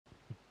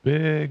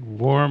big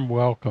warm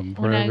welcome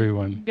for Una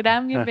everyone.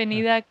 gran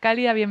bienvenida,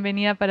 cálida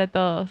bienvenida para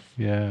todos.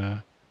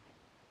 Yeah,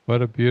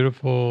 what a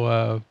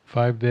beautiful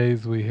 5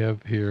 days we have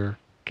here.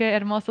 Qué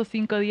hermosos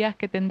 5 días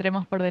que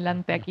tendremos por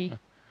delante aquí.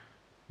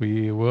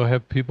 We will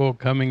have people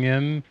coming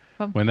in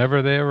Vam-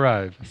 whenever they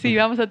arrive. Sí,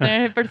 vamos a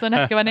tener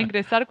personas que van a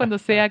ingresar cuando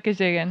sea que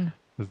lleguen,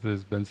 'Cause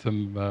there's been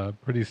some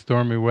pretty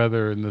stormy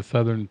weather in the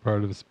southern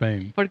part of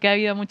Spain. porque ha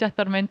habido muchas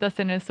tormentas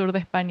en el sur de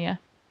España.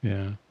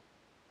 Yeah.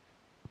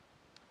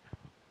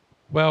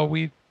 Well,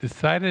 we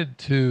decided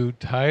to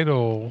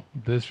title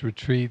this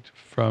retreat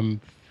From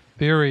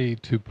Theory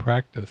to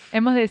Practice.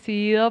 Hemos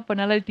decidido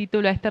ponerle el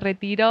título a este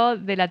retiro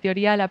de la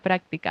teoría a la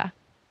práctica.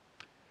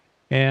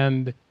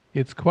 And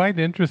it's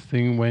quite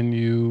interesting when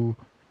you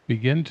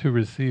begin to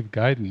receive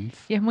guidance,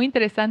 Y es muy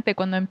interesante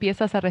cuando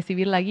empiezas a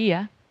recibir la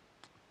guía,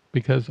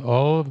 because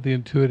all of the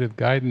intuitive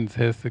guidance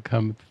has to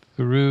come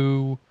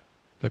through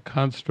the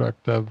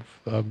construct of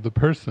the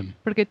person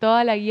porque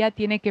toda la guía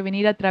tiene que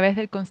venir a través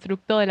del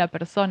constructo de la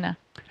persona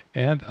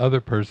and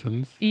other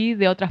persons y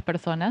de otras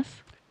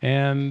personas,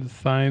 and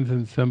signs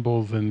and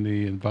symbols in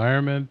the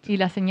environment, y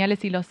las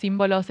señales y los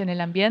símbolos en el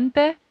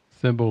ambiente,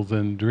 symbols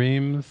in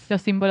dreams.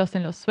 los símbolos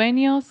en los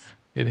sueños.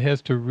 It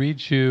has to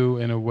reach you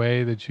in a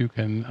way that you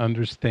can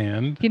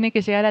understand Tiene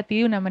que llegar a ti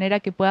de una manera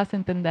que puedas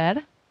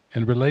entender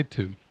and relate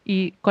to.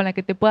 y con la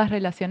que te puedas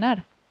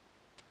relacionar.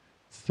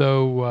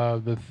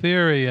 So the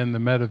theory and the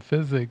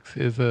metaphysics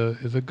is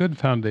a good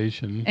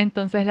foundation,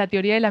 Entonces la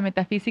teoría y la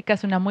metafísica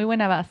es una muy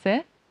buena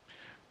base,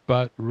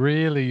 but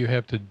really you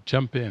have to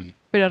jump in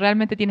pero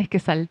realmente tienes que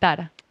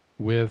saltar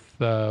with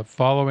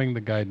following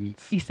the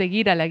guidance y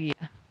seguir a la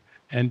guía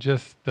and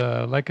just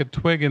like a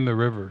twig in the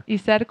river, y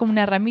ser como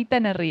una ramita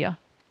en el río.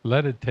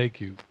 let it take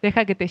you.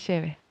 Deja que te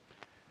lleve.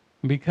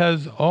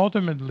 Because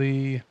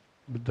ultimately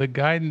the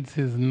guidance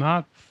is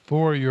not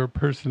for your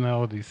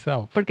personality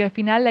self. Porque al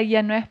final la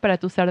guía no es para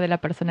tu ser de la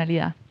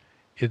personalidad.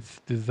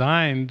 It's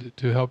designed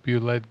to help you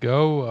let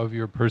go of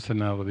your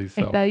personality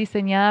self. Está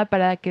diseñada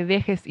para que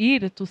dejes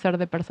ir tu ser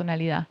de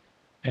personalidad.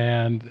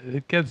 And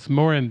it gets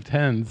more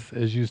intense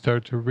as you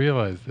start to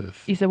realize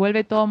this. Y se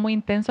vuelve todo muy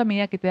intenso a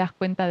medida que te das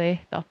cuenta de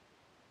esto.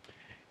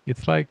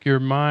 It's like your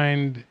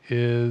mind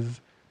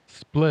is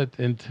split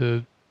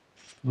into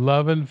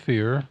love and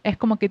fear, Es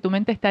como que tu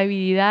mente está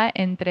dividida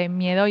entre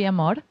miedo y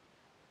amor,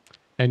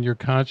 and your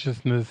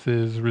consciousness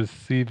is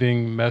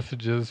receiving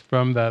messages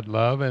from that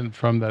love and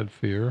from that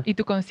fear. y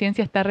tu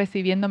conciencia está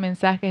recibiendo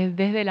mensajes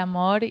desde el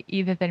amor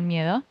y desde el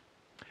miedo.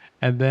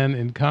 And then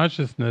in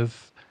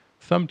consciousness,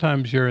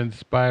 sometimes you're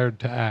inspired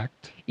to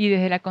act. Y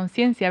desde la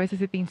conciencia a veces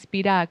se te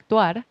inspira a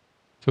actuar.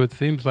 So it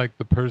seems like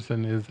the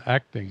person is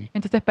acting.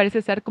 Entonces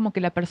parece ser como que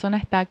la persona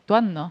está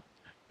actuando.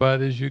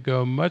 But as you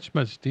go much,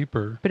 much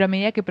deeper, Pero a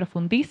medida que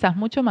profundizas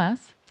mucho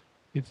más,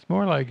 it's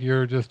more like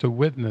you're just a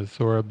witness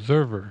or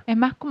observer. es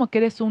más como que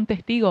eres un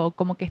testigo,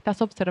 como que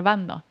estás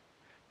observando.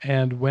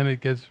 And when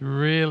it gets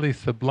really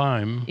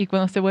sublime, Y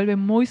cuando se vuelve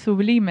muy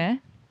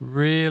sublime,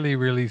 really,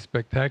 really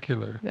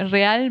spectacular,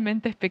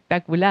 realmente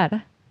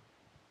espectacular,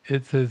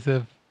 it's as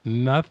if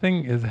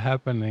nothing is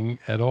happening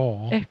at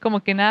all, es como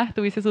que nada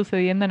estuviese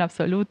sucediendo en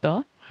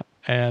absoluto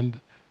and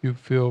you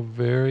feel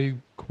very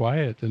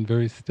quiet and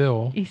very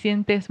still, y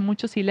sientes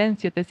mucho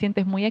silencio, te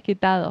sientes muy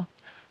aquietado.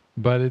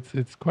 but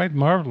it's quite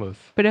marvelous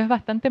Pero es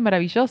bastante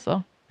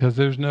maravilloso because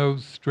there's no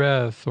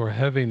stress or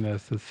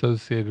heaviness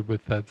associated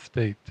with that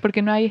state.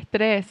 porque no hay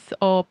estrés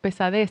o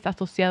pesadez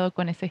asociado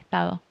con ese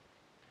estado.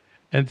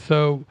 And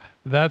so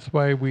that's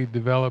why we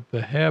developed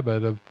the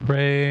habit of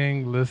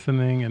praying,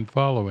 listening, and Y es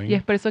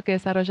following por eso que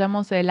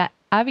desarrollamos el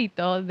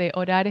hábito de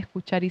orar,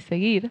 escuchar y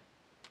seguir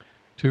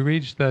to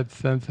reach that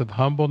sense of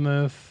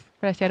humbleness,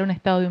 para llegar a un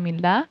estado de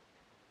humildad,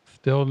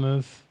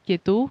 stillness,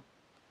 quietud,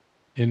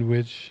 in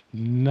which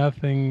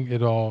nothing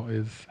at all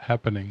is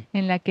happening.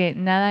 en la que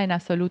nada en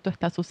absoluto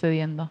está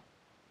sucediendo.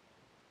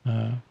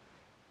 Uh,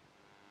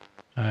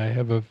 I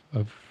have a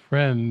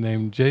friend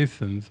named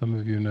Jason. Some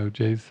of you know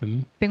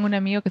Jason. Tengo un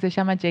amigo que se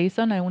llama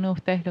Jason, ¿alguno de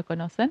ustedes lo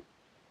conocen?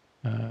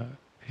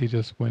 He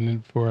just went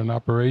in for an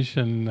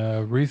operation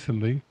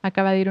recently,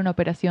 Acaba de ir a una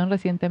operación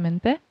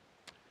recientemente,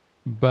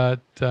 but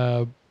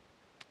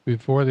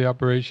before the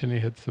operation, he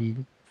had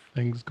some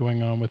things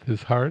going on with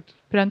his heart,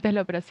 pero antes de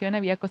la operación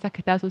había cosas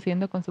que estaban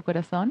sucediendo con su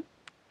corazón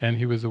and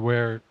he was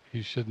aware he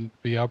shouldn't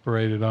be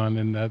operated on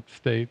in that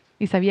state.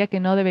 y sabía que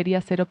no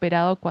debería ser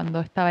operado cuando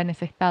estaba en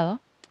ese estado,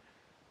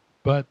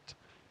 But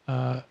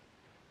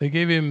they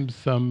gave him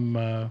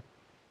some,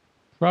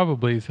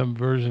 probably some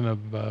version of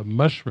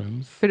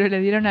mushrooms, pero le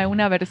dieron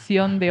alguna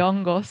versión de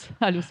hongos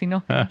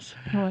alucinógenos.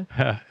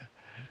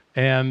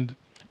 and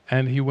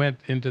he went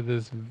into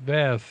this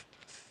vast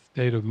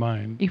state of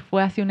mind Y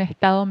fue hacia un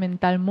estado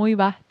mental muy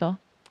vasto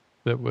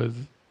that was,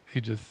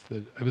 he just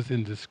said, it was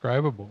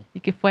indescribable.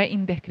 y que fue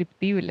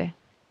indescriptible.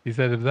 He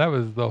said if that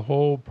was the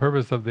whole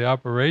purpose of the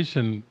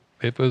operation,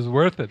 it was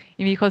worth it,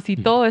 Y me dijo, si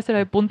todo eso era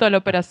el punto de la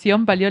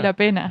operación, valió la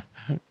pena.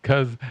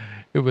 because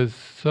it was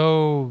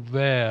so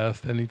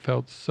vast and he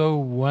felt so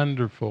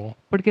wonderful.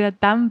 Porque era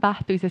tan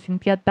vasto y se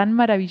sentía tan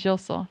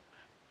maravilloso.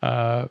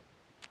 Uh,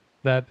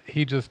 that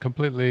he just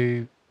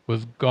completely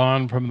was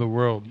gone from the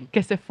world,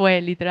 que se fue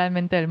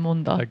literalmente del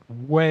mundo, like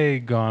way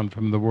gone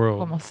from the world.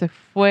 como se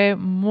fue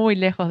muy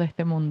lejos de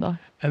este mundo.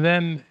 And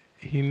then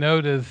he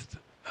noticed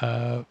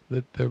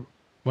that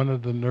one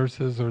of the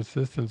nurses or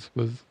assistants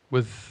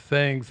was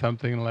saying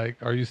something like,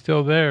 "Are you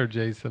still there,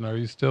 Jason? Are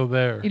you still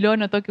there?" Y luego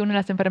notó que una de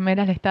las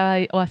enfermeras le estaba,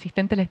 o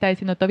asistentes le estaba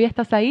diciendo, ¿todavía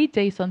estás ahí,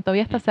 Jason?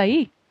 ¿Todavía estás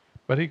ahí?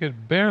 But he could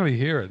barely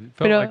hear it. It felt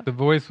Pero like the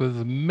voice was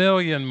a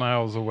million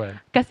miles away.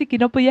 casi que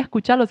no podía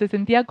escucharlo, se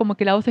sentía como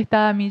que la voz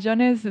estaba a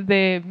millones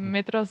de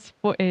metros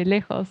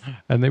lejos.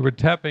 And they were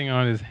tapping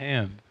on his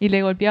hand. Y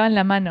le golpeaban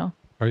la mano.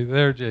 "Are you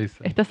there,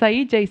 Jason? ¿Estás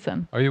ahí,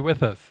 Jason? Are you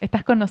with us?"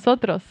 ¿Estás con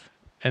nosotros?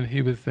 And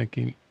he was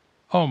thinking,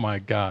 "Oh my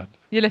God."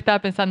 Y él estaba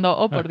pensando,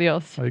 oh por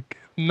Dios, Like,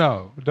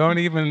 no, don't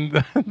even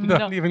No.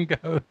 don't even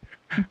go.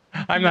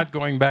 I'm not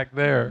going back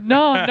there.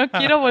 no, no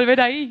quiero volver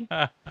ahí.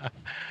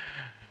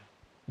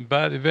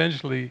 But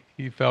eventually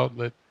he felt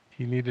that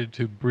he needed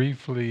to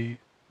briefly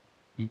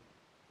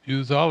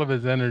use all of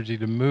his energy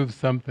to move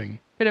something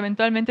Pero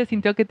eventualmente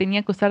sintió que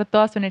tenía que usar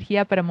toda su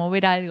energía para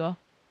mover algo,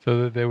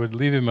 so that they would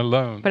leave him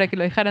alone, para que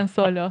lo dejaran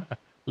solo,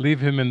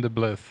 leave him in the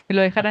bliss. que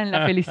lo dejaran en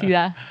la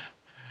felicidad.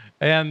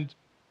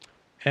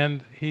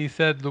 And he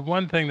said the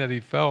one thing that he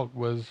felt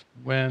was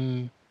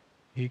when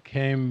he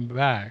came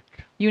back,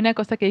 Y una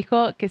cosa que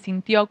dijo que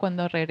sintió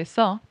cuando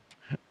regresó,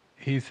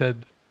 he said,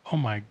 "Oh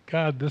my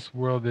God, this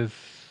world is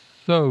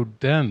so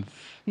dense.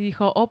 y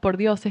dijo, oh por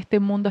Dios, este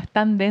mundo es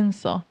tan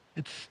denso,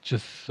 It's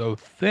just so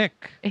thick."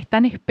 es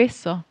tan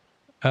espeso.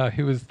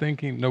 He was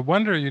thinking, no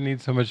wonder you need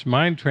so much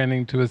mind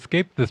training to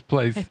escape this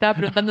place. Estaba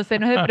preguntándose,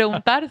 no es de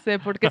preguntarse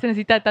por qué se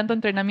necesita tanto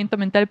entrenamiento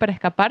mental para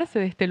escaparse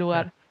de este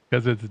lugar,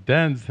 Because it's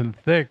dense and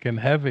thick and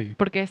heavy.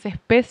 porque es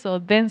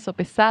espeso, denso,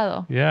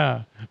 pesado.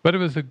 Yeah, but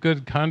it was a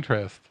good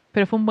contrast.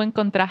 Pero fue un buen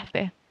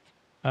contraste.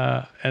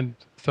 And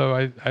so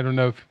I don't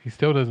know if he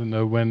still doesn't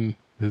know when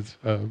his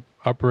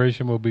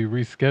operation will be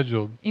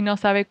rescheduled. Y no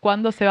sabe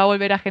cuándo se va a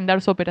volver a agendar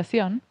su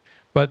operación,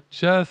 But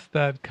just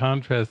that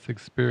contrast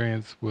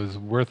experience was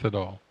worth it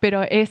all.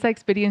 pero esa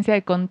experiencia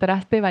de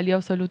contraste valió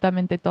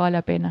absolutamente toda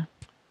la pena,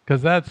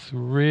 Because that's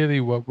really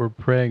what we're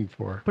praying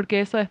for. porque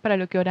eso es para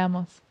lo que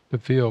oramos, To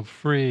feel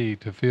free,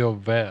 to feel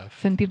vast,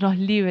 sentirnos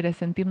libres,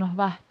 sentirnos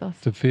vastos,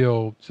 to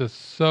feel just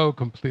so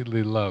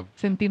completely loved,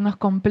 sentirnos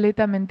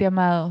completamente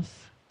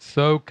amados,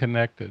 so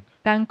connected.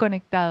 tan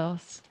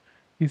conectados.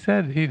 He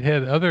said he'd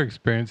had other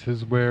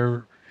experiences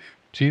where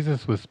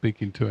Jesus was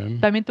speaking to him,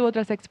 También tuvo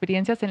otras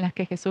experiencias en las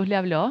que Jesús le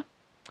habló,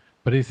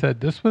 but he said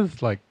this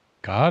was like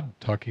God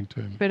talking to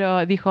him.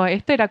 pero dijo,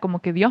 esto era como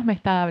que Dios me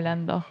estaba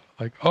hablando.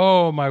 Like,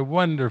 "Oh, my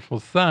wonderful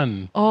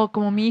son." Oh,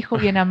 como mi hijo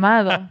bien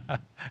amado.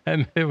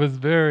 And it was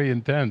very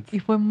intense, Y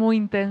fue muy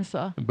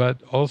intenso, but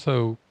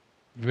also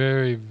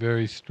very,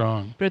 very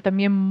strong. pero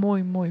también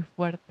muy, muy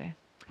fuerte.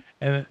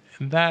 And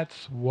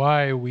that's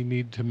why we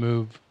need to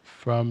move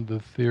from the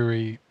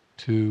theory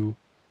to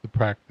the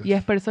practice. Y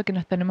es por eso que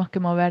nos tenemos que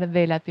mover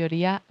de la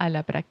teoría a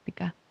la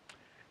práctica.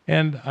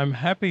 And I'm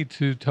happy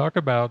to talk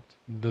about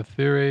the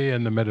theory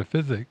and the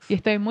metaphysics. Y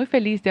estoy muy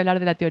feliz de hablar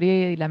de la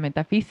teoría y la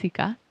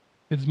metafísica.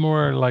 It's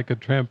more like a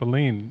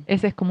trampoline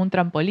Ese es como un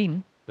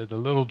trampolín that a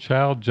little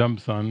child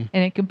jumps on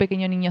en el que un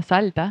pequeño niño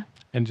salta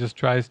and just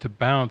tries to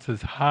bounce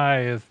as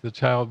high as the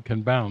child can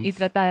y bounce,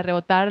 trata de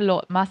rebotar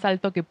lo más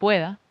alto que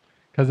pueda,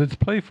 because it's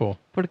playful.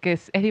 porque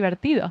es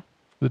divertido.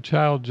 The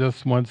child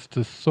just wants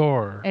to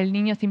soar, El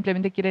niño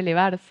simplemente quiere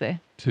elevarse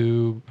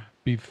to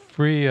be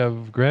free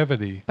of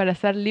gravity, para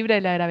ser libre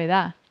de la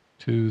gravedad,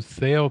 to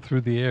sail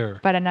through the air.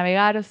 para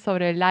navegar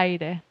sobre el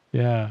aire.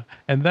 Yeah,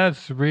 and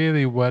that's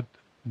really what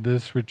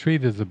this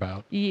retreat is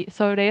about. Y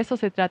sobre eso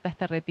se trata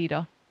este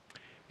retiro.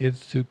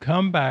 It's to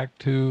come back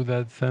to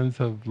that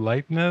sense of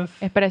lightness,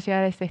 Es para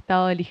llegar a ese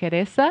estado de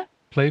ligereza,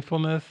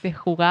 playfulness, de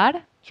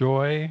jugar,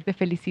 joy, de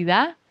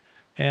felicidad,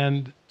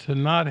 and to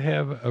not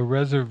have a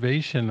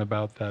reservation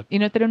about that. y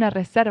no tener una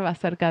reserva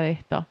acerca de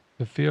esto.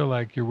 To feel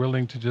like you're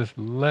willing to just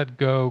let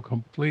go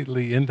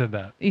completely into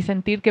that. Y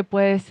sentir que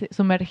puedes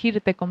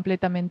sumergirte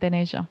completamente en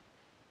ello.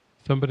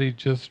 Somebody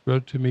just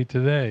wrote to me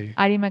today,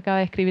 Ari me acaba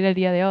de escribir el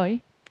día de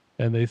hoy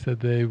and they said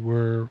they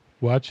were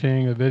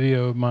watching a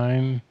video of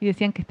mine, y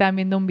decían que estaban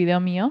viendo un video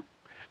mío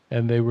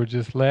and they were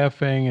just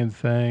laughing and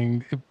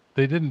saying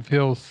they didn't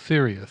feel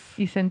serious.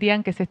 y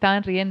sentían que se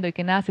estaban riendo y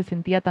que nada se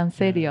sentía tan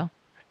serio.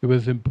 It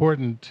was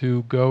important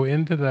to go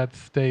into that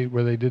state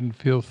where they didn't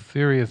feel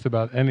serious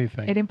about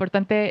anything. Era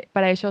importante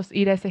para ellos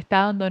ir a ese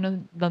estado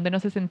donde no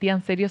se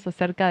sentían serios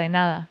acerca de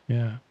nada.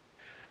 Yeah.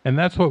 And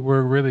that's what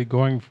we're really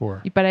going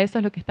for. Y para eso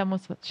es lo que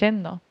estamos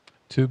yendo,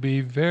 To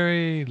be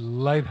very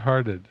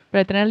lighthearted,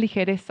 para tener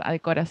ligereza de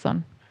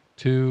corazón,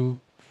 to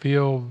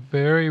feel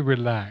very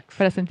relaxed,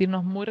 para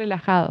sentirnos muy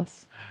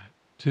relajados,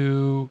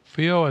 to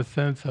feel a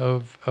sense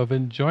of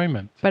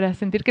enjoyment, para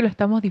sentir que lo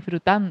estamos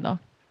disfrutando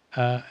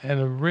and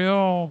a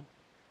real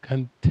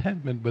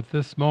contentment with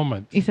this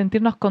moment, y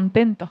sentirnos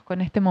contentos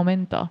con este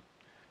momento,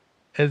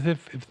 as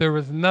if there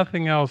was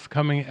nothing else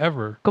coming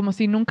ever, como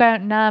si nunca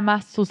nada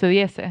más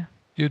sucediese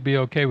you'd be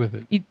okay with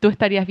it. y tú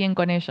estarías bien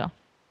con ello.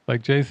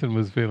 like Jason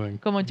was feeling.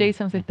 como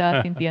Jason se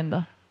estaba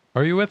sintiendo.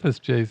 Are you with us,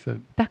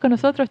 Jason? ¿Estás con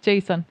nosotros,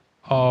 Jason?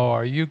 Oh,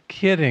 are you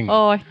kidding?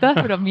 Oh, ¿estás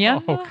Oh,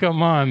 bromeando?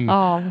 come on.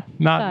 Oh,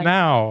 Not ay,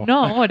 now.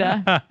 no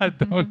ahora.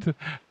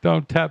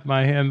 Don't tap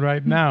my hand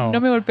right No now.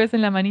 me golpees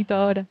en la manito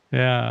ahora.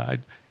 Yeah,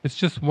 it's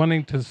just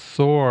wanting to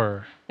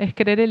soar. Es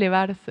querer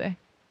elevarse.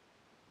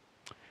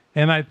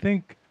 And I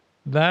think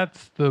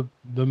that's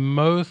the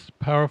most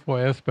powerful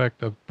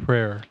aspect of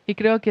prayer. Y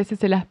creo que ese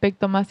es el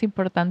aspecto más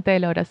importante de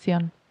la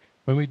oración.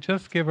 When we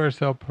just give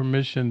ourselves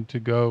permission to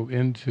go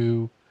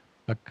into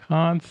a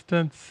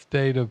constant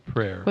state of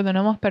prayer, Cuando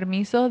nos damos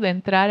permiso de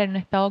entrar en un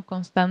estado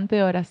constante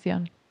de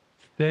oración.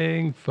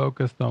 staying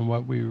focused on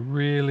what we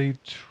really,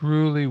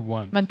 truly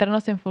want,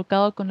 Mantenernos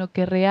enfocados con lo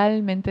que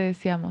realmente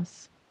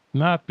deseamos.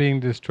 not being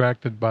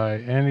distracted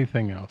by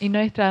anything else, Y no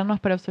distraernos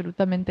por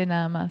absolutamente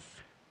nada más.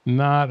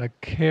 not a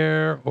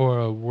care or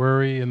a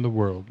worry in the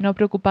world, No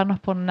preocuparnos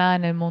por nada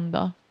en el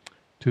mundo.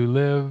 to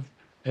live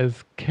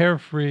as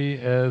carefree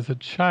as a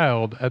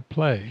child at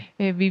play,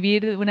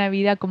 Vivir una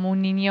vida como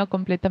un niño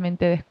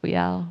completamente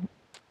descuidado.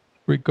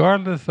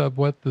 regardless of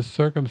what the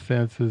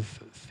circumstances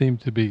seem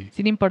to be.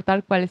 Sin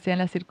importar cuáles sean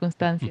las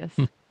circunstancias.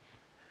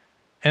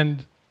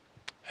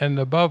 And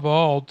above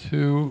all,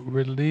 to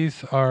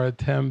release our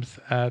attempts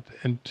at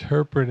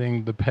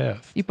interpreting the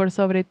past. Y por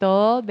sobre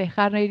todo,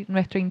 dejar ir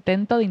nuestro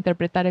intento de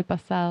interpretar el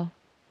pasado.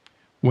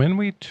 When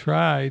we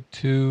try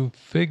to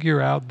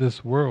figure out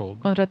this world,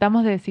 Cuando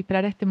tratamos de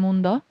descifrar este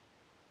mundo,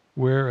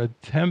 we're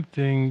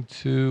attempting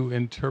to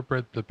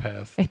interpret the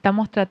past.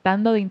 estamos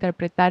tratando de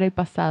interpretar el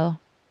pasado.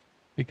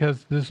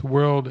 Because this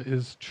world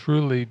is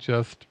truly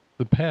just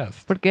the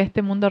past. Porque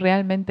este mundo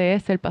realmente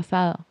es el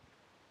pasado.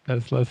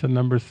 That's lesson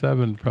number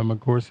 7 from A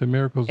Course in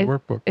Miracles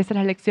workbook. Esa es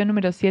la lección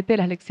número 7 de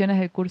las lecciones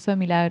del curso de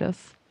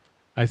milagros.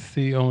 I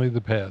see only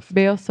the past.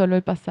 Veo solo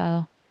el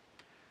pasado.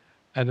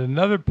 At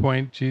another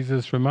point,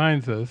 Jesus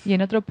reminds us Y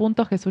en otro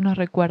punto Jesús nos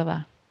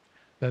recuerda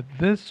that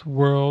this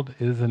world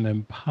is an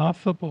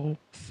impossible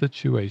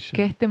situation.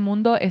 que este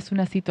mundo es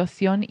una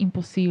situación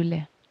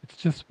imposible.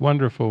 It's just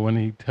wonderful when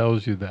he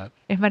tells you that.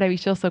 Es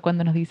maravilloso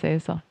cuando nos dice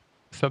eso.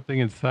 Something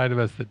inside of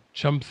us that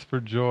jumps for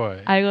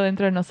joy. Algo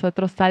dentro de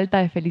nosotros salta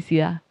de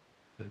felicidad.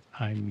 Says,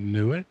 I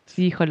knew it.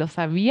 Y dijo, ¿lo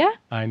sabía?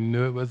 I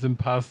knew it was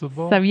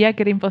impossible. ¿Sabía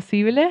que era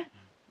imposible?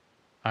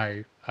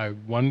 I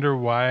wonder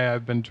why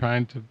I've been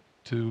trying to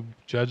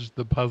judge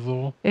the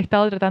puzzle, He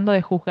estado tratando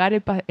de juzgar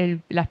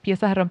las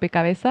piezas de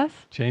rompecabezas,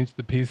 change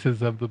the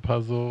pieces of the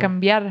puzzle,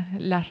 cambiar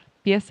las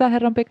piezas de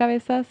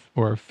rompecabezas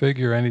or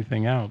figure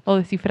anything out. o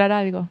descifrar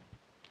algo.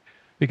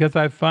 Because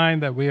I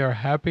find that we are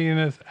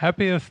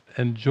happiest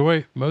and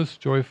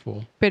most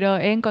joyful Pero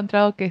he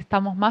encontrado que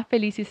estamos más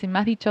felices y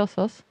más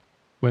dichosos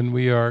when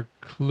we are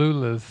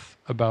clueless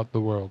about the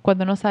world,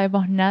 cuando no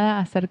sabemos nada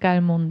acerca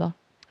del mundo,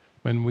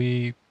 when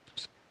we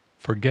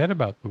forget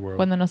about the world.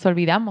 cuando nos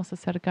olvidamos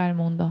acerca del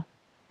mundo.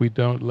 We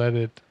don't let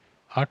it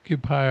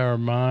occupy our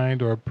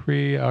mind or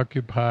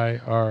preoccupy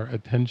our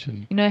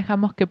attention. Y no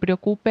dejamos que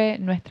preocupe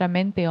nuestra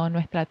mente o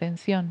nuestra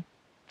atención.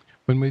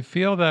 When we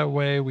feel that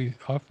way,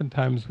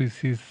 oftentimes we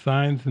see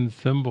signs and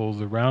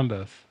symbols around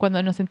us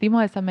Cuando nos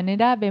sentimos de esa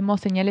manera, vemos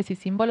señales y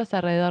símbolos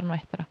alrededor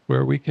nuestro,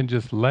 where we can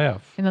just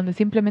laugh, en donde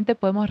simplemente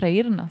podemos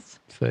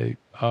reírnos say,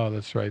 oh,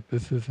 that's right,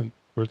 this isn't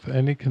worth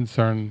any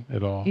concern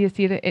at all. y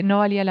decir, no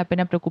valía la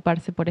pena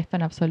preocuparse por esto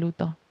en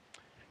absoluto.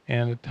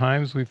 And at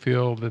times we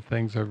feel that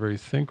things are very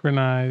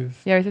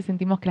synchronized. Y a veces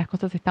sentimos que las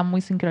cosas están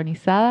muy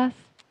sincronizadas,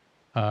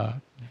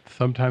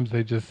 Sometimes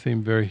they just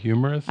seem very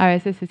humorous, a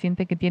veces se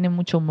siente que tiene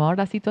mucho humor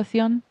la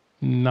situación,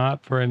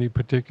 not for any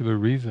particular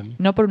reason.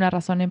 no por una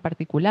razón en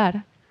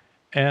particular.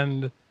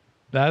 And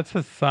that's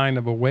a sign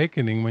of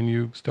awakening when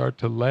you start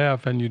to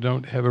laugh and you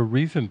don't have a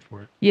reason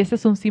for it. Y ese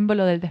es un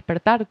símbolo del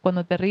despertar,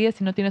 cuando te ríes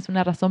y no tienes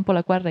una razón por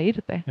la cual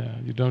reírte. Yeah,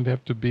 you don't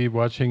have to be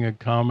watching a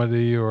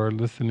comedy or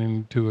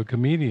listening to a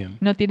comedian.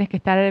 No tienes que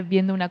estar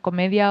viendo una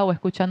comedia o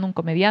escuchando un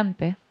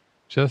comediante.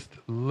 Just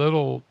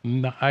little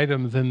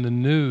items in the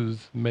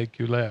news make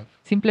you laugh.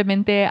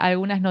 Simplemente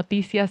algunas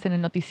noticias en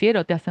el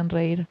noticiero te hacen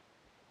reír.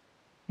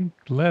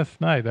 Last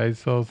night I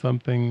saw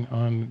something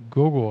on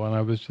Google and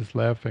I was just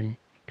laughing.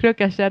 Creo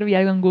que ayer vi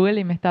algo en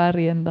Google y me estaba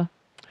riendo.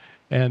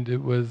 And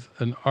it was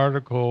an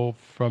article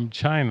from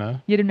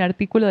China, Y era un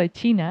artículo de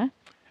China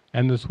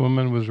and this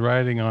woman was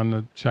writing on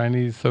the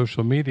Chinese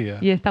social media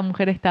y esta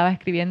mujer estaba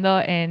escribiendo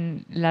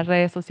en las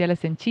redes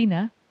sociales en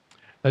China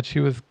that she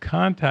was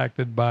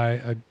contacted by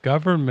a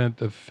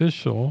government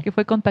official que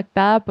fue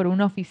contactada por un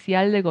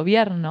oficial de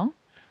gobierno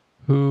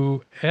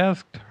who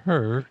asked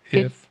her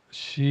Que- if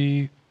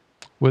she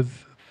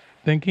was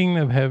thinking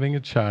of having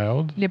a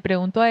child. le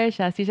preguntó a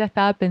ella si ella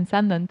estaba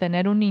pensando en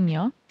tener un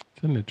niño.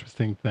 It's an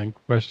interesting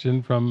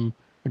question from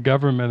a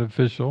government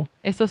official.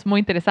 Eso es muy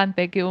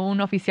interesante que un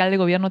oficial de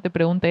gobierno te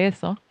pregunte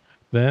eso.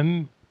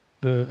 Then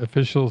the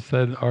official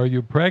said, "Are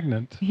you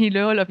pregnant?" Y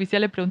luego el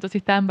oficial le preguntó si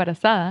estaba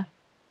embarazada.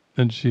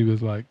 And she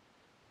was like,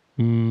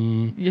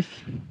 Y ella,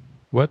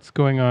 what's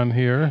going on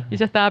here? y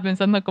ella estaba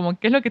pensando como,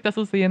 ¿qué es lo que está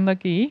sucediendo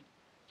aquí?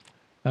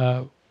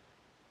 Uh,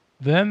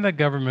 then the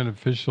government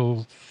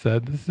official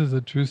said, "This is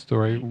a true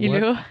story. Y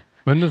luego,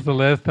 When was the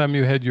last time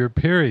you had your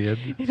period?"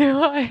 y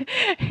luego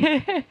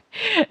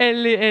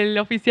el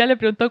oficial le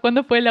preguntó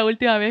cuándo fue la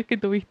última vez que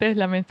tuviste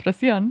la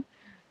menstruación.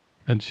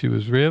 And she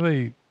was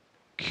really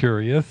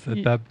curious at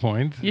Y, that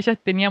point. y ella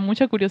tenía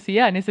mucha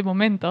curiosidad en ese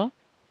momento.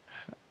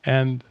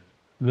 And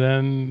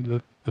then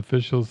the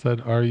official said,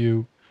 are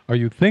you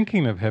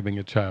thinking of having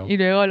a child?" Y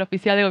luego el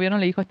oficial de gobierno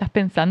le dijo, ¿estás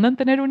pensando en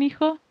tener un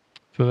hijo?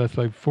 So that's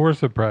like 4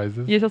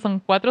 surprises. Y esas son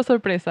 4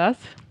 sorpresas.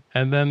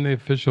 And then the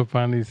official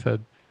finally said,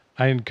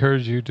 "I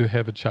encourage you to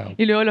have a child."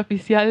 Y luego el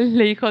oficial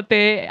le dijo,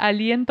 te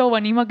aliento o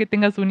animo a que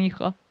tengas un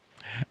hijo.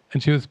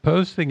 And she was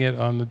posting it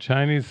on the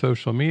Chinese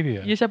social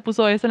media, Y ella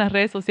puso eso en las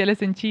redes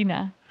sociales en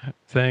China.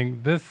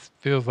 saying, "This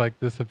feels like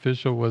this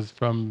official was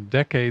from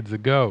decades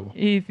ago.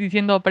 Y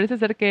diciendo, parece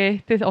ser que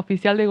este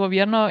oficial de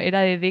gobierno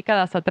era de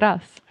décadas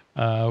atrás.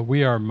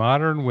 We are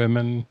modern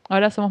women.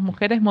 Ahora somos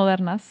mujeres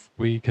modernas.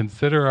 We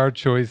consider our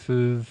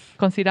choices.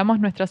 Consideramos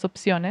nuestras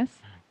opciones.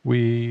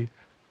 We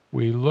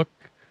look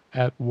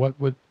at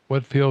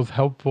what feels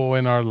helpful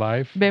in our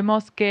life."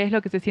 Vemos qué es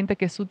lo que se siente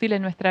que es útil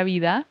en nuestra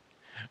vida.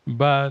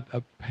 But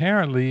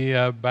apparently,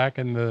 back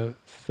in the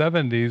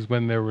 70s,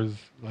 when there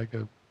was like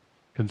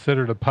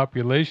considered a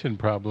population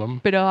problem,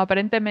 Pero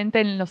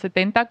aparentemente en los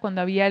 70,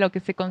 cuando había lo que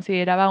se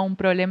consideraba un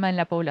problema en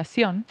la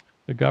población,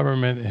 the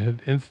government had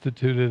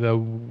instituted a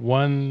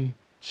one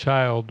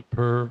child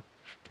per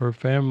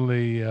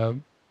family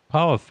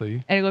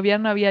policy el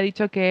gobierno había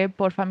dicho que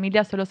por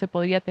familia solo se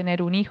podría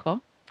tener un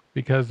hijo,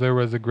 because there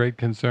was a great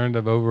concern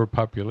of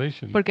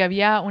overpopulation. porque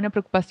había una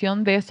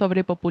preocupación de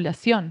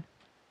sobrepopulación.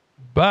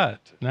 But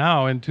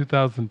now in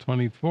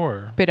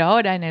 2024, Pero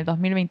ahora, en el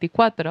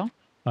 2024,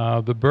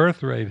 the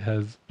birth rate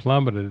has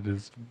plummeted.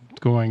 It's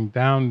going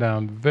down,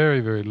 very,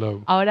 very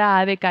low. ahora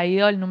ha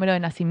decaído el número de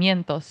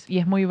nacimientos y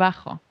es muy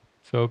bajo.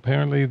 So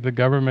apparently the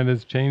government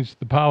has changed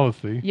the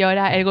policy, Y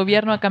ahora el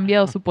gobierno ha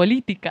cambiado su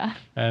política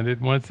and it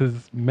wants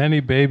as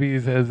many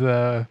babies as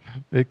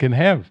it can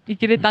have. y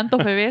quiere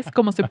tantos bebés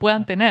como se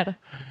puedan tener.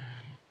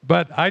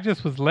 But I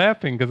just was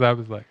laughing because I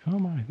was like, "Oh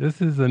my,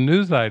 this is a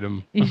news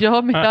item." Y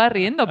yo me estaba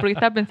riendo porque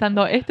estaba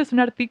pensando, esto es un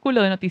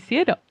artículo de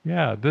noticiero.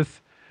 Yeah,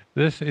 this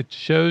it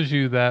shows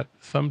you that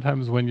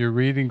sometimes when you're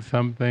reading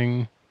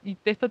something, Y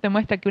esto te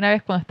muestra que una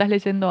vez cuando estás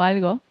leyendo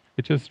algo,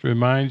 it just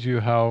reminds you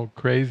how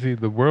crazy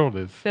the world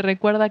is. te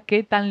recuerda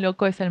qué tan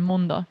loco es el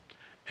mundo.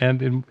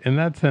 And in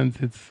that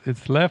sense,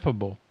 it's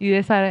laughable. Y de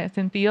ese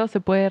sentido se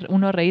puede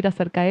uno reír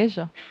acerca de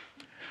ello.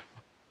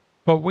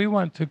 But we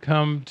want to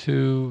come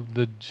to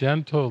the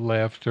gentle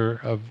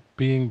laughter of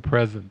being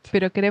present.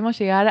 Pero queremos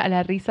llegar a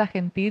la risa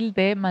gentil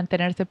de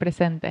mantenerse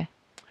presente.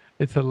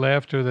 It's a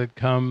laughter that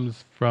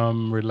comes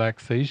from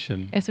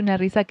relaxation. Es una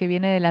risa que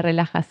viene de la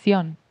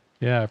relajación,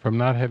 Yeah, from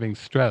not having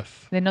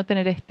stress, de no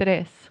tener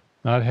estrés,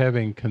 not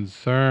having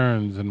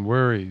concerns and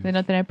worries, de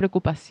no tener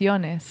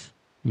preocupaciones,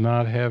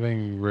 not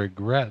having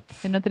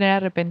regrets, de no tener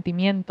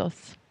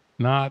arrepentimientos,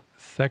 not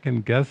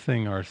second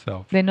guessing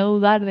ourselves, de no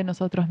dudar de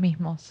nosotros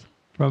mismos,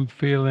 from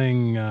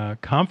feeling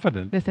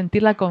confident de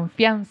sentir la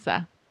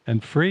confianza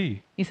and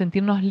free, y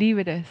sentirnos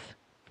libres,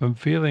 from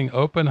feeling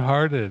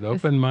open-hearted, de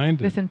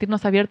open-minded.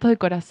 sentirnos abiertos de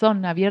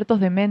corazón,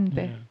 abiertos de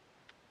mente. Yeah.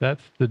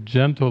 That's the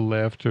gentle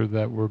laughter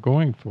that we're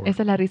going for.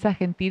 Esa es la risa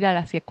gentil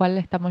hacia la cual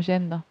estamos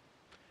yendo.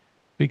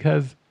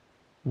 Because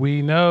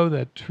we know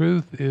that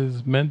truth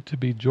is meant to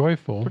be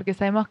joyful. Porque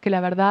sabemos que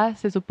la verdad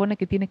se supone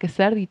que tiene que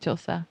ser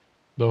dichosa.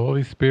 The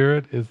Holy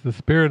Spirit is the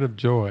spirit of El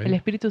joy.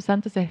 Espíritu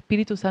Santo es el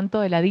Espíritu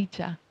Santo de la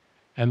dicha.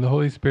 And the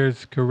Holy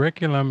Spirit's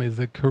curriculum is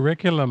a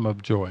curriculum of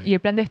Y joy. el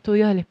plan de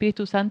estudios del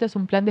Espíritu Santo es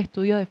un plan de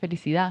estudio de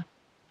felicidad.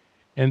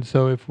 And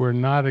so if we're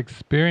not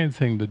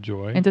experiencing the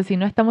joy, Entonces, si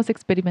no estamos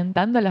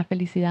experimentando la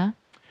felicidad,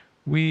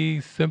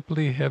 we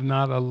simply have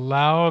not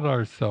allowed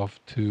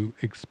ourselves to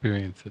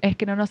experience it. es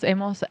que no nos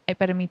hemos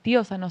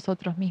permitido a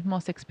nosotros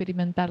mismos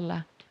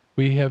experimentarla.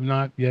 We have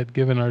not yet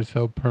given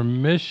ourselves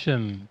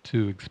permission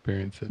to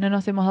experience it. No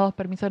nos hemos dado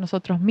permiso a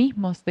nosotros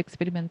mismos de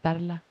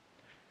experimentarla.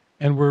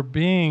 And we're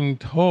being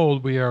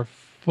told we are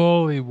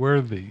fully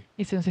worthy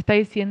Y se nos está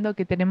diciendo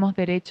que tenemos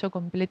derecho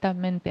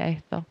completamente a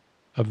esto,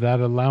 of that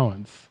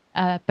allowance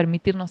a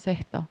permitirnos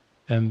esto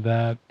and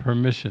that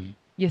permission.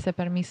 y ese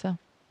permiso.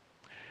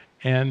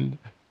 And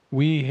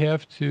we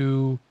have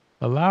to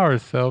allow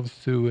ourselves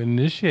to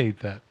initiate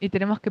that, Y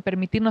tenemos que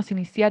permitirnos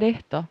iniciar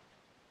esto,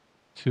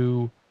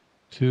 to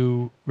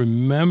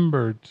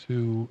remember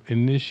to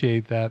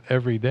initiate that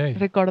every day.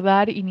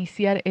 recordar,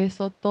 iniciar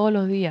eso todos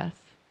los días.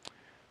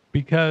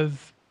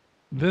 Because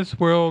this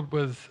world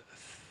was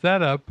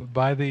set up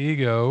by the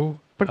ego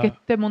Porque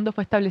este mundo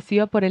fue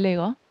establecido por el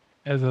ego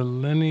as a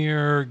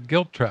linear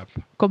guilt trap.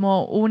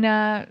 como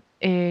una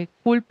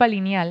culpa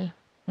lineal,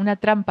 una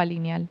trampa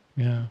lineal.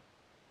 Yeah.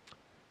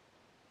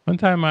 One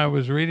time I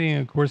was reading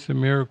A Course in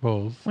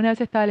Miracles, Una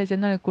vez estaba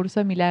leyendo en el curso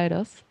de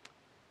milagros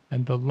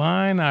and the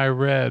line I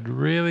read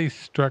really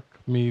struck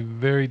me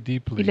very y la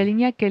deeply.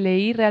 línea que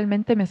leí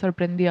realmente me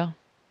sorprendió.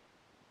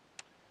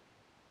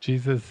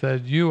 Jesus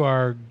said, "You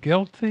are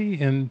guilty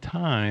in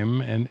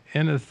time and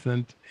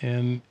innocent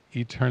in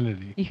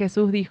eternity. Y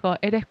Jesús dijo,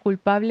 eres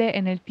culpable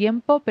en el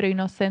tiempo, pero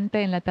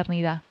inocente en la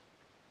eternidad.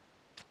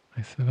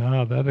 I said,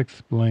 oh, that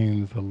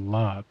explains a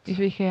lot. Y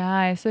yo dije,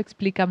 eso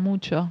explica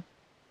mucho.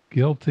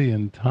 Guilty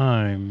in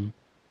time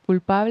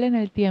Culpable en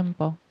el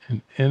tiempo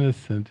and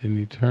innocent in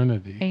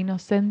eternity. e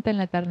inocente en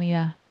la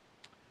eternidad.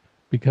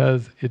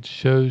 Because it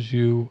shows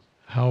you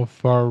how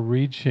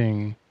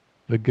far-reaching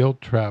the guilt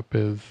trap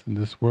is in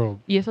this world.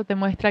 Y eso te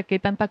muestra qué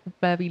tanta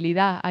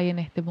culpabilidad hay en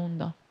este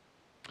mundo.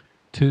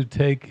 To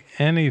take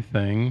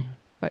anything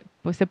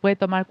Pues se puede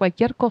tomar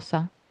cualquier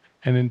cosa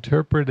and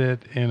interpret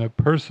it in a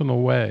personal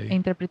e way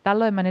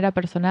interpretarlo de manera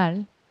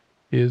personal,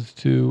 is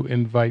to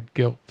invite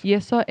guilt. y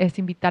eso es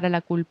invitar a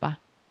la culpa.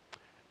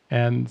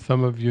 And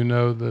some of you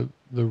know the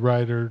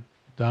writer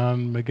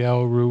Don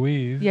Miguel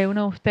Ruiz Y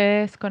algunos de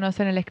ustedes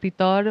conocen al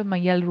escritor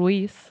Miguel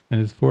Ruiz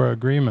and his 4 y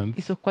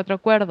agreements. sus 4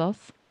 acuerdos.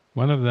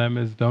 One of them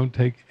is don't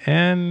take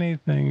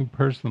anything Y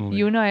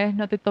personally. uno es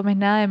no te tomes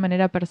nada de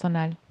manera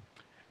personal.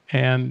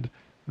 And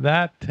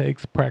that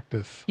takes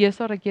practice. Y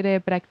eso requiere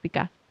de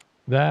práctica.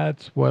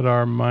 That's what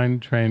our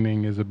mind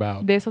training is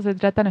about. De eso se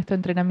trata nuestro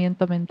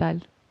entrenamiento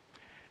mental.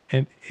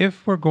 And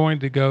if we're going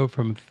to go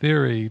from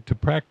theory to Y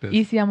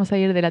practice, si vamos a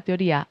ir de la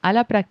teoría a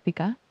la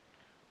práctica,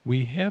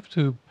 we have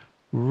to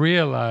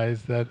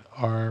realize that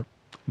our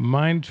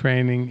mind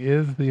training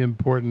is the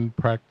important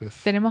practice.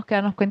 tenemos que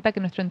darnos cuenta que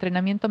nuestro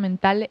entrenamiento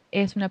mental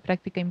es una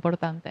práctica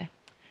importante.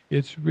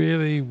 It's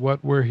really what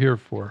we're here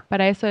for.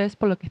 Para eso es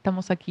por lo que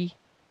estamos aquí.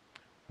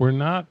 We're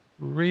not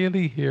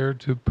really here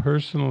to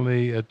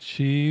personally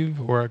achieve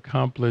or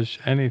accomplish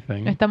No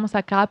anything. estamos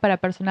acá para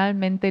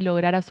personalmente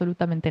lograr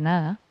absolutamente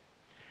nada.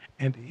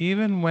 And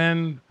even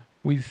when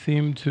we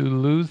seem to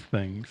lose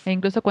things, E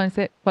incluso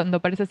cuando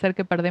parece ser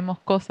que perdemos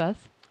cosas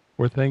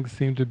or things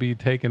seem to be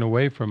taken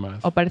away from us,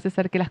 o parece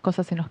ser que las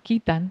cosas se nos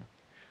quitan,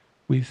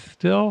 we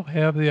still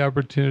have the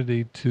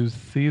opportunity to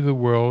see the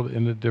world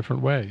in a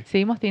different way.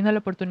 seguimos teniendo la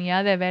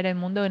oportunidad de ver el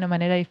mundo de una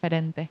manera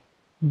diferente.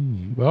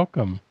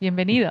 Welcome.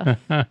 Bienvenidos.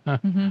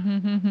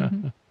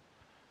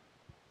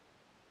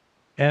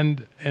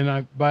 And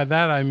by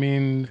that I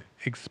mean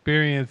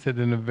experience it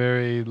in a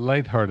very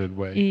lighthearted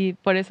way. Y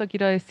por eso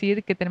quiero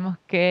decir que tenemos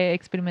que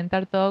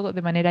experimentar todo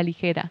de manera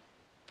ligera.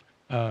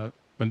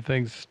 When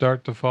things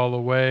start to fall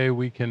away,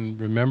 we can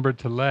remember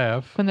to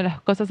laugh. Cuando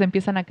las cosas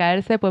empiezan a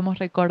caerse, podemos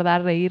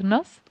recordar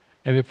reírnos.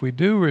 And if we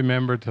do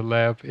remember to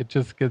laugh, it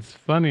just gets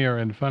funnier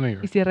and funnier.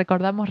 Y si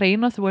recordamos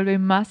reírnos, se vuelve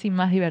más y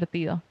más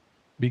divertido.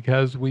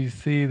 Because we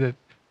see that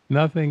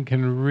nothing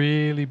can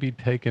really be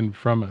taken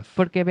from us.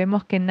 Porque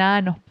vemos que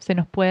nada se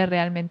nos puede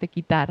realmente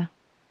quitar.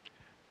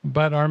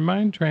 But our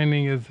mind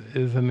training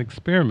is an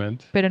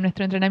experiment Pero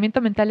nuestro entrenamiento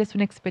mental es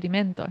un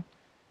experimento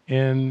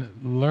in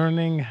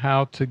learning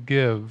how to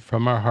give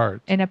from our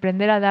heart en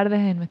aprender a dar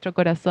desde nuestro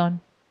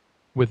corazón,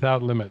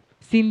 without limit.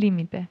 sin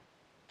límite.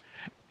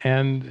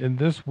 And in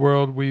this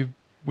world,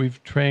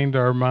 we've trained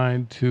our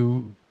mind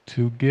to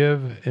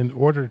give in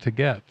order to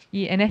get.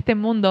 Y en este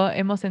mundo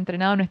hemos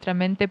entrenado nuestra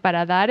mente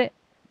para dar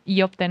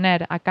y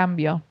obtener a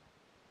cambio.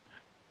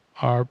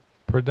 Our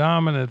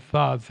predominant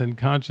thoughts in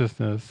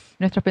consciousness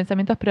Nuestros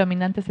pensamientos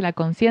predominantes en la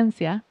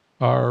conciencia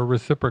are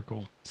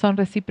reciprocal. son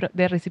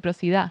de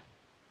reciprocidad.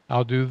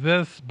 I'll do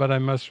this, but I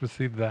must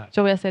receive that.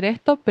 Yo voy a hacer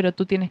esto, pero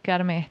tú tienes que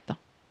darme esto.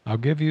 I'll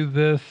give you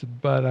this,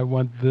 but I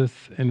want this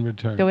in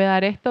return. Te voy a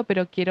dar esto,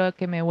 pero quiero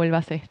que me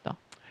vuelvas esto.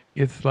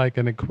 It's like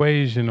an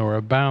equation or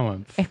a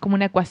balance. Es como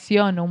una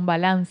ecuación o un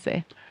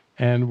balance.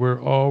 And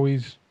we're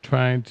always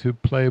trying to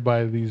play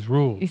by these Y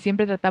rules.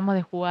 siempre tratamos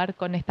de jugar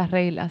con estas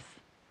reglas.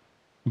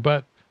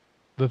 But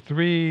the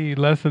 3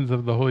 lessons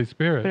of the Holy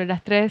Pero Spirit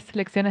las 3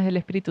 lecciones del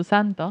Espíritu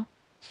Santo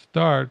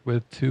start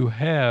with to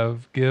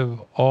have, give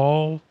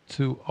all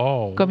to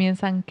all.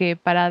 comienzan que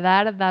para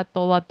dar, da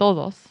todo a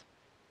todos.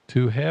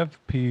 To have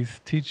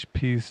peace, teach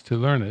peace to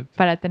learn it.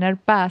 Para tener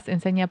paz,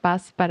 enseña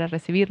paz para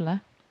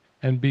recibirla.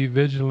 And be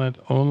vigilant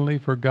only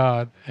for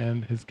God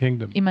and His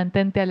kingdom. Y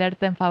mantente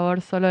alerta en favor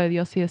solo de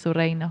Dios y de su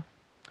reino.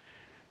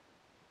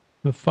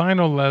 The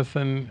final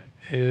lesson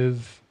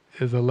is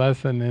a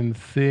lesson in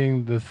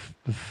seeing the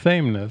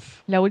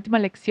sameness La última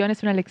lección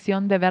es una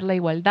lección de ver la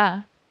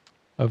igualdad,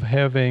 of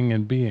having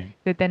and being.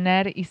 de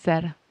tener y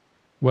ser.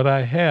 What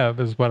I have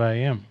is what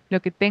I am. Lo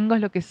que tengo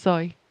es lo que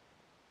soy.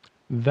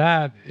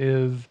 That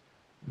is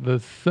the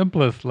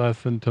simplest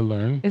lesson to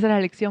learn, Esa es la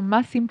lección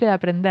más simple de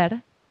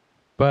aprender,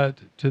 but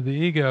to the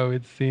ego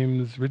it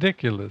seems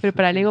ridiculous. pero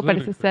para el It ego seems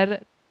parece ludicrous.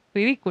 ser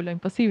ridículo,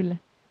 imposible.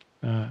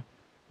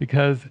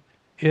 Because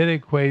it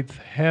equates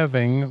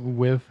having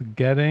with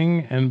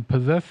getting and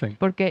possessing.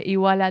 Porque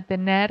igual a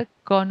tener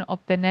con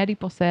obtener y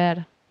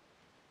poseer.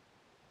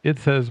 It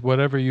says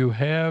whatever you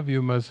have,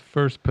 you must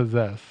first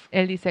possess.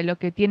 Él dice, lo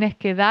que tienes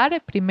que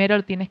dar,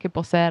 primero tienes que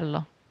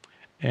poseerlo.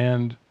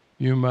 And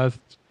you must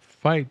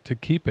fight to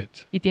keep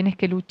it. Y tienes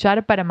que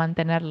luchar para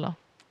mantenerlo.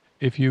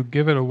 If you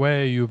give it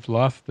away, you've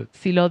lost it.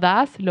 Si lo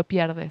das, lo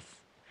pierdes.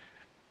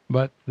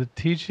 But the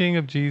teaching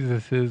of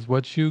Jesus is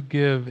what you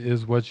give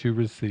is what you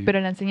receive. Pero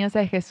la enseñanza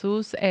de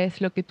Jesús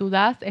es lo que tú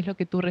das, es lo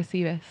que tú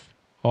recibes.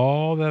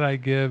 All that I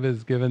give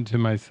is given to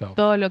myself.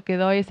 Todo lo que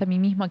doy es a mí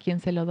mismo a quien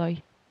se lo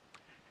doy.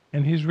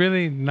 And he's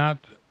really not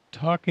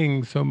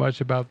talking so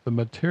much about the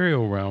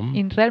material realm,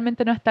 Y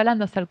realmente no está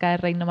hablando acerca del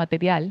reino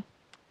material,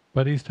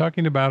 but he's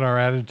talking about our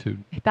attitude,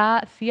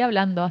 está sí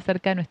hablando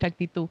acerca de nuestra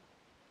actitud,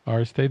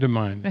 our state of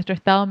mind. nuestro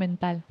estado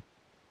mental.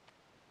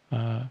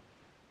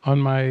 On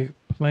my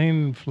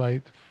plane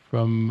flight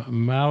from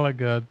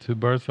Malaga to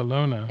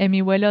Barcelona, En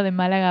mi vuelo de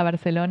Málaga a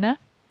Barcelona,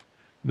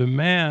 the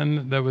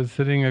man that was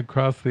sitting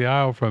across the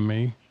aisle from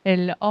me,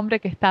 el hombre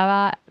que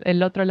estaba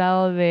del otro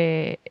lado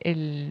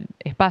del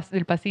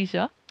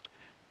pasillo,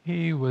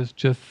 he was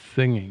just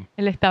singing.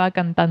 él estaba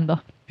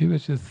cantando, He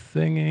was just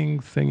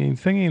singing, singing,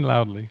 singing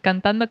loudly.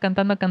 cantando,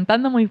 cantando,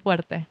 cantando muy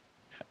fuerte.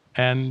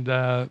 And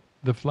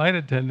the flight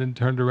attendant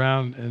turned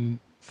around and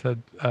said,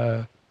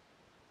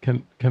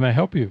 can I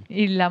help you?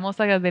 Y la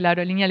moza de la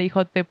aerolínea le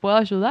dijo, ¿te puedo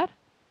ayudar?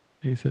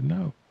 He said,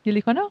 no, Y él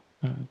dijo, no,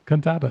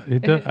 cantata.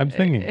 I'm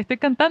singing. estoy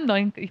cantando,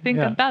 estoy Yeah.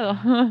 encantado.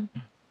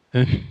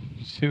 And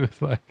she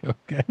was like,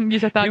 okay. Y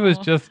ella estaba He was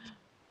como, just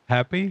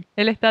happy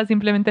él estaba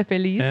simplemente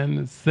feliz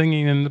and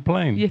singing in the y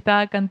plane.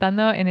 estaba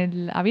cantando en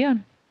el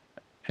avión.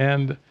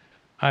 And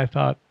I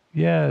thought,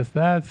 yes,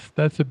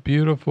 that's a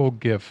beautiful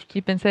gift.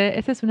 Y pensé,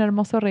 ese es un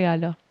hermoso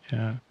regalo.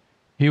 Yeah.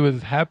 He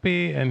was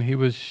happy and he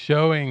was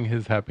showing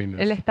his Él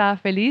happiness. estaba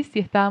feliz y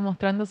estaba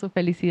mostrando su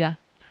felicidad.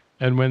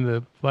 And when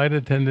the flight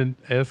attendant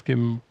asked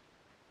him,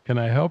 can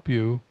I help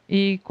you?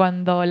 Y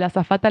cuando la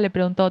azafata le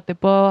preguntó, ¿te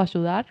puedo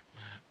ayudar?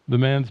 The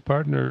man's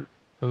partner,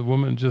 the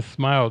woman, just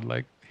smiled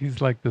like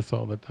he's like this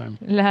all the time.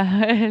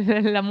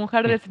 La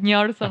mujer del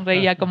señor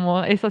sonreía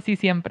como, eso sí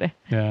siempre.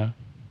 Yeah.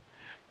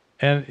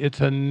 And it's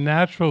a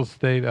natural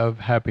state of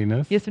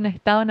happiness Y es un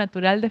estado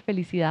natural de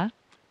felicidad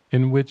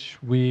in which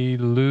we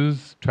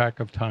lose track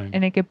of time.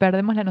 en el que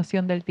perdemos la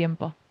noción del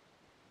tiempo.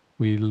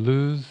 We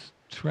lose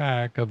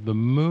track of the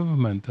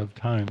movement of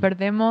time.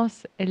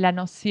 Perdemos la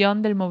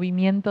noción del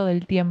movimiento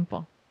del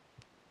tiempo.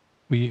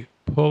 We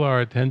pull our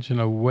attention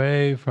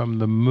away from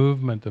the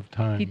movement of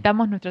time,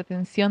 Quitamos nuestra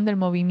atención del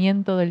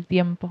movimiento del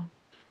tiempo,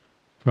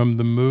 from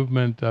the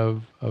movement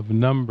of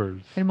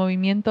numbers el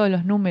movimiento de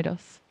los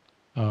números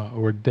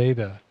or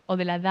data. o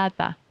de la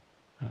data.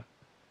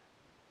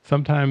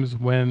 Sometimes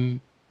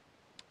when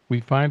we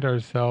find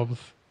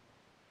ourselves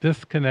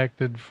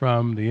disconnected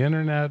from the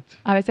internet,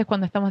 A veces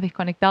cuando estamos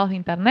desconectados de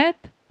internet,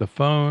 the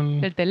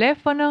phone, del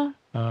teléfono,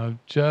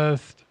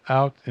 just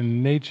out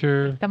in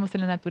nature, estamos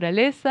en la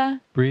naturaleza,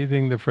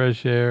 breathing the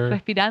fresh air,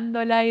 respirando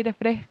el aire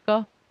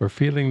fresco or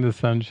feeling the o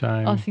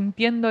sunshine,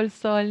 sintiendo el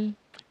sol.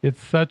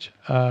 it's such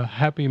a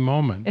happy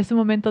moment Es un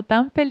momento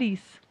tan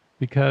feliz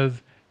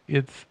because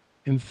it's,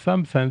 in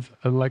some sense,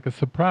 like a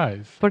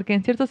surprise. porque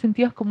en cierto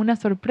sentido es como una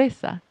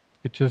sorpresa.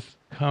 It just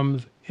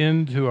comes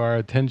into our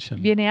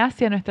attention. Viene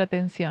hacia nuestra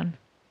atención,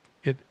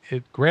 It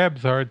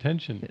grabs our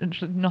attention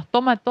nos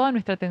toma toda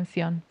nuestra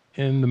atención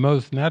in the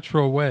most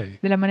natural way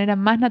de la manera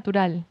más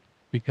natural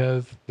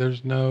because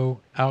there's no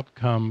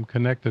outcome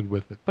connected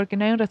with it. porque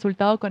no hay un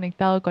resultado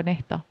conectado con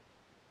esto.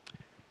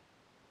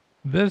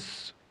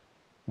 This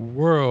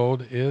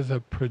world is a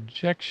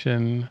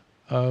projection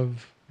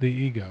of the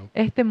ego.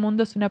 Este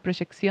mundo es una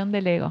proyección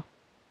del ego.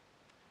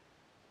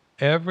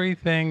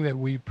 Everything that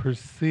we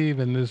perceive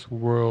in this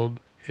world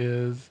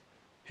is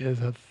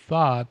a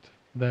thought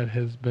that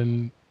has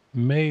been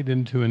made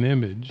into an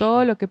image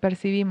Todo lo que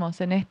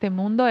percibimos en este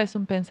mundo es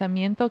un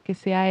pensamiento que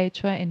se ha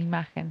hecho en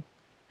imagen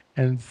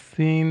and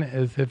seen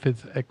as if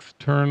it's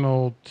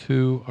external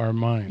to our y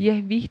mind.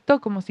 es visto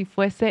como si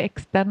fuese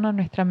externo a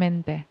nuestra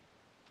mente.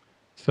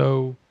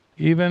 So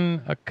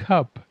even a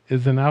cup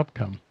is an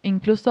outcome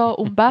Incluso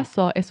un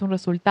vaso es un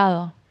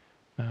resultado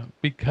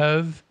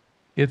because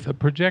it's a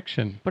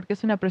projection. porque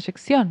es una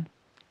proyección.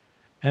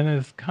 And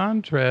as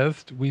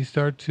contrast, we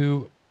start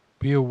to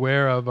be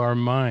aware of our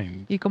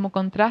mind, Y como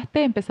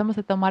contraste empezamos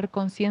a tomar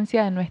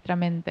conciencia de nuestra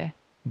mente.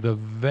 the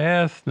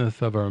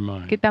vastness of our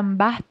 ¿Qué mind. tan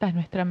vasta es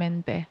nuestra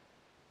mente?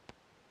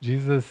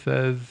 Jesus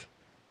says,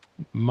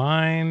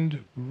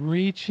 mind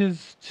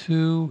reaches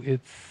to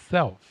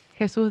itself.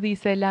 Jesús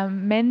dice, la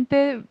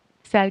mente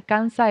se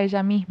alcanza a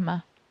ella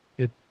misma,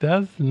 It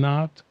does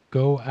not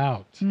go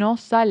out. no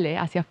sale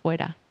hacia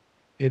afuera,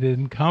 It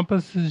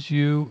encompasses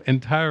you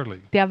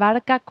entirely. te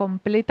abarca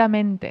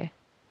completamente,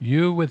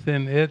 You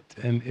within it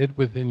and it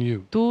within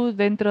you. tú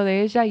dentro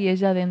de ella y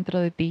ella dentro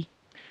de ti.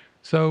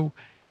 So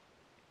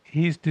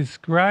he's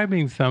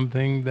describing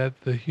something that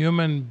the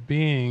human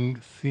being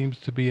seems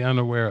to be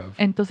unaware of.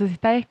 Entonces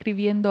está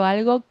describiendo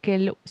algo que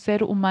el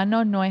ser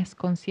humano no es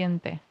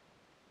consciente.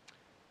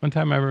 One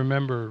time I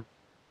remember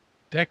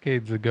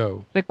decades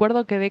ago,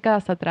 Recuerdo que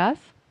décadas atrás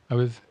I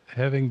was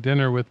having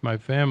dinner with my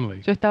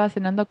family, yo estaba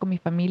cenando con mi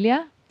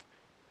familia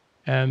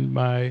and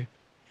my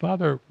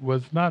father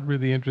was not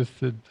really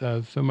interested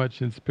so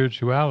much in y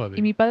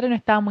spirituality. mi padre no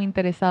estaba muy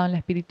interesado en la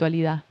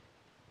espiritualidad.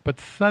 But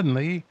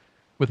suddenly,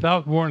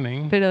 without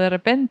warning, Pero de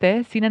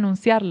repente, sin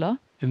anunciarlo,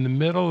 in the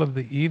middle of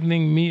the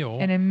evening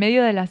meal, en el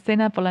medio de la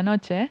cena por la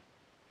noche,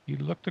 he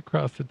looked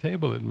across the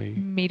table at me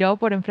miró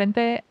por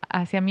enfrente,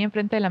 hacia mí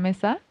enfrente de la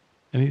mesa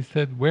And he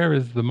said, "Where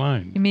is the Y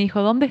mind?" me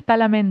dijo, ¿dónde está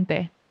la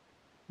mente?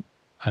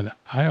 And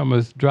I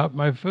almost dropped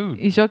my food.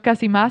 Y yo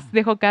casi más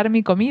dejo caer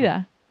mi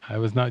comida. I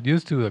was not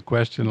used to a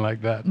question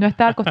like that. No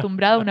estaba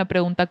acostumbrada a una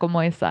pregunta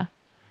como esa.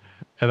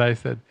 And I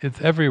said,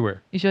 "It's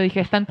everywhere." Y yo dije,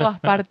 está en todas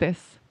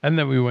partes. And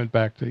then we went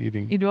back to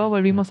eating. Y luego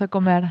volvimos a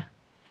comer.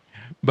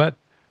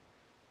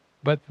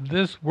 But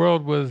this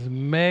world was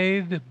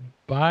made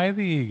by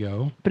the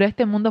ego Pero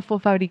este mundo fue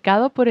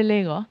fabricado por el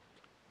ego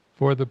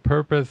for the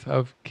purpose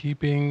of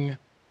keeping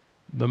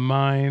the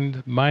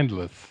mind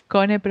mindless,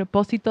 con el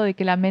propósito de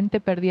que la mente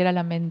perdiera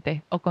la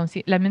mente, o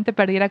la mente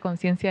perdiera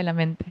conciencia de la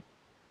mente,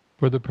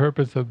 for the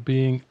purpose of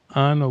being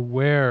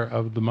unaware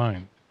of the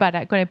mind.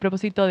 con el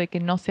propósito de que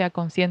no sea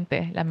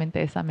consciente la mente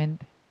de esa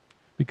mente.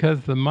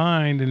 Because the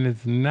mind in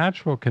its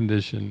natural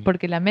condition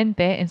Porque la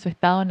mente en su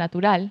estado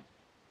natural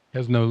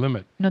has no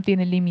limit. no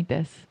tiene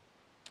límites.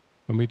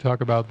 When we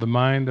talk about the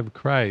mind of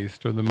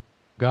Christ or the mind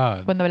of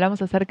God, Cuando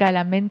hablamos acerca de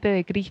la mente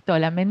de Cristo,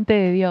 la mente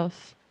de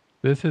Dios,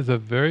 this is a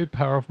very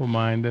powerful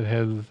mind that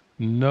has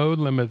no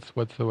limits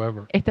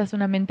whatsoever. esta es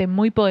una mente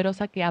muy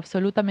poderosa que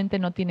absolutamente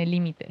no tiene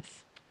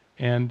límites.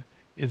 And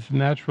its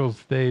natural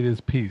state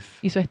is peace.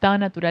 Y su estado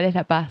natural es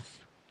la paz.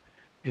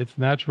 Its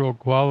natural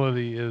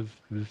quality is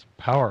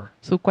power.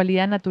 Su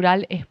cualidad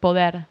natural es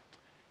poder.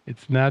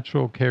 Its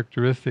natural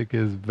characteristic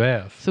is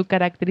vast. Su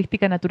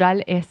característica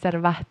natural es ser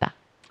vasta.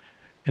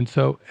 And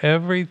so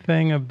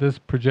everything of this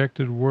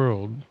projected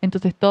world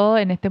Entonces todo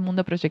en este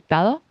mundo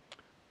proyectado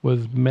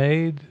was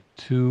made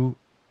to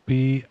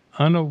be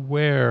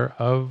unaware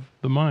of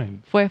the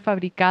mind. fue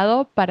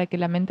fabricado para que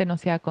la mente no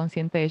sea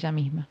consciente de ella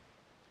misma.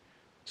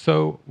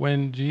 So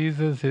when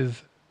Jesus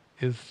is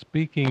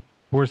speaking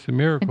Course in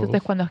Miracles,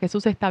 Entonces cuando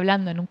Jesús está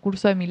hablando en un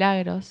curso de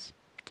milagros,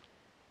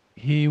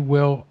 he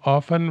will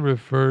often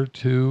refer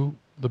to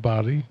the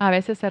body. a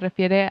veces se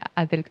refiere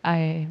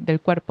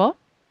del cuerpo.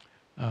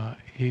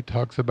 He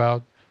talks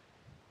about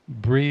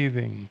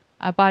breathing.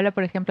 Habla,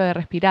 por ejemplo, de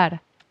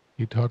respirar.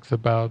 He talks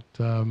about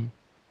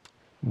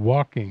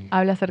walking.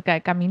 Habla acerca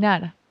de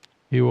caminar.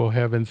 He will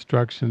have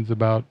instructions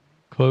about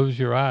close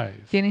your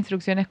eyes Tiene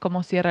instrucciones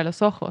como cierra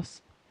los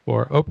ojos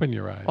or open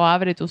your eyes. o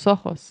abre tus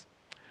ojos.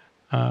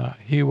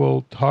 He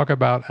will talk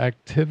about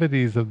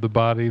activities of the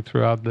body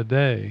throughout the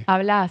day.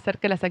 Habla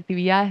acerca de las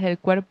actividades del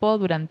cuerpo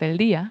durante el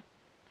día.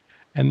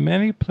 And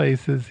many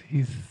places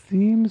he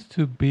seems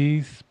to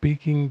be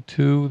speaking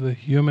to the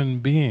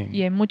human being.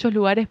 Y en muchos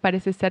lugares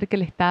parece ser que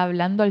le está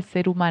hablando al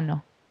ser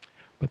humano.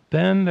 But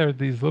then there are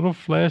these little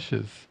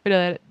flashes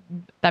Pero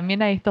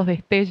también hay estos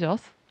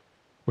destellos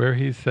where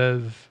he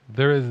says,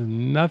 there is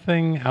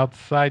nothing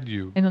outside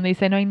you. en donde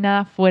dice no hay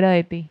nada fuera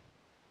de ti.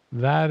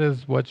 That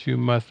is what you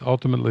must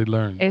ultimately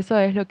learn. Eso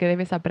es lo que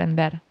debes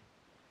aprender.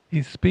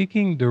 He's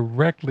speaking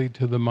directly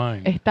to the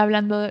mind. Está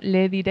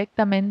hablándole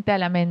directamente a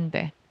la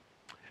mente.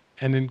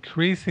 And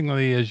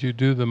increasingly, as you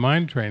do the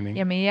mind Y a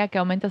training, medida que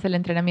aumentas el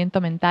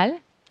entrenamiento mental,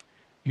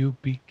 you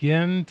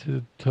begin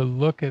to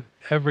look at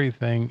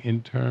everything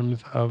in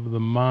terms of the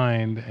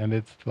mind and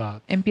its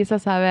thoughts.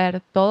 empiezas a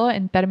ver todo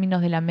en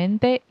términos de la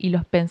mente y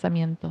los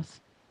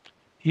pensamientos.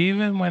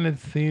 Even when it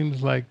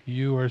seems like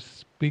you are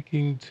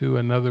speaking to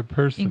another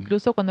person,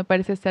 Incluso cuando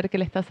parece ser que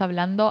le estás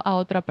hablando a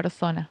otra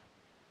persona.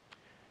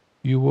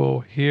 you will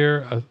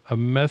hear a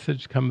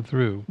message come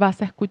through.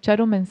 Vas a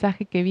escuchar un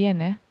mensaje que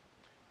viene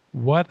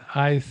What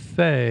I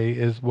say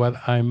is what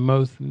I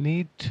most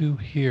need to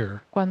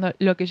hear. cuando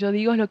lo que yo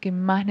digo es lo que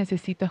más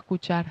necesito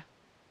escuchar.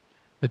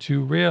 That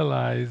you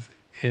realize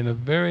in a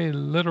very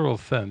literal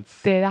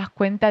sense Te das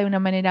cuenta de una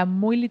manera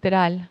muy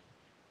literal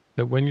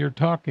that when you're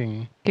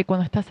talking, que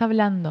cuando estás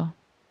hablando,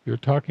 you're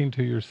talking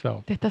to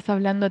yourself. te estás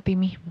hablando a ti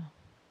mismo.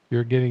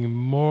 You're getting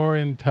more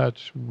in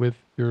touch with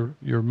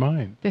your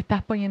mind Te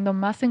estás poniendo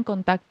más en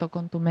contacto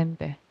con tu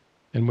mente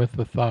and with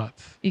the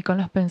thoughts. y con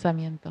los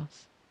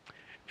pensamientos.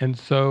 And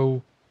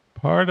so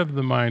part of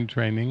the mind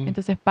training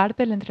Entonces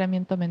parte del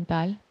entrenamiento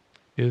mental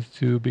is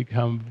to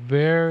become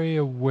very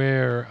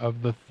aware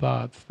of the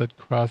thoughts that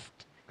cross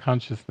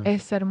consciousness.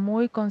 es ser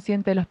muy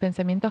consciente de los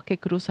pensamientos que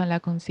cruzan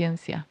la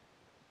conciencia.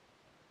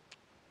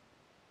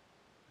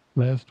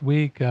 Last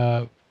week,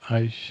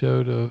 I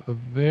showed a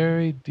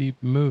very deep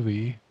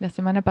movie, La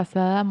semana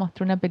pasada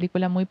mostré una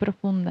película muy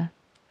profunda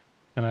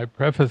and I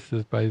prefaced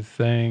this by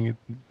saying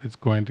it's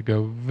going to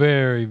go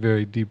very,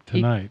 very deep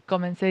y tonight.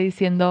 comencé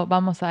diciendo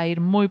vamos a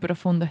ir muy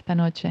profundo esta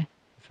noche.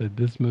 I said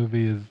this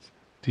movie is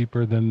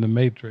deeper than The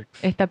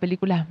Matrix. Esta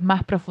película es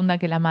más profunda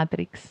que la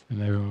Matrix.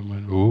 And everyone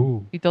went,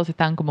 ooh. Y todos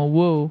estaban como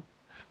wow.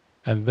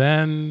 And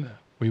then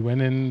we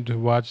went in to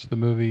watch the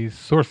movie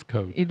Source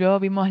Code, Y luego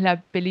vimos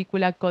la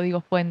película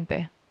Código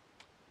Fuente,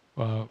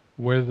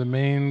 where the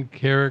main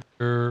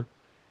character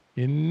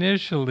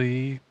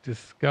initially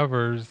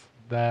discovers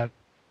that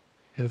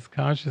his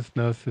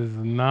consciousness is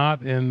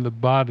not in the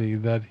body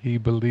that he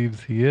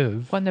believes he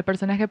is. cuando el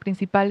personaje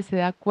principal se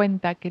da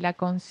cuenta que la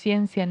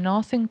conciencia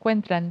no se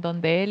encuentra en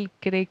donde él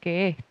cree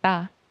que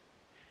está.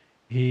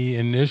 He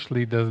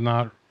initially does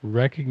not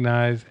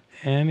recognize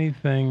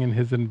anything in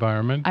his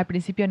environment. Al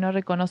principio no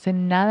reconoce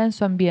nada en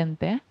su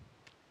ambiente.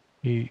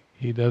 He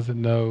He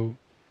doesn't know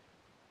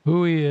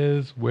who he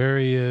is, where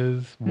he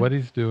is, what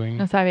he's doing.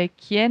 No sabe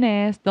quién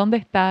es, dónde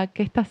está,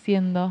 qué está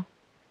haciendo.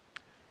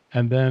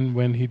 And then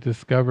when he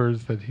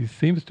discovers that he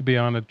seems to be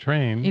on a Y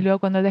train luego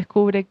cuando él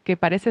descubre que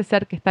parece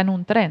ser que está en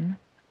un tren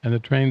and the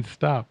train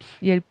stops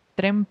y el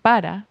tren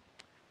para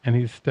and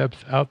he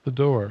steps out the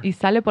door, y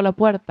sale por la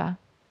puerta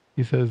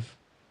he says,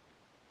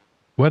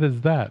 "What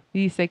is that?"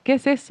 y dice, ¿qué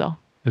es eso?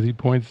 As he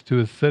points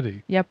to a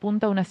city. Y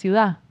apunta a una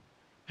ciudad.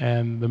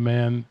 And the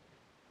man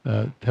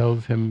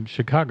tells him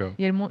Chicago.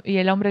 Y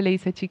el hombre le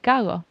dice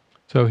Chicago.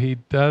 So he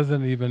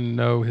doesn't even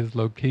know his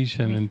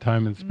location in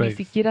time and Ni space.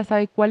 siquiera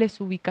sabe cuál es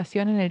su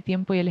ubicación en el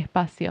tiempo y el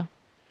espacio.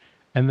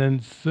 And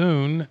then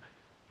soon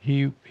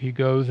he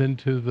goes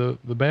into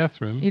the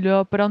bathroom Y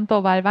luego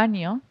pronto va al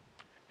baño,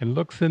 and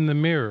looks in the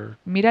mirror,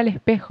 mira al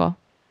espejo,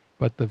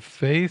 but the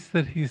face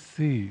that he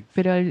sees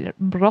pero el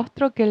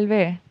rostro que él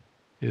ve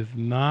is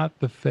not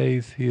the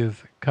face he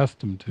is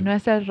accustomed to. no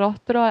es el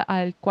rostro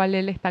al cual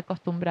él está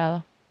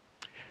acostumbrado.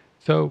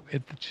 So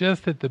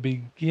just at the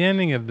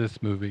beginning of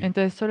this movie,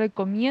 Entonces, solo el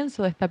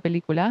comienzo de esta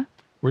película,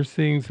 we're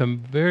seeing some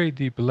very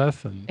deep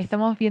lessons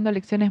estamos viendo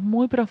lecciones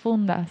muy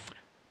profundas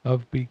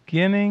of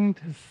beginning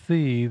to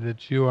see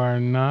that you are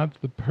not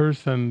the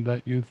person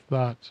that you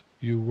thought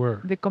you were.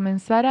 de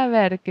comenzar a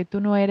ver que tú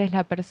no eres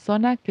la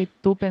persona que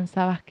tú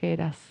pensabas que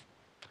eras.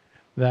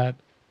 That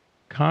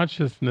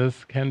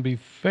consciousness can be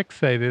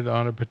fixated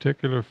on a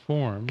particular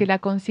form Que la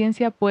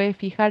conciencia puede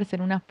fijarse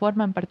en una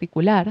forma en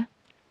particular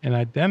and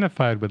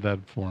identified with that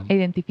form, e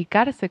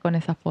identificarse con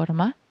esa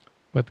forma,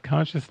 but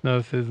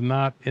consciousness is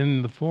not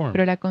in the form.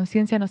 pero la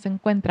conciencia no se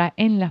encuentra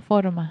en la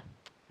forma.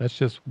 That's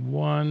just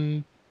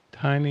one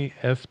tiny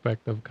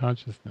aspect of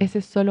consciousness. Ese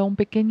es solo un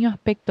pequeño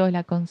aspecto de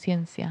la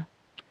conciencia.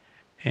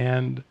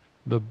 And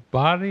the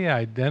body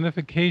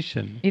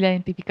identification Y la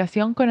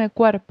identificación con el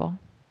cuerpo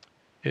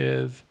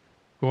is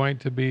going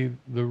to be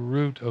the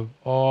root of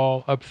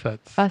all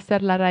upsets. va a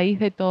ser la raíz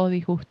de todo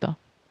disgusto.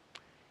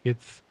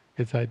 It's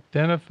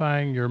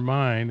identifying your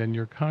mind and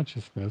your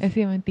consciousness Es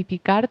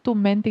identificar tu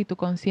mente y tu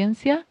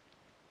conciencia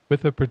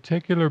with a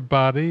particular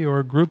body or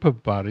a group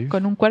of bodies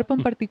con un cuerpo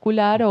en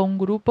particular o un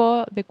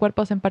grupo de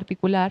cuerpos en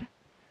particular.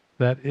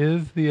 that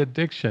is the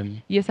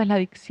addiction Y esa es la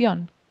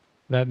adicción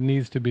that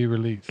needs to be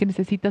released. que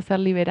necesita ser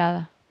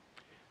liberada.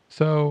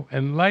 So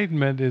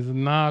enlightenment is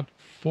not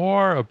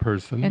for a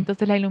person.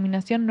 Entonces la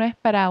iluminación no es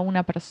para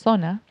una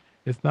persona,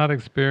 It's not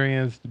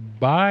experienced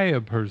by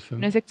a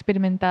person. no es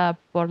experimentada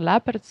por la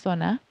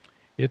persona,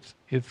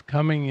 It's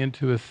coming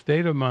into a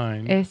state of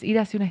mind es ir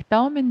hacia un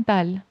estado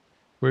mental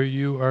where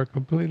you are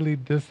completely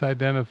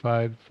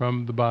disidentified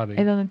from the body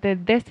en donde te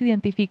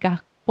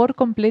desidentificas por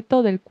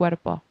completo del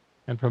cuerpo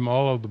and from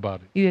all of the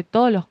bodies. y de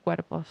todos los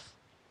cuerpos.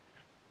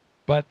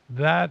 But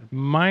that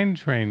mind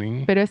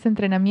training Pero ese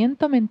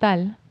entrenamiento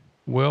mental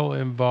will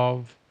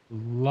involve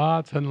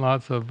lots and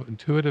lots of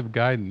intuitive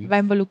guidance va a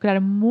involucrar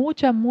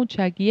mucha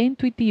guía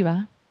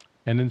intuitiva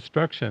and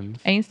instructions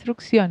e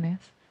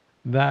instrucciones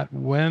that,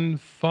 when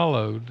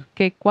followed,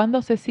 que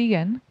cuando se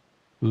siguen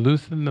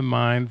loosen the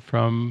mind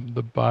from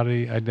the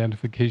body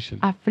identification.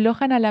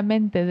 aflojan a la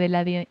mente de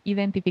la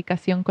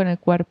identificación con el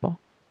cuerpo.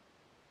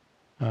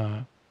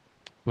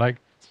 Like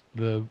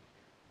the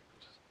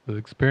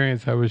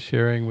experience I was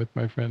sharing with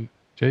my friend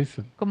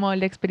Jason. Como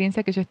la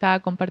experiencia que yo estaba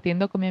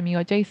compartiendo con mi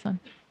amigo Jason.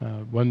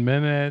 1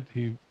 minute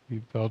he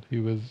felt he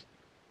was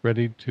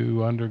ready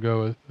to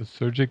undergo a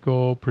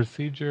surgical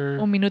procedure.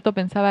 Un minuto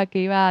pensaba que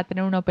iba a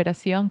tener una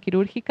operación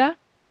quirúrgica.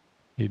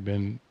 He'd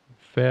been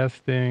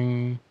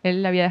fasting,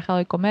 Él había dejado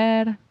de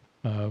comer.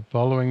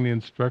 following the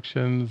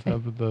instructions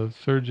of the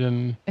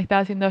surgeon.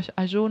 Estaba haciendo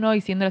ayuno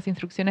y siguiendo las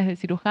instrucciones del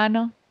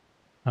cirujano.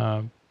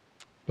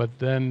 But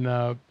then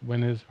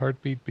when his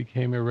heartbeat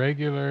became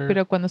irregular,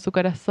 Pero cuando su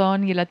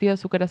corazón y el latido de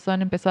su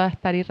corazón empezó a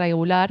estar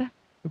irregular,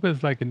 it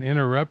was like an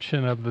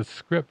interruption of the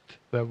script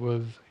that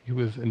he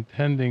was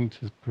intending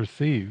to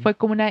perceive. fue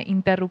como una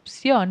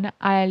interrupción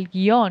al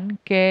guión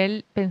que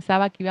él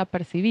pensaba que iba a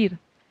percibir.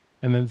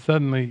 And then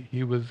suddenly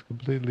he was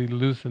completely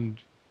loosened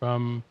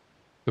from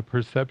the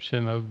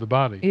perception of the Y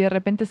body, de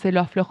repente se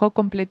lo aflojó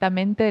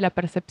completamente de la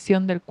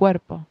percepción del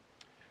cuerpo.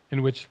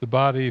 in which the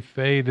body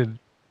faded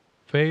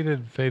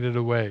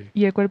away.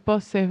 Y el cuerpo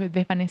se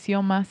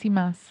desvaneció más y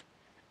más.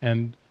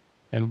 And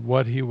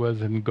what he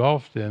was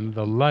engulfed in,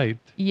 the light,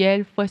 Y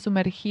él fue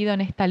sumergido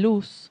en esta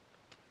luz.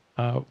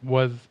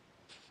 was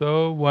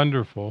so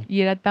wonderful,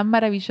 Y era tan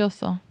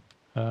maravilloso,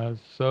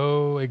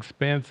 so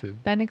expansive,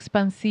 tan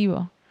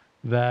expansivo,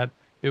 that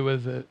it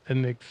was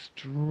an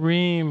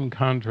extreme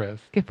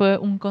contrast que fue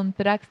un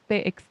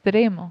contraste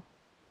extremo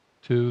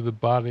to the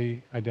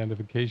body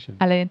identification.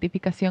 a la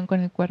identificación con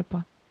el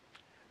cuerpo.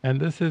 And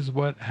this is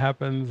what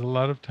happens a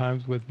lot of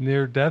times with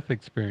near-death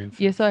experiences.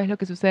 Y eso es lo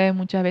que sucede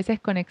muchas veces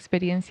con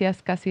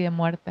experiencias casi de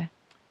muerte.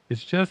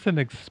 It's just an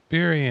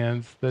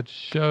experience that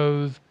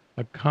shows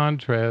a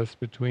contrast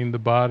between the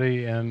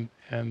body and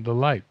the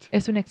light.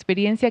 Es una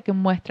experiencia que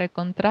muestra el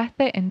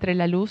contraste entre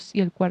la luz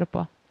y el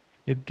cuerpo.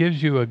 It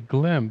gives you a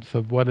glimpse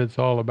of what it's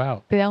all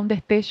about. Te da un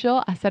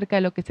destello acerca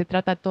de lo que se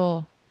trata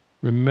todo.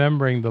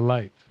 remembering the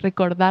light.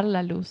 recordar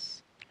la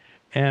luz.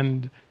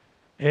 And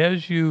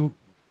as you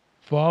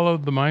follow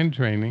the mind Y a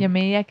training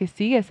medida que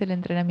sigues el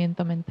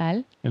entrenamiento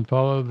mental and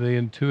follow the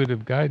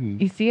intuitive y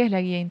guidance, sigues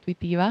la guía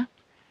intuitiva,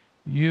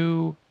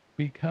 you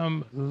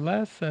become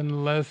less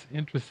and less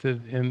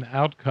interested in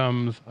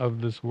outcomes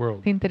of this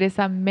world. te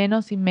interesan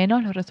menos y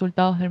menos los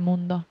resultados del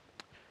mundo.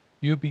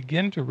 You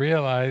begin to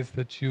realize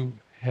that you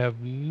have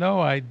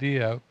no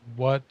idea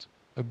what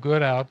a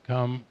good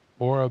outcome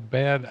or a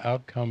bad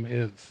outcome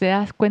is. Te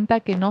das cuenta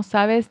que no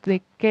sabes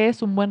de qué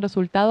es un buen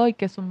resultado y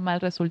qué es un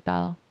mal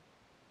resultado.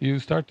 You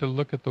start to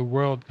look at the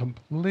world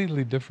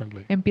completely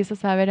differently,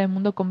 Empiezas a ver el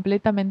mundo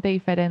completamente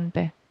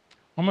diferente,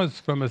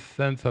 almost from a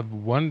sense of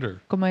wonder,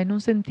 como en un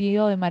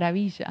sentido de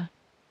maravilla,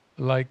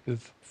 like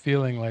this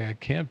feeling like I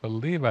can't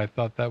believe I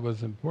thought that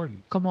was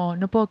important. como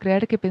no puedo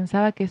creer que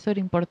pensaba que eso era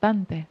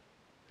importante,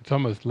 It's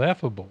almost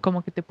laughable.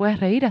 como que te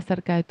puedes reír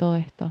acerca de todo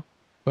esto.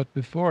 But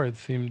before it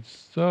seemed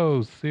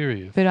so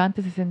serious. Pero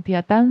antes se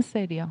sentía tan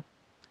serio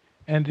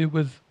And it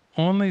was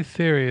only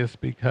serious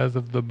because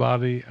of the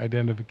body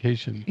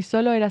identification y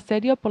solo era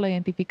serio por la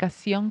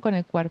identificación con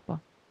el cuerpo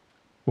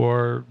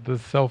or the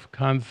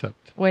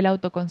self-concept, o el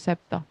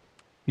autoconcepto,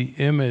 the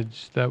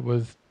image that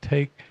was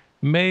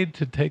made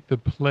to take the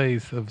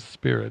place of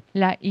spirit.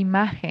 la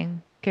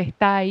imagen que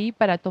está ahí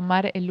para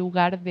tomar el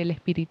lugar del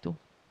espíritu.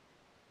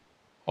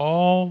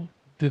 All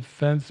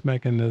defense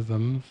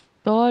mechanisms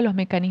Todos los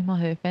mecanismos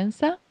de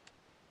defensa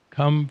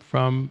come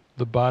from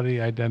the body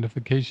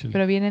identification.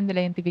 provienen de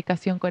la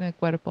identificación con el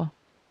cuerpo.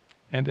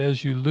 And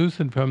as you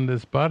loosen from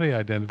this body Y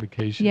a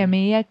identification,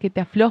 medida que te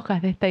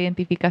aflojas de esta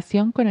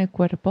identificación con el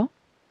cuerpo,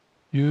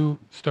 you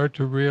start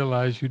to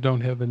realize you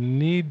don't have a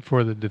need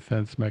for the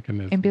defense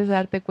mechanism. empiezas a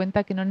darte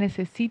cuenta que no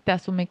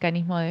necesitas un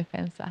mecanismo de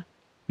defensa.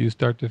 You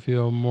start to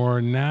feel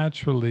more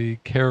naturally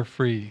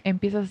carefree,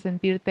 Empiezas a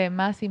sentirte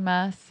más y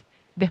más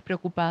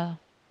despreocupado.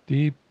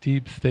 deep,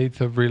 deep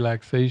states of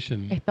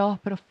relaxation. Estados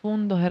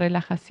profundos de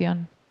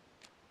relajación.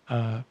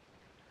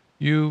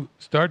 You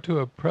start to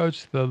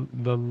approach the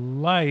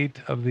light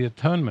of the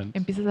atonement.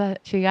 Empiezas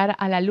a llegar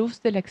a la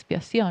luz de la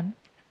expiación.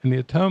 And the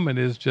atonement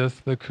is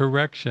just the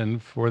correction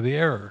for the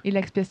error. Y la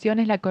expiación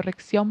es la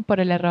corrección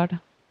por el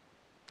error.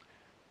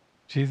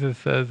 Jesus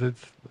says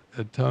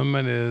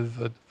atonement is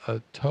a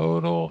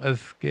total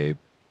escape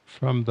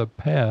from the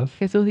past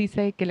Jesús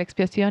dice que la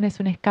expiación es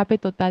un escape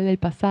total del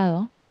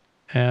pasado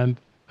and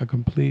a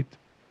complete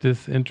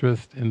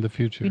disinterest in the y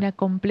future. una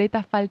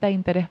completa falta de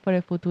interés por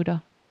el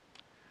futuro.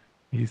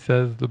 He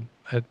says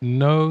at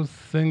no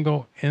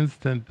single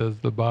instant does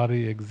the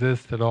body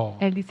exist at all.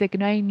 Él dice que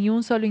no hay ni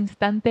un solo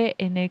instante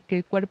en el que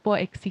el cuerpo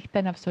exista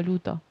en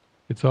absoluto.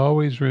 It's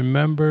always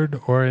remembered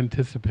or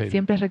anticipated.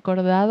 Siempre es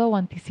recordado o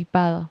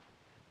anticipado.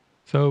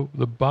 So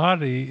the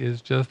body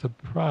is just a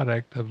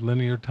product of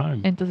linear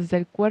time. Entonces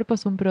el cuerpo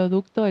es un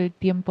producto del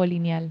tiempo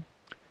lineal.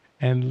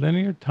 And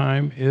linear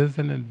time is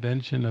an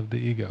invention of the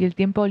ego. Y el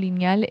tiempo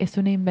lineal es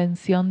una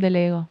invención del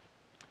ego.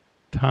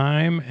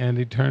 Time and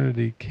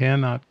eternity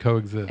cannot El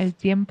coexist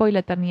tiempo y la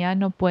eternidad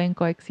no pueden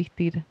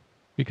coexistir,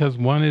 because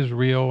one is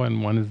real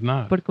and one is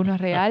not. porque uno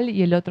es real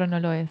y el otro no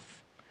lo es.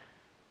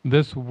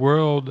 This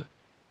world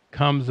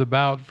comes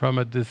about from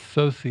a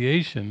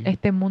dissociation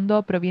Este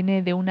mundo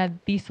proviene de una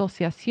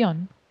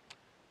disociación,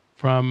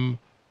 from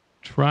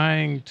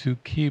trying to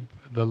keep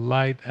the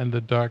light and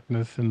the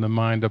darkness in the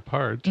mind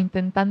apart,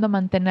 intentando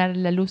mantener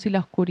la luz y la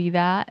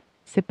oscuridad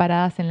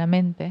separadas en la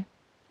mente.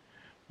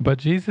 but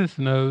Jesus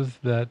knows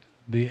that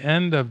the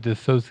end of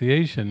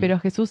dissociation Pero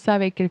Jesús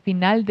sabe que el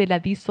final de la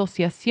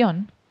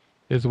disociación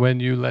is when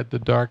you let the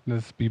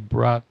darkness be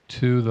brought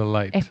to the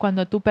light. es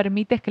cuando tú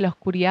permites que la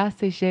oscuridad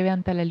se lleve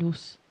ante la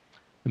luz.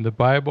 In the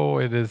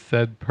Bible it is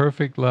said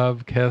perfect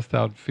love casts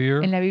out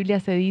fear. En la Biblia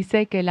se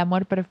dice que el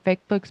amor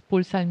perfecto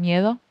expulsa el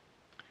miedo.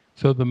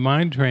 So the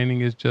mind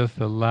training is just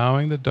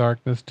allowing the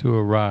darkness to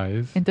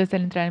arise Entonces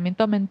el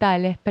entrenamiento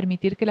mental es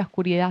permitir que la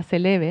oscuridad se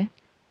eleve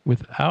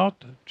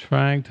without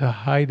trying to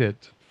hide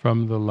it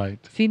from the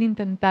light, sin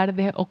intentar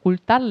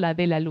ocultarla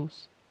de la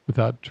luz,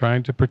 without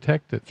trying to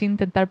protect it, sin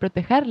intentar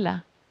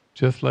protegerla,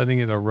 just letting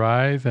it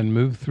arise and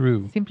move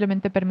through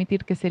simplemente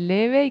permitir que se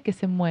eleve y que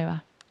se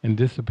mueva and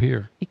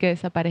disappear. y que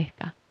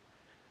desaparezca.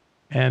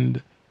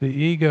 And the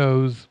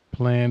ego's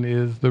plan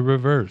is the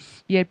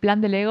reverse. Y el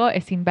plan del ego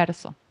es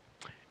inverso.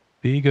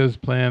 The ego's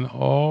plan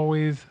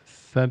always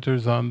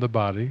centers on the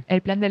body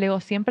El plan del ego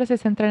siempre se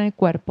centra en el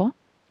cuerpo,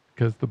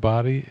 because the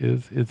body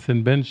is its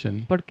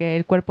invention, porque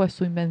el cuerpo es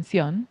su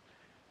invención,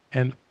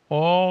 and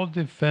all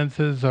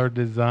defenses are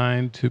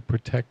designed to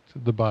protect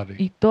the body.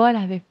 y todas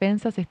las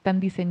defensas están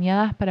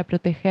diseñadas para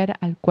proteger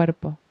al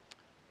cuerpo,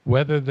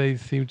 Whether they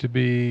seem to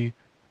be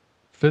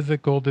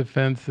physical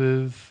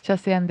defenses, ya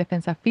sean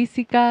defensas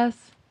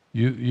físicas,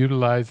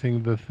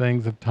 utilizing the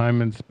things of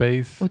time and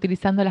space,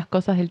 utilizando las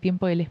cosas del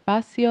tiempo y el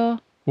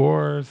espacio,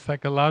 or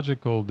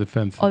psychological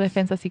defenses. o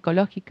defensas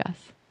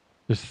psicológicas.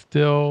 They're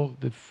still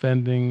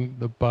defending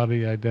the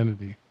body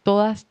identity.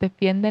 Todas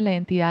defienden la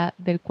identidad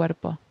del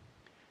cuerpo.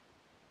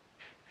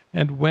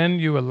 And when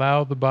you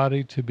allow the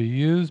body to be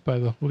used by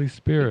the Holy Y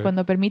Spirit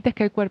cuando permites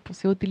que el cuerpo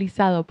sea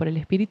utilizado por el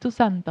Espíritu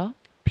Santo,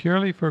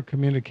 purely for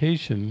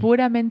communication,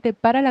 puramente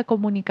para la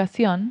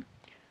comunicación,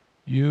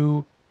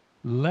 you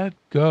let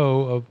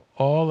go of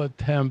all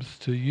attempts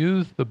to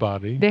use the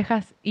body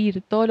dejas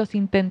ir todos los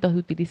intentos de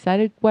utilizar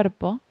el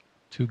cuerpo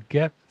to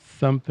get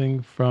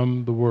something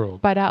from the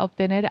world. para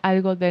obtener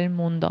algo del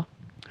mundo.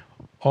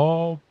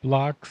 All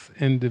blocks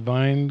in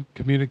divine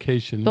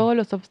communication Todos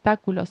los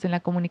obstáculos en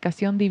la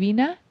comunicación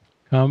divina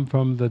come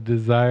from the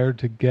desire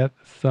to get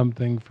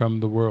something from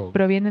the world.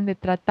 provienen de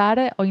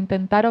tratar o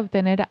intentar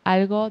obtener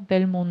algo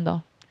del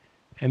mundo.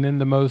 And in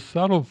the most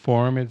subtle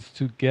form, it's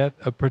to get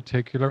a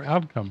particular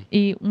outcome.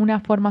 Y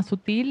una forma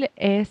sutil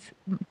es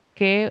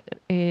que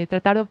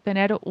tratar de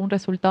obtener un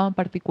resultado en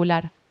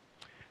particular.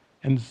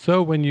 And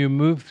so when you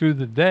move through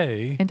the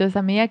day, Entonces,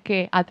 a medida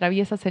que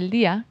atraviesas el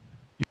día,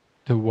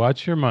 to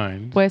watch your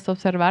mind, puedes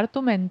observar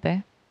tu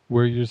mente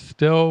where you're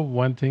still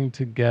wanting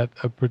to get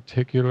a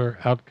particular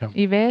outcome.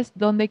 y ves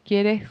dónde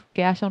quieres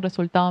que haya un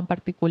resultado en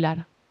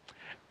particular.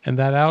 And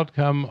that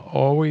outcome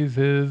always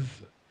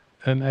is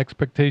an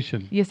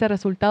expectation Y ese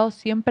resultado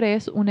siempre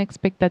es una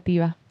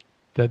expectativa,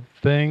 that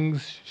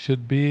things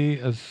should be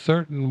a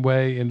certain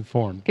way in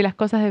form. que las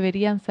cosas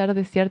deberían ser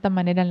de cierta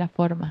manera en la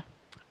forma.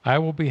 I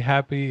will be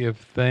happy if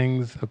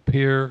things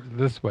appear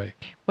this way.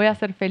 Voy a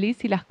ser feliz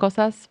si las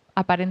cosas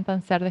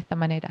aparentan ser de esta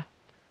manera.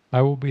 I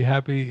will be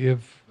happy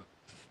if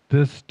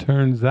this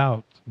turns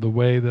out the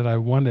way that I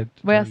want it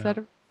to Voy a turn out.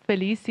 ser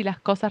feliz si las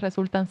cosas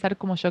resultan ser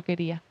como yo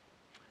quería.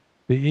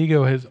 The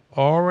ego has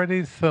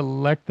already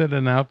selected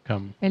an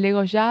outcome, El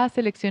ego ya ha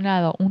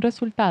seleccionado un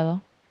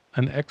resultado,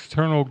 an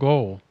external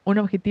goal, un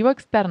objetivo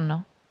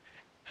externo,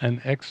 an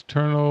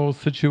external una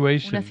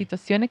situation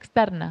situación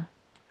externa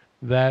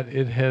that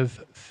it has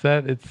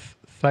set its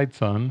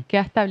sights on, que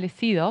ha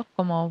establecido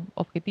como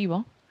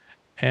objetivo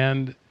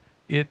and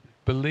it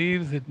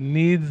believes it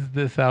needs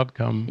this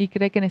outcome y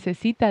cree que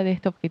necesita de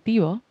este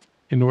objetivo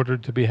in order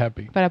to be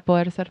happy. para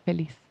poder ser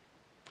feliz.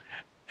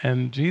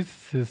 And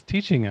Jesus is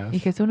teaching Y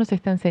us Jesús nos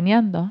está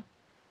enseñando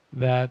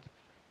that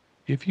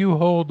if you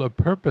hold a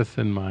purpose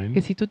in que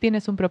mind si tú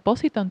tienes un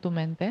propósito en tu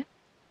mente,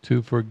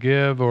 to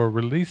forgive or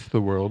release the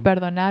world,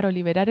 perdonar o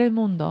liberar el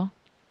mundo,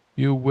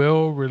 you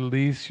will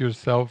release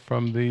yourself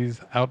from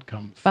these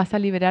outcomes. vas a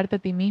liberarte a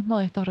ti mismo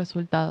de estos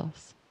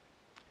resultados.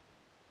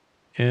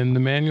 In the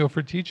Manual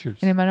for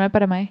Teachers, En el manual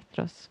para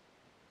maestros,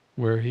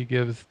 where he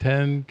gives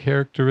 10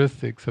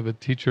 characteristics of a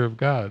teacher of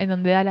God, en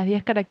donde da las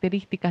 10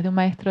 características de un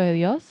maestro de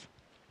Dios,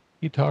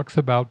 he talks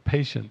about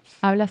patience.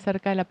 habla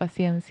acerca de la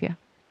paciencia.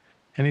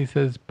 And he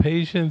says,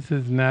 patience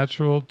is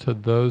natural to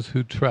those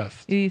who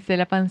trust. Y dice,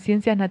 la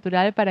paciencia es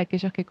natural para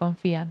aquellos que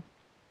confían.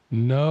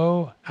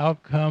 No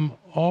outcome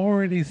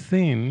already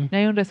seen No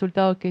hay un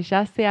resultado que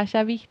ya se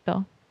haya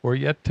visto or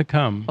yet to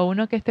come o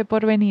uno que esté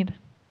por venir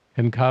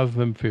can cause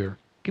them fear.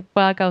 que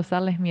pueda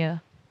causarles miedo.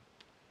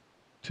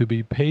 To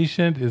be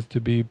patient is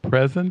to be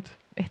present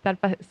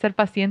Ser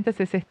pacientes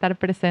es estar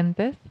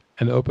presentes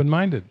and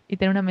open-minded, y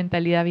tener una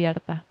mentalidad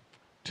abierta.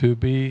 to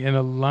be in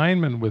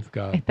alignment with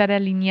God, Estar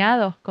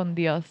alineados con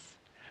Dios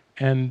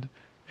and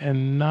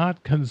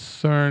not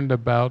concerned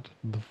about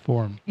the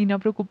form. y no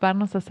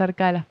preocuparnos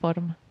acerca de la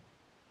forma.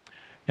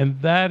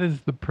 And that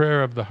is the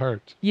prayer of the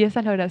heart. Y esa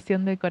es la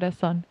oración del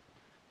corazón.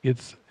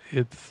 It's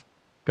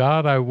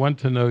God, I want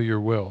to know your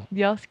will.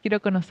 Dios, quiero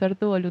conocer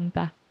tu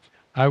voluntad.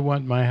 I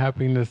want my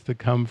happiness to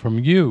come from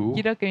you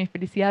Quiero que mi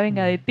felicidad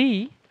venga de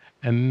ti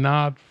and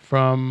not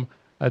from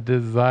a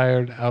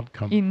desired y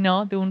outcome.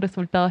 no de un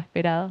resultado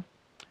esperado.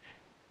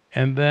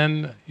 And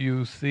then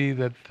you see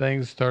that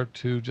things start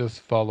to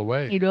just fall Y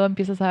away. luego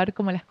empiezas a ver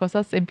cómo las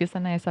cosas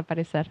empiezan a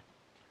desaparecer.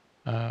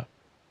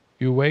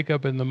 You wake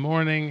up in the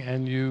morning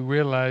and you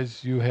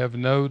realize you have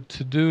no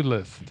to-do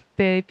list.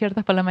 Te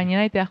despiertas por la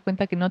mañana y te das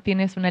cuenta que no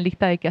tienes una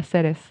lista de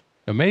quehaceres.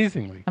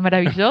 Amazingly.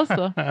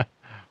 Maravilloso.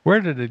 Where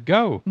did it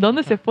go?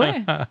 ¿Dónde se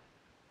fue?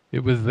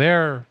 It was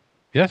there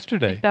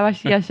yesterday, Estaba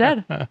allí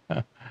ayer,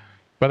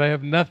 but I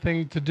have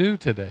nothing to do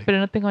today. pero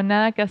no tengo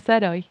nada que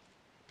hacer hoy.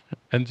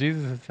 And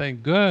Jesus is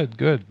saying, good,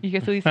 good. Y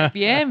Jesús dice,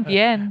 bien,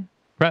 bien,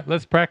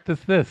 Let's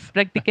practice this.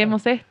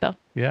 practiquemos esto.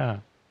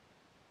 Yeah.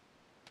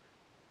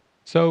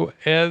 So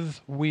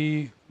as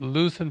we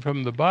loosen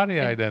from the body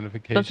Entonces, a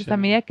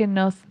identification, medida que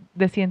nos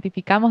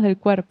desidentificamos del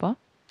cuerpo,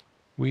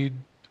 we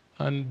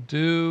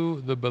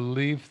undo the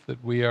belief that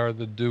we are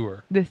the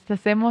doer.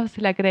 deshacemos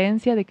la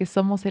creencia de que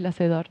somos el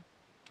hacedor.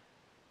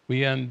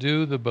 We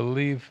undo the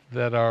belief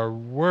that our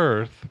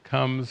worth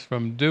comes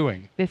from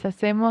doing.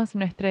 Deshacemos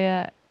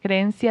nuestra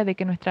creencia de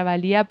que nuestra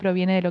valía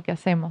proviene de lo que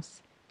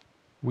hacemos.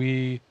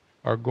 We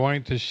are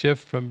going to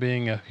shift from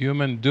being a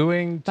human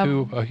doing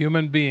to a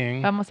human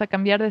being Vamos a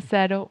cambiar de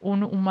ser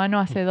un humano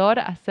hacedor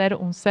a ser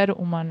un ser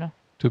humano.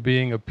 to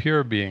being a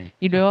pure being,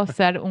 Y luego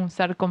ser un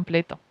ser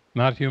completo,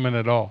 not human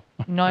at all.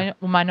 no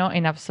humano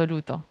en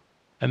absoluto.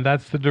 And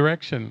that's the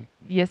direction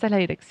Y esa es la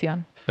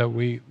dirección that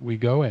we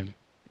go in.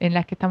 en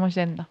la que estamos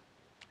yendo.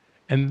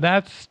 And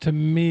that's to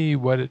me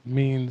what it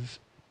means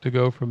to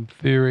go from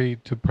theory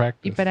to Y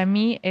practice. para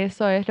mí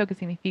eso es lo que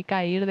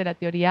significa ir de la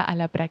teoría a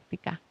la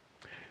práctica.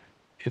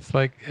 It's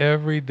like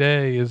every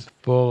day is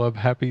full of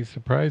happy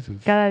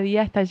surprises. Cada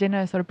día está lleno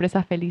de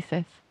sorpresas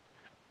felices.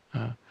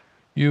 Uh,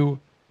 you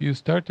you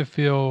start to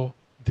feel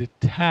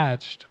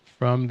detached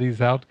from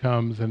these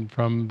outcomes and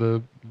from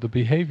the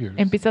behaviors.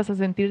 Empiezas a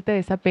sentirte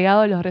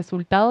desapegado de los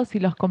resultados y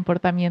los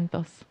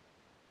comportamientos.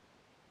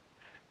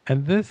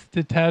 And this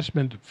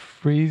detachment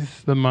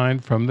frees the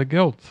mind from the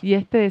guilt. Y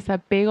este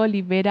desapego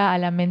libera a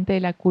la mente de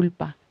la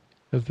culpa.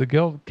 As the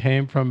guilt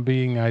came from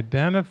being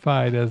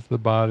identified as the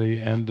body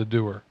and the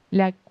doer.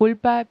 La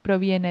culpa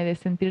proviene de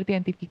sentirte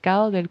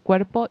identificado del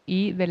cuerpo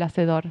y del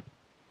hacedor.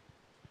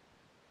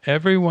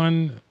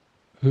 Everyone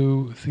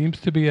who seems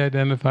to be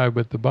identified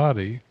with the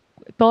body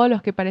Todos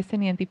los que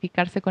parecen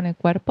identificarse con el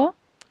cuerpo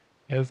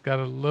has got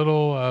a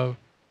little,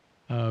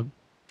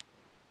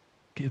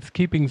 it's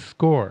keeping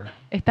score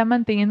están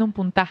manteniendo un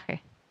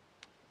puntaje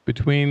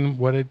between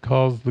what it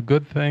calls the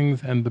good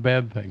things and the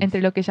bad things.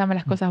 entre lo que llama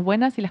las cosas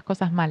buenas y las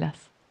cosas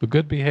malas. The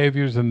good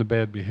behaviors and the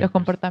bad Los behaviors.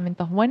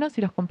 comportamientos buenos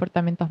y los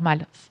comportamientos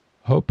malos.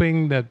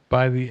 Hoping that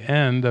by the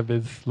end of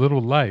its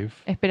little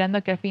life,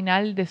 Esperando que al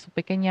final de su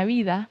pequeña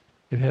vida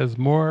it has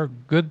more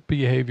good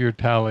behavior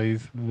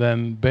tallies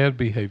than bad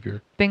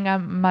behavior. tenga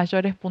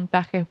mayores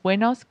puntajes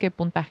buenos que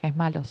puntajes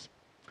malos.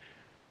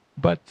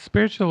 But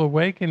spiritual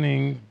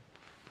awakening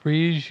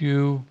frees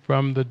you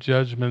from the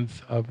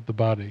judgments of the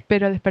body.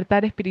 Pero el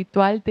despertar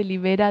espiritual te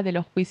libera de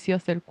los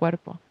juicios del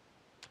cuerpo.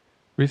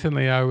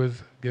 Recently, I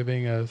was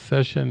giving a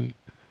session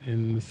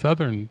in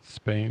southern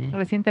Spain,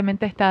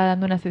 Recientemente estaba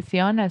dando una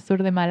sesión al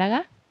sur de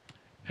Málaga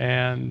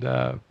and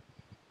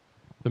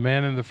the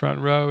man in the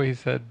front row, he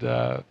said,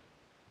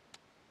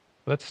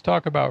 let's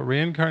talk about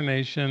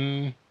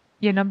reincarnation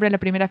y el hombre en la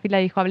primera fila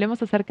dijo,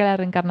 hablemos acerca de la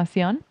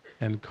reencarnación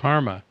and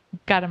karma. y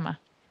karma.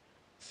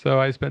 So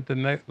I spent the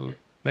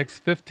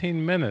next 15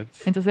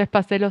 minutes Entonces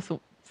pasé los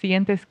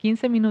siguientes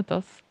 15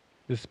 minutos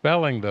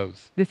dispelling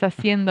those.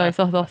 deshaciendo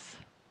esos dos.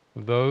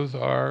 Those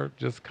are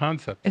just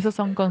concepts. Esos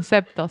son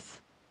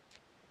conceptos.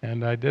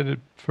 And I did it,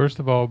 first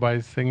of all,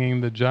 by singing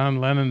the John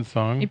Lennon Y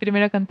song,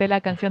 primero canté la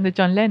canción de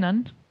John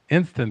Lennon,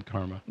 Instant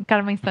Karma.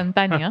 Karma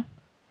Instantáneo,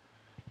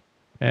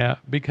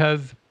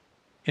 Because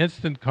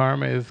instant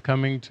karma is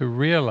coming to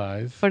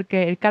realize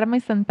porque el karma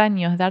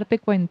instantáneo es darte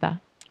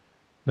cuenta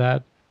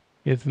that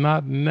it's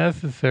not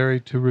necessary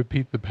to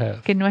repeat the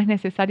past. que no es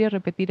necesario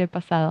repetir el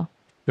pasado.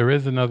 There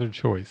is another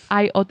choice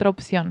Hay otra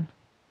opción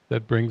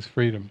that brings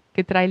freedom.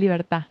 que trae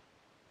libertad.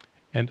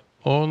 And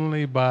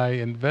only by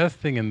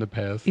investing in the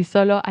past Y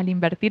solo al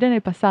invertir en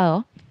el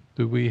pasado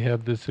do we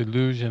have this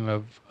illusion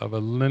of a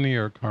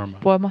linear karma,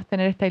 podemos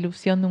tener esta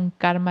ilusión de un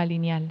karma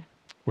lineal,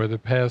 where the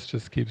past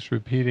just keeps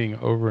repeating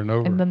over and en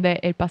over. donde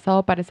el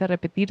pasado parece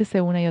repetirse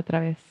una y otra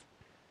vez.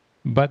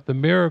 But the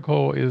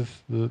miracle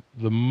is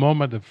the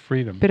moment of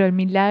freedom, Pero el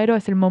milagro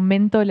es el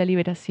momento de la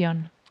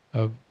liberación,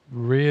 of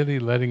really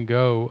letting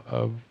go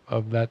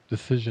of that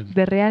decision,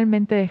 de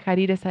realmente dejar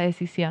ir esa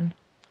decisión,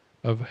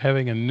 of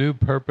having a new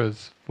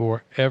purpose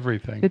for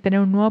everything, de tener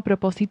un nuevo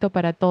propósito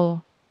para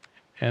todo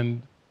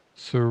and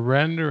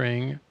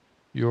surrendering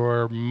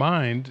your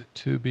mind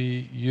to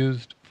be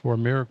used for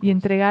y miracles.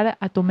 entregar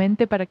a tu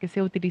mente para que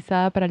sea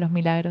utilizada para los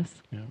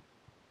milagros. Yeah.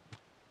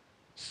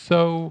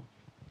 So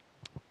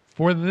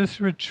for this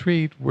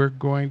retreat, we're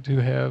going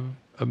to have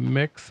a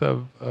mix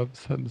of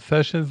some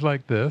sessions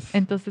like this,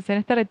 Entonces en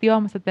este retiro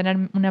vamos a tener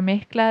una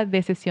mezcla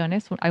de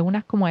sesiones,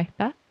 algunas como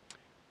esta,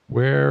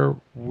 where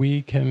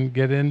we can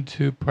get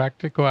into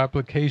practical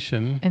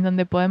application en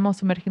donde podemos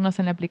sumergirnos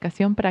en la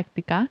aplicación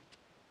práctica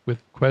with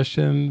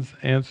questions,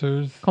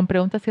 answers. con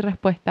preguntas y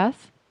respuestas.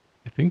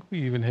 I think we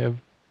even have,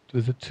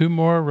 is it 2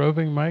 more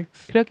roving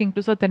mics? Creo que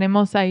incluso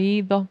tenemos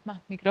ahí 2 más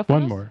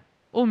micrófonos. One more.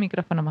 Un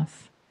micrófono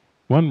más.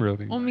 One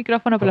roving Un mic.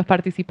 micrófono para los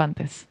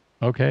participantes.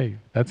 Okay,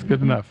 that's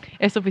good enough.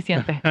 Es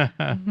suficiente.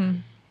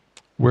 Ujú.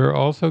 We're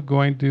also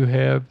going to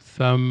have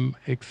some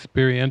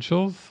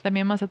experientials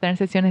También vamos a tener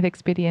sesiones de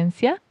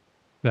experiencia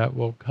that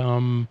will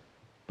come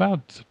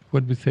about,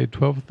 what did we say,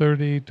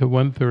 12:30 to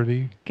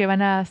 1:30, que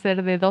van a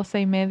ser de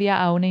 12:30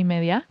 a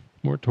 1:30,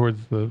 more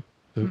towards the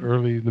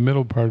the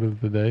middle part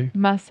of the day.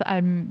 más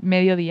al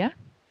mediodía.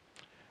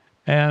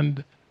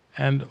 And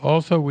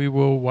also we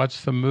will watch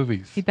some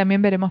movies. Y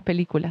también veremos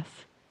películas.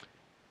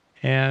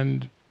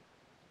 And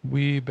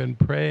we've been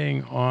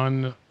praying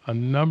on a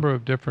number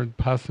of different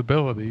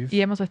possibilities,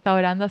 Y hemos estado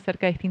orando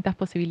acerca de distintas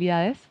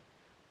posibilidades,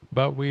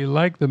 but we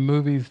like the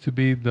movies to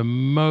be the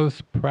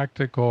most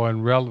practical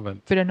and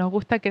relevant. pero nos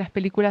gusta que las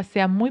películas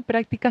sean muy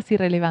prácticas y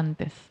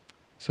relevantes.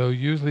 So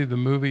usually the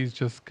movies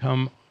just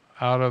come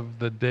out of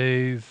the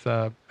day's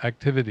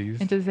activities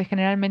Entonces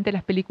generalmente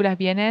las películas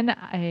vienen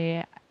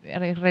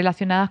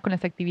relacionadas con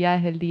las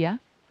actividades del día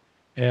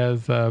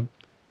as a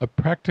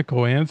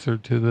practical answer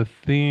to the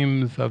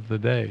themes of the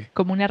day,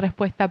 como una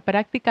respuesta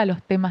práctica a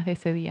los temas de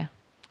ese día,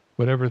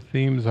 whatever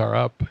themes are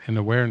up in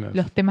awareness.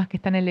 los temas que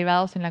están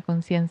elevados en la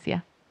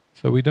conciencia.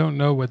 So we don't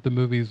know what the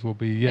movies will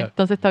be yet,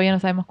 Entonces todavía no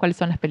sabemos cuáles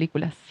son las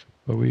películas,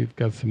 but we've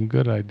got some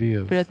good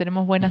ideas. pero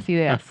tenemos buenas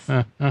ideas.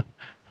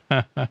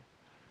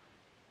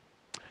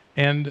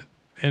 and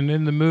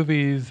in the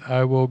movies,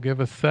 I will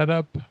give a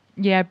setup,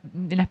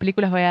 En las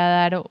películas voy a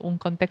dar un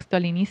contexto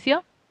al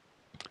inicio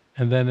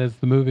and then as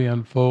the movie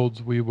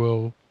unfolds, we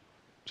will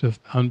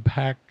just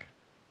unpack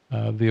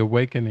the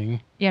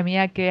awakening y a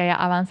medida que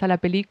avanza la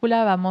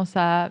película vamos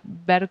a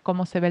ver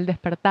cómo se ve el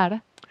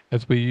despertar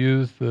as we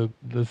use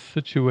the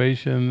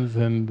situations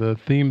and the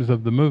themes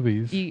of the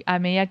movies y a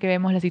medida que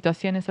vemos las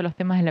situaciones o los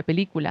temas de la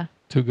película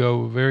to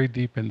go very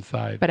deep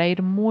inside, para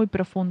ir muy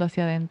profundo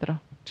hacia adentro,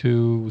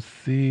 to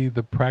see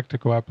the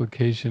practical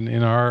application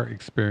in our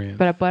experience.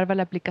 para poder ver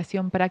la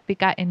aplicación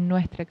práctica en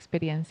nuestra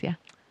experiencia.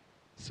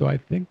 So I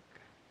think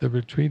the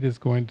retreat is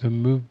going to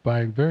move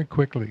by very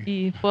quickly.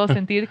 Y puedo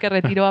sentir que el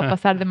retiro va a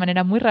pasar de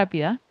manera muy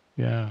rápida.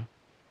 Yeah.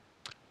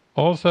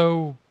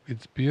 Also,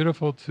 it's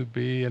beautiful to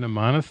be in a Y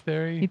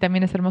monastery.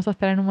 también es hermoso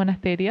estar en un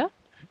monasterio.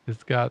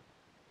 It's got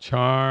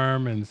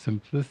charm and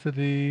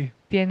simplicity.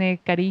 Tiene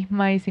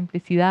carisma y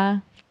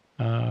simplicidad.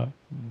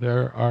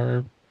 There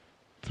are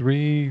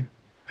 3,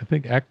 I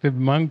think, active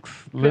monks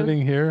Creo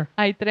living here.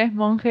 Hay 3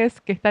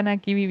 monjes que están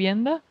aquí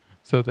viviendo.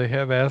 So they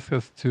have asked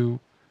us to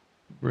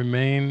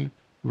remain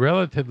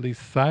relatively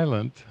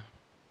silent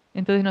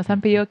Entonces nos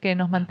han pedido que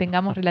nos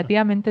mantengamos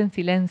relativamente en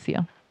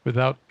silencio,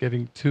 without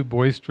getting too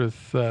boisterous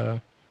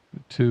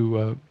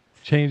to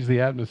change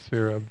the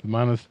atmosphere of the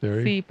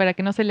monastery. sí, para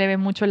que no se eleve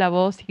mucho la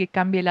voz y que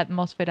cambie la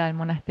atmósfera del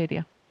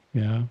monasterio.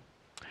 Yeah.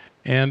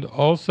 And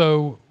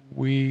also,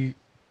 we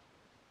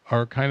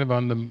are kind of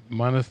on the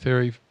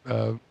monastery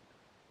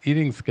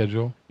eating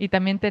schedule. Y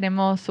también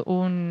tenemos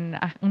una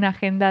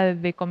agenda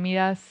de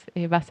comidas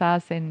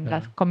basadas en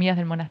las comidas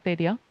del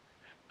monasterio.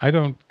 I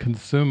don't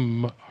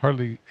consume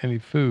hardly any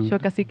Yo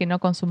food, casi que no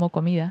consumo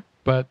comida,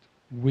 but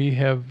we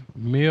have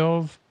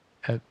meals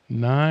at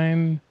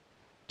 9,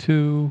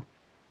 2,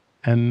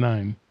 and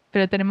 9.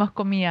 pero tenemos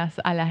comidas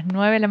a las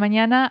 9 de la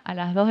mañana, a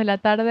las 2 de la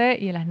tarde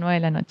y a las 9 de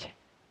la noche.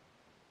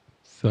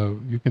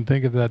 So you can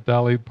think of that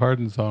Dolly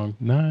Parton song,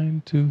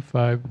 9 to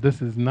 5.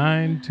 This is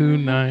 9 to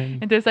 9.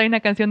 Entonces hay una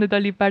canción de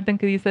Dolly Parton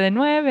que dice de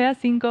 9 a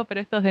 5,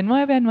 pero esto es de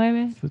 9 a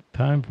 9. It's the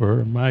time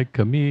for my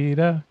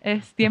comida.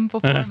 Es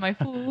tiempo for my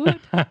food.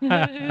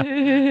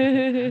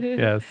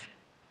 Yes,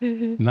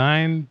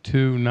 9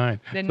 to 9.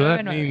 De So 9 a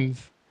that 9.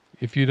 means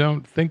if you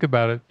don't think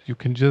about it, you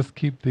can just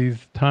keep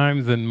these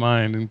times in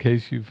mind in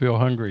case you feel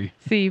hungry.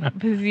 Sí,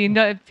 pues sí,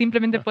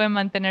 simplemente pueden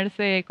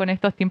mantenerse con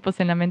estos tiempos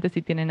en la mente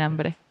si tienen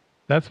hambre.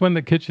 That's when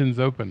the kitchen's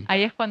open.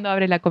 Ahí es cuando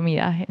abre la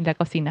comida en la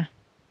cocina.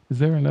 Is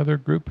there another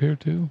group here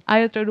too?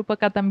 ¿Hay otro grupo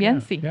acá también?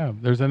 Yeah, Sí. yeah,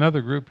 there's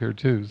another group here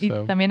too. Y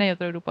So, también hay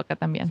otro grupo acá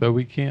también. so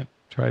we can't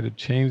try to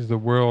change the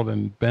world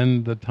and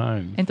bend the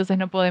times. Entonces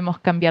no podemos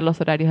cambiar los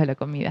horarios de la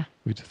comida.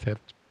 We just have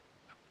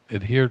to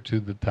adhere to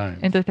the times.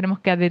 Entonces tenemos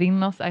que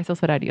adherirnos a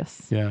esos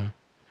horarios. Yeah.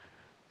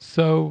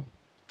 So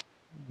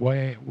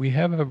we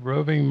have a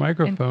roving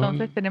microphone.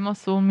 Entonces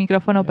tenemos un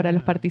micrófono para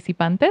los Yeah.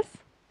 participantes.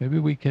 Maybe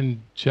we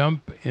can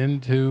jump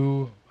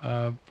into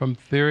from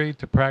theory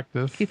to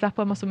practice Quizás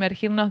podemos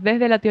sumergirnos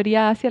desde la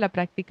teoría hacia la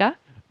práctica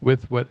with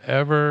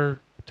whatever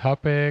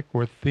topic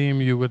or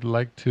theme you would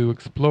like to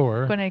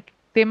explore, con el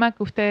tema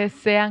que ustedes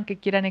sean que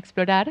quieran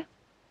explorar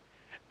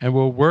and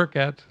we'll work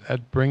at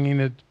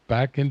bringing it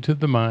back into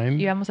the y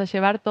mind vamos a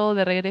llevar todo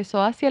de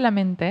regreso hacia la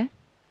mente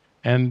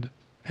and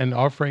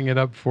offering it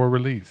up for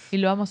release. y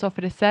lo vamos a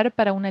ofrecer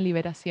para una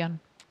liberación.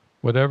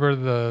 Whatever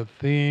the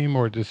theme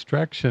or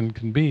distraction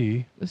can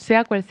be,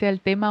 Sea cual sea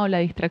el tema o la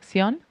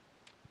distracción,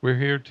 we're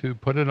here to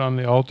put it on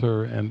the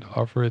altar and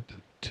offer it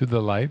to the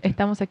light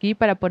estamos aquí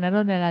para ponerlo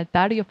en el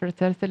altar y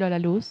ofrecérselo a la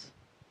luz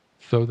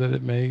so that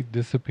it may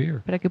disappear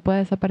para que pueda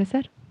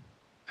desaparecer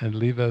and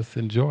leave us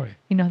in joy.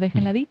 y nos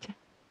dejen la dicha.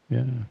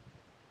 Yeah.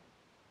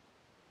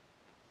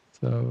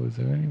 So is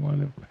there anyone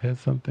who has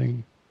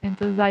something?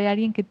 Entonces, ¿hay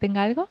alguien que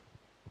tenga algo?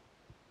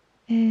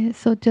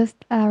 So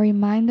just a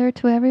reminder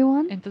to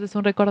everyone Entonces,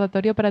 un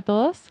recordatorio para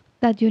todos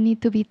that you need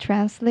to be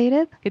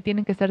translated. que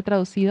tienen que ser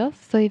traducidos.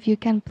 So if you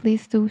can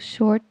please do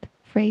short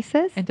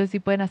phrases Entonces, si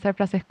pueden hacer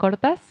frases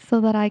cortas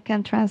so that I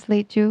can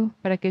translate you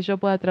para que yo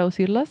pueda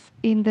traducirlos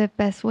in the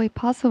best way de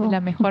possible.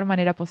 la mejor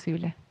manera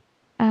posible.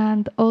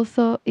 And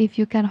also if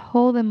you can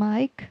hold the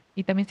mic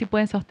Y también si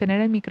pueden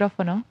sostener el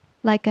micrófono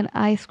like an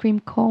ice cream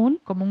cone,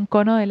 como un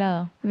cono de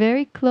helado,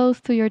 very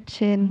close to your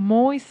chin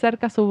muy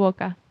cerca a su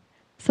boca,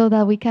 so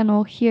that we can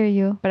all hear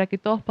you. para que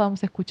todos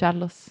podamos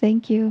escucharlos.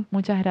 Thank you.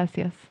 Muchas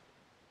gracias.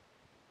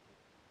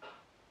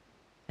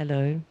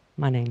 Hello,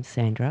 my name's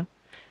Sandra.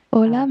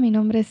 Hola, mi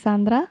nombre es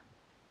Sandra.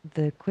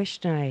 The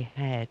question I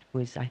had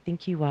was I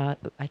think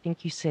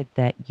you said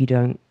that you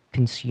don't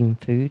consume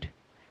food.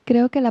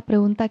 Creo que la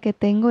pregunta que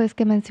tengo es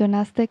que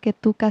mencionaste que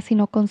tú casi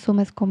no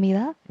consumes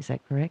comida. Is that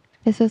correct?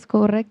 ¿Eso es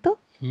correcto?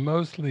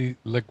 Mostly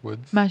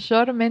liquids.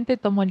 Mayormente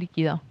tomo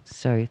líquido.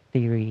 So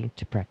theory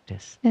to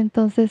practice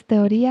Entonces,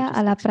 teoría Just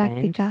a la expand.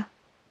 práctica.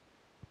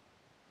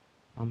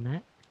 on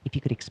that. If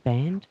you could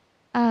expand.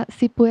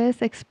 Si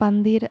puedes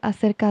expandir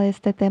acerca de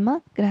este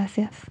tema,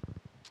 gracias.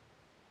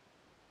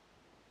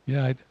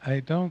 Yeah,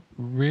 I don't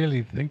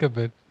really think of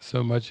it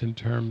so much in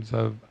terms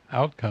of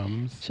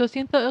outcomes. Yo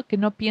siento que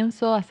no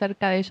pienso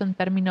acerca de ello en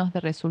términos de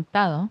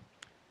resultado.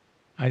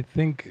 I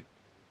think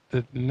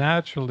that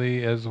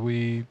naturally, as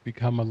we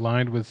become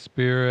aligned with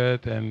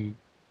spirit and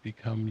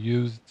become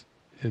used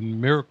in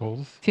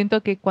miracles,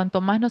 Siento que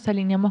cuanto más nos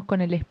alineamos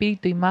con el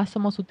espíritu y más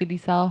somos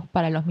utilizados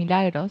para los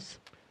milagros,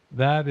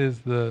 that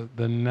is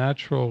the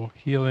natural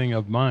healing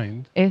of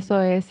mind.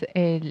 eso es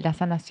la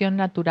sanación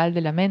natural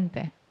de la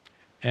mente.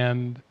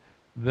 And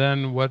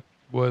then what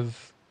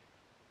was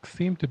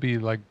seemed to be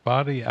like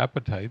body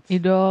appetites, Y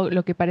luego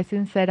lo que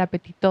parecen ser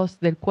apetitos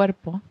del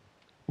cuerpo,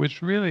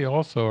 which really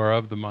also are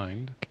of the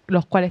mind,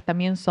 los cuales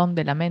también son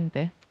de la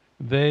mente,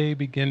 they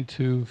begin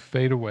to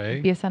fade away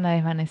empiezan a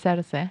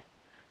desvanecerse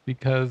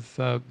because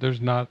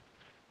there's not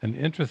an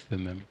interest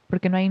in them.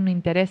 porque no hay un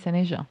interés en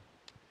ello.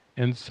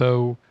 And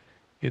so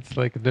it's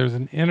like there's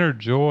an inner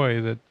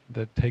joy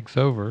that takes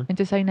over.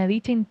 Entonces hay una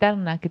dicha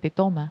interna que te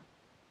toma.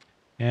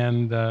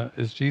 And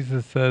as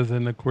Jesus says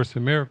in the Course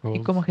of Y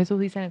Miracles, como Jesús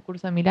dice en el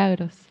curso de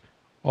milagros,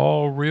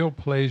 all real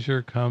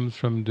pleasure comes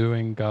from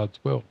doing God's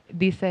will.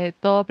 dice,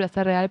 todo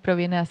placer real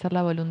proviene de hacer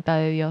la voluntad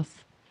de Dios.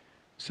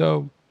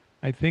 So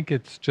I think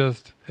it's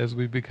just as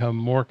we become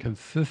more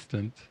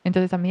consistent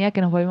Entonces a medida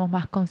que nos volvemos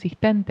más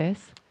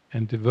consistentes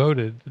and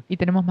devoted y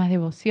tenemos más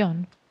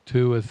devoción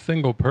to a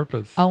single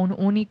purpose, a un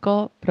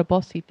único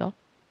propósito,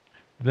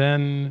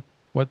 then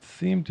what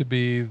seem to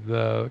be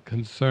the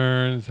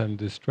concerns and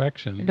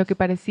distractions lo que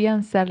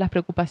parecían ser las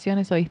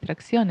preocupaciones o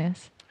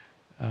distracciones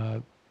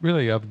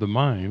really of the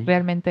mind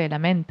realmente de la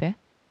mente,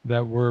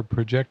 that were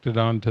projected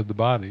onto the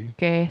body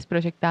que es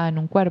proyectada en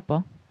un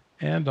cuerpo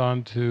and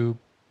onto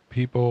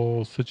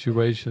people,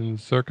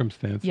 situations, y a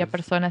circumstances,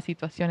 personas,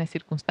 situaciones,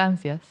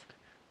 circunstancias,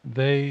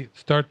 they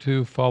start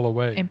to fall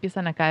away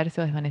empiezan a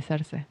caerse o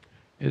desvanecerse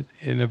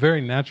in a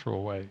very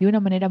natural way. de una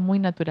manera muy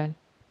natural.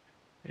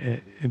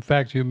 In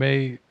fact, you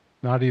may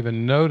not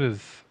even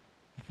notice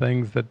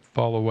things that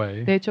fall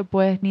away De hecho,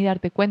 puedes ni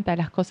darte cuenta de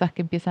las cosas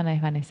que empiezan a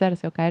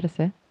desvanecerse o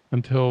caerse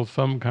until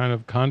some kind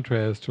of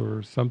contrast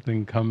or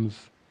something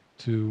comes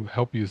to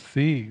help you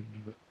see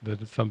that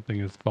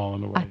something has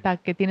fallen away. hasta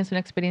que tienes una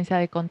experiencia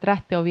de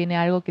contraste o viene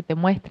algo que te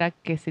muestra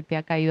que se te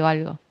ha caído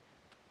algo.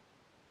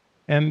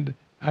 And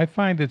I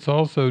find it's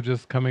also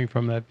just coming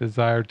from that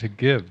desire to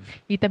give.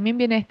 Y también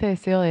viene este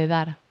deseo de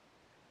dar.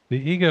 The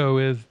ego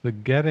is the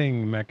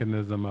getting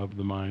mechanism of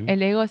the mind.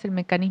 El ego es el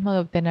mecanismo de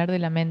obtener de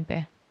la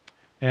mente.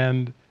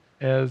 And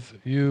as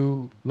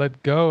you let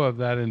go of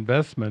that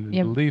investment and Y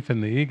en belief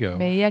in the ego,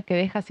 medida que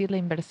dejas ir la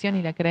inversión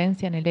y la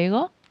creencia en el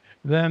ego,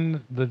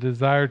 then the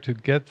desire to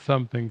get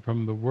something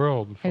from the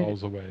world el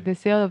falls away.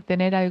 deseo de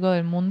obtener algo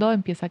del mundo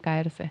empieza a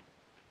caerse.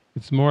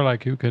 It's more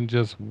like you can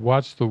just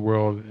watch the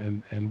world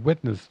and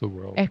witness the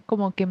world. Es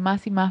como que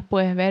más y más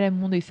puedes ver el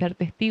mundo y ser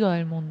testigo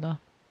del mundo.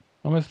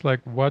 Almost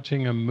like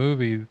watching a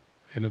movie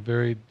in a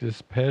very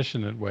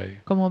dispassionate way,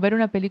 Como ver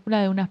una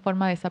película de una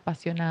forma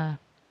desapasionada,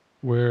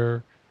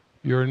 where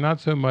you're not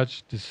so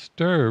much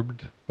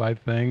disturbed by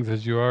things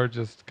as you are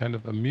just kind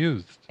of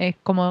amused. es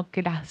como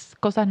que las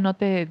cosas no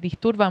te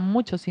disturban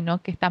mucho,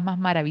 sino que estás más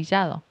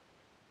maravillado,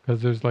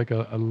 Because there's like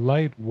a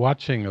light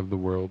watching of the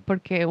world.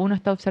 porque uno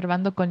está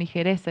observando con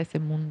ligereza ese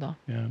mundo.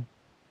 Yeah.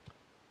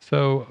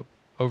 So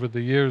over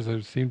the years,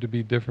 there seem to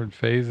be different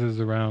phases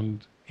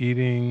around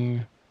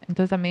eating,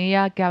 Entonces, a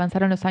medida que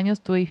avanzaron los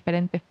años, tuve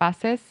diferentes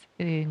fases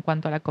en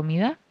cuanto a la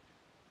comida,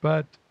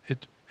 but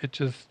it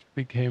just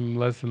became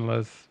less and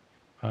less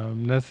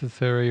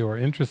necessary or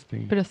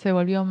interesting. pero se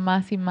volvió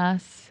más y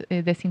más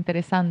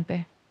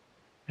desinteresante.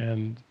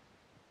 And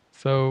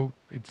so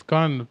it's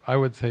gone, I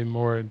would say,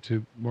 more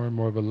into more and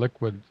more of a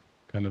liquid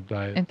kind of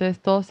diet. Entonces,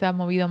 todo se ha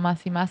movido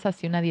más y más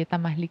hacia una dieta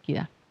más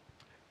líquida.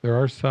 There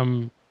are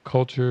some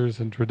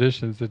cultures and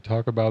traditions that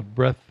talk about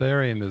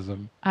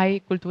breatharianism.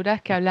 Hay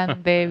culturas que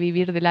hablan de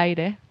vivir del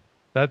aire.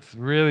 That's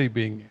really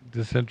being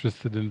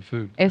disinterested in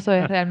food. Eso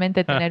es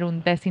realmente tener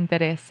un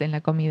desinterés en la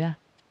comida.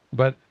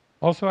 But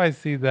also I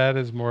see that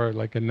as more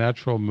like a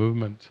natural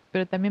movement.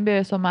 Pero también veo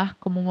eso más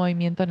como un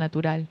movimiento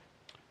natural.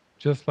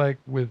 Just like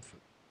with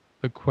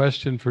the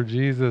question for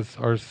Jesus,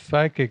 are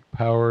psychic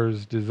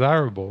powers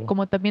desirable?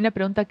 Como también la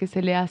pregunta que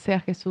se le hace a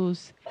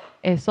Jesús,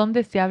 ¿son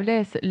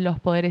deseables los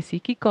poderes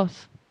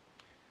psíquicos?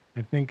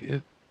 I think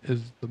it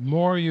is the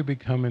more you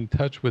become in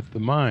touch with the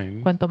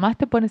mind Cuanto más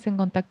te pones en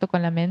contacto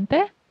con la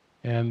mente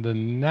and the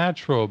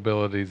natural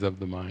abilities of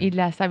the y mind,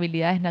 las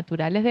habilidades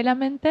naturales de la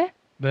mente,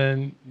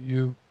 then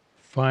you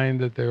find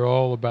that they're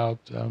all about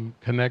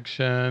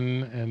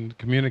connection and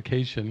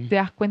communication te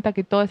das cuenta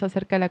que todo es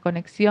acerca de la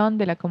conexión,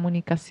 de la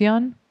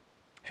comunicación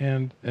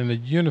and a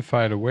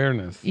unified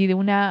awareness. y de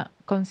una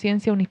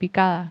conciencia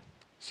unificada.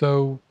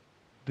 So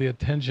the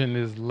attention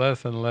is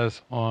less and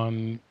less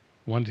on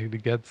wanting to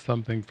get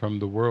something from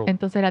the world.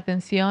 Entonces la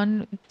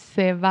atención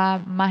se va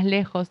más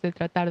lejos de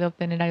tratar de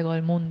obtener algo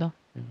del mundo.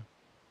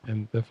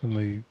 And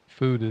definitely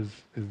food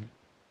is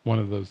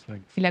one of those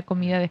things. Y la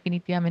comida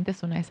definitivamente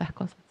es una de esas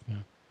cosas.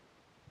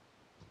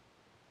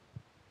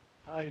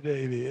 Hi,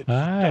 David.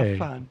 Hi.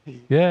 Stefan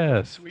here.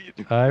 Yes,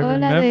 Sweden. I Hola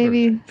remember.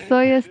 David,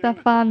 soy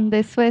Estefan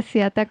de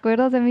Suecia. ¿Te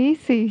acuerdas de mí?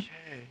 Sí.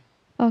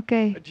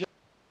 Okay. Ok. I just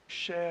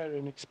share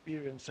an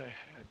experience I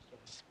had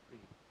last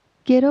spring.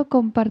 Quiero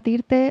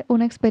compartirte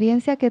una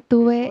experiencia que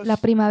tuve la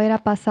primavera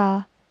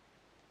pasada.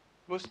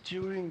 It was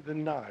during the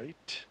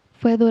night,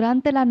 Fue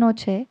durante la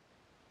noche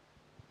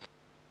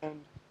and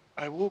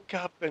I woke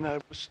up and I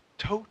was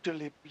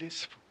totally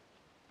blissful.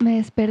 me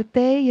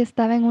desperté y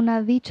estaba en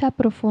una dicha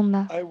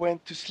profunda. I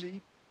went to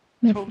sleep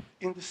Me fu-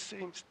 in the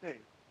same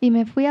state. y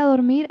me fui a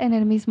dormir en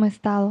el mismo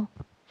estado.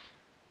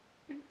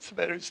 It's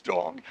very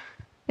strong.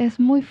 Es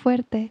muy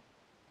fuerte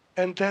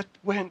And that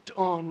went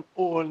on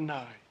all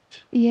night.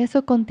 y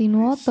eso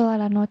continuó This, toda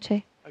la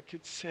noche. I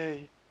could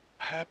say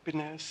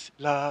happiness,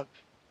 love,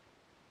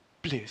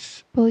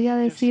 bliss. Podía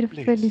Just decir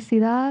bliss.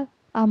 felicidad,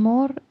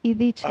 amor y I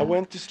dicha,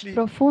 went to sleep.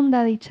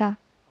 profunda dicha.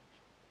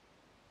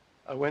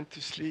 I went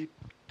to sleep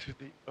to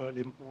the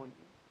early morning.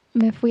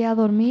 Me fui a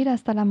dormir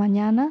hasta la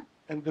mañana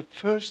And the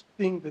first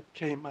thing that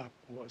came up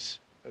was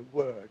a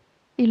word.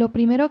 y lo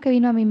primero que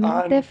vino a mi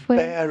mente fue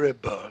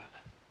Unbearable.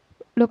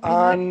 lo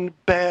primero,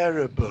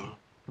 Unbearable.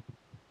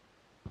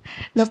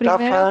 lo primero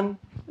Stefan.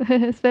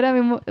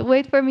 espérame,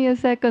 wait for me a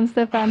second,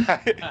 Stefan.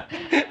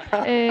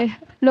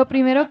 Lo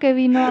primero que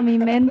vino a mi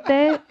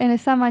mente en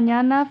esa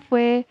mañana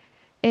fue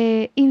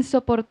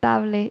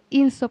insoportable,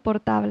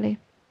 insoportable.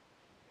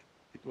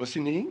 It was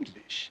in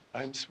English.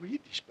 I'm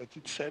Swedish, but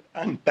it said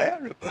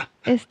unbearable.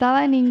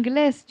 Estaba en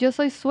inglés, yo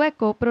soy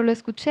sueco, pero lo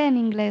escuché en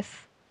inglés.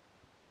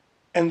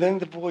 And then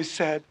the voice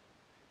said,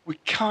 we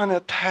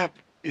cannot have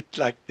it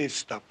like this,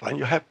 Stefan.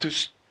 You have to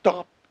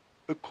stop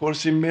A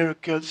Course in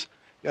Miracles.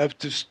 You have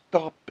to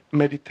stop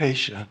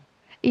meditation.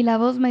 Y la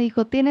voz me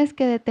dijo, tienes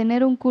que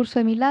detener un curso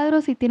de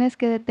milagros y tienes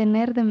que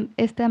detener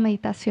esta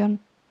meditación.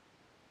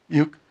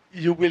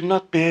 You will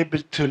not be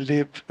able to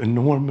live a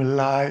normal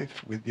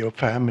life with your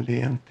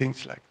family and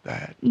things like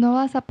that. No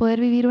vas a poder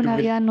vivir una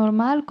will- vida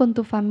normal con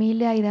tu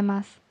familia y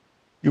demás.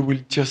 You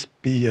will just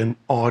be an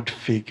odd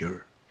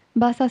figure.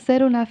 Vas a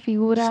ser una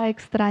figura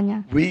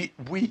extraña. We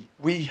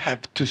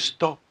have to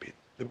stop it.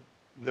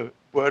 The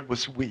word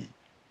was we.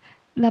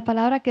 La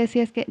palabra que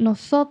decía es que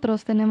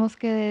nosotros tenemos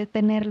que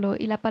detenerlo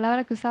y la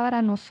palabra que usaba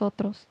era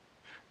nosotros.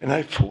 And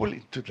I fall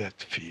into that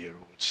fear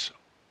also.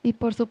 Y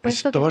por I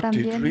supuesto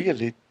started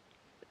really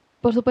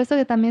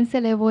se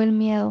elevó el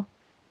miedo.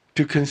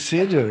 to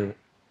consider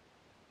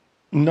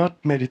not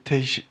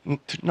meditation,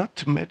 not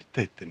to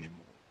meditate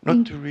anymore,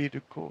 not to read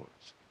a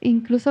course.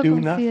 Incluso Do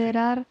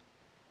considerar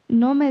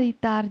no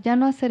meditar, ya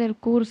no hacer el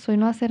curso y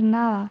no hacer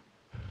nada.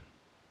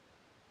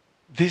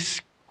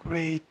 This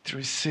great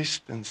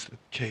resistance that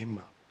came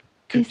up.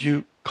 Could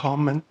you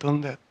comment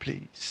on that,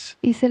 please?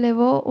 Y se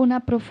elevó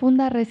una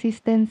profunda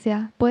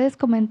resistencia. ¿Puedes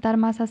comentar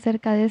más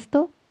acerca de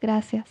esto?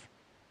 Gracias.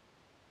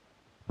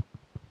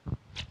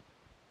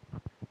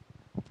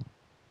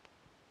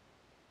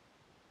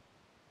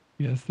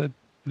 Yes, that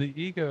the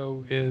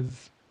ego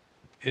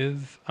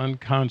is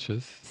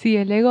unconscious, Sí,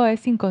 el ego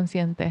es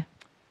inconsciente.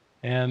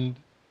 and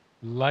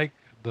like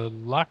the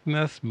Loch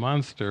Ness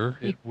monster,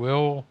 it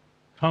will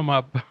come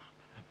up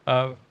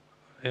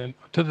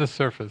to the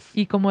surface.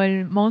 Y como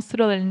el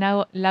monstruo del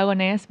lago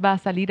Ness va a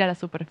salir a la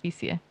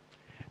superficie.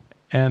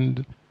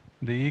 And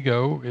the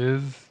ego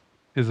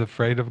is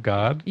afraid of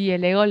God. Y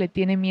el ego le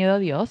tiene miedo a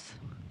Dios,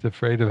 It's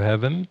afraid of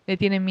heaven. le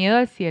tiene miedo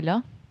al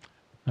cielo,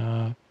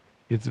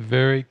 It's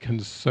very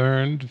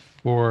concerned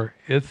for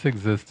its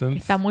existence.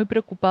 está muy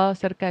preocupado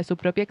acerca de su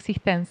propia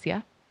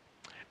existencia.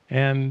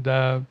 And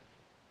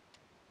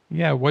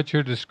yeah, what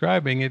you're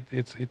describing, it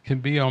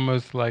can be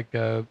almost like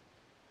a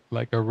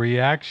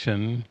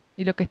reaction,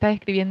 Y lo que está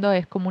describiendo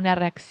es como una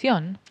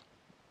reacción,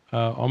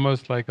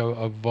 almost like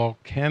a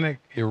volcanic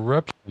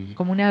eruption,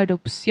 como una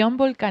erupción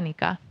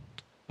volcánica,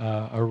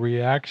 a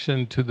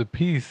reaction to the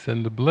peace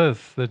and the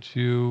bliss that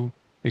you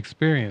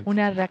experienced.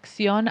 una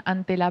reacción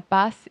ante la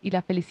paz y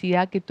la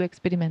felicidad que tú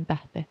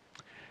experimentaste.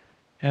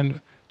 And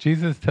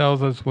Jesus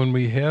tells us when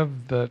we have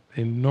that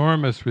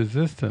enormous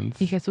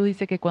resistance, Y Jesús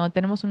dice que cuando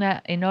tenemos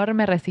una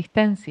enorme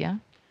resistencia,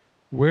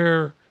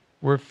 we're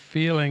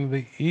feeling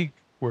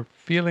we're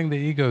feeling the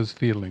ego's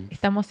feelings.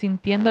 estamos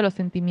sintiendo los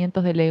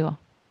sentimientos del ego.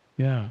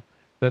 Yeah,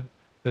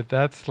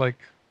 that's like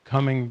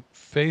coming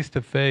face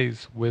to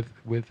face with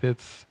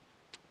its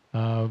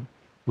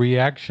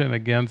reaction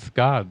against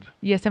God.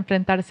 Y es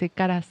enfrentarse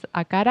caras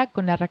a cara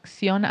con la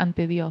reacción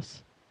ante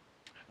Dios.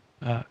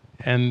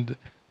 And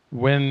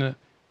when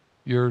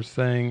you're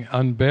saying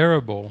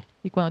unbearable,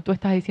 Y cuando tú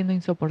estás diciendo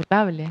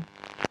insoportable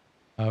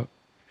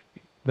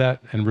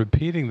and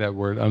repeating that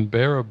word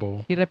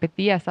unbearable, y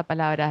repetía esa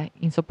palabra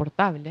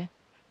insoportable,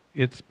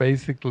 it's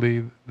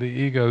basically the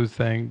ego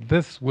saying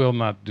this will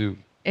not do.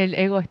 el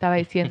ego estaba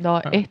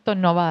diciendo esto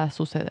no va a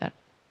suceder.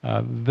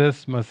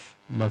 This must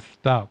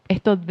stop.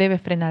 Esto debe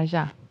frenar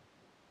ya.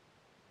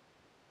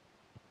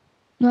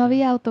 No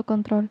había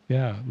autocontrol.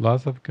 Yeah,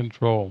 loss of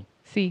control.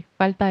 Sí,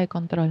 falta de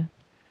control.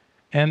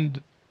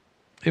 And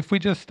if we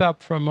just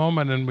stop for a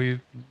moment and we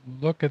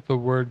look at the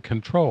word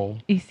control,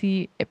 Y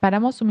si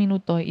paramos un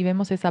minuto y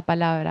vemos esa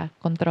palabra,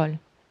 control,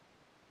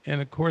 in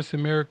A Course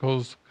in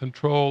Miracles,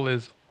 control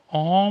is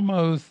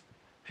almost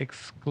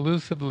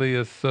exclusively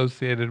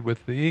associated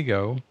with the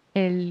ego,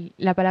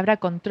 la palabra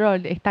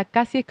control está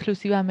casi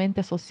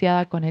exclusivamente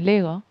asociada con el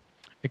ego,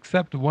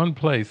 except one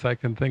place I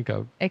can think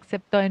of,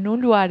 excepto en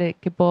un lugar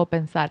que puedo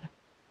pensar,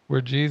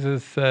 where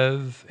Jesus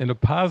says in a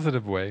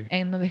positive way,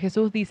 en donde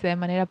Jesús dice de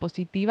manera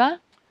positiva,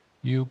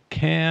 you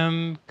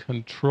can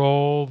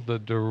control the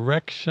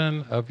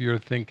direction of your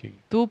thinking.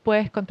 tú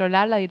puedes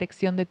controlar la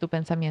dirección de tu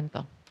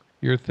pensamiento.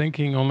 Your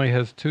thinking only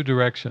has two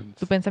directions,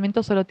 Tu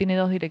pensamiento solo tiene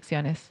dos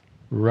direcciones,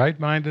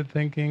 right-minded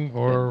thinking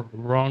or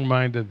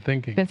wrong-minded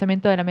thinking.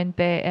 pensamiento de la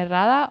mente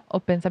errada o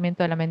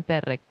pensamiento de la mente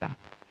recta.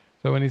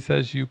 So when he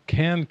says you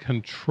can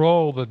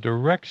control the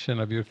direction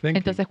of your thinking,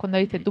 Entonces cuando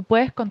dice tú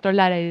puedes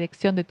controlar la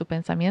dirección de tu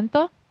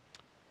pensamiento,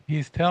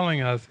 he's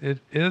telling us it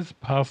is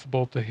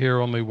possible to hear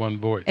only one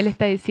voice. él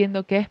está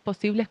diciendo que es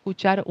posible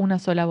escuchar una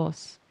sola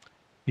voz.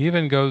 He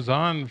even goes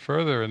on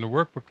further in the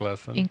workbook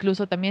lesson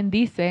Incluso también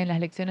dice en las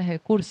lecciones del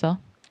curso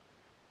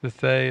to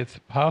say it's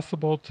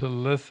possible to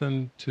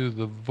listen to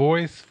the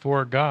voice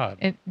for God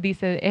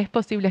dice, es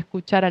posible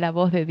escuchar a la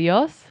voz de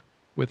Dios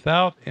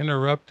without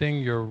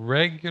interrupting your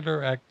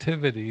regular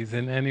activities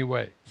in any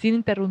way. sin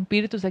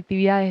interrumpir tus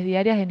actividades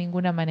diarias de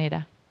ninguna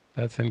manera.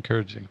 That's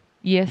encouraging.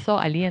 Y eso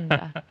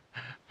alienta,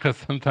 Because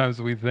sometimes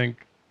we think,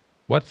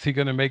 what's he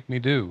going to make me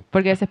do?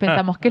 porque a veces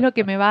pensamos, ¿qué es lo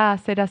que me va a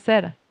hacer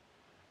hacer?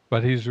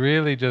 But he's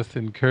really just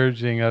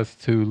encouraging us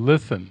to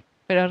listen,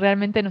 Pero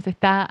realmente nos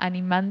está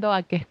animando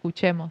a que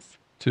escuchemos,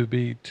 to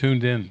be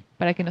tuned in.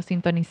 para que nos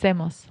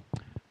sintonicemos.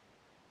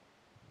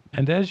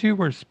 And as you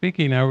were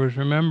speaking, I was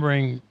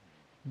remembering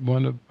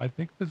I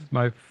think this is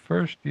my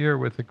first year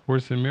with the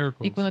Course in Y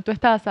Miracles. cuando tú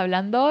estabas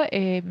hablando,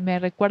 me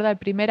recuerda el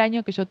primer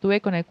año que yo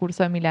tuve con el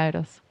curso de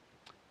milagros.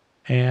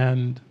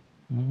 And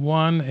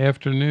one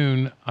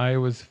afternoon, I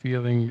was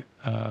feeling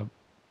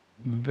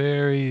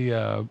very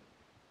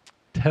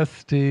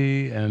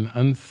testy and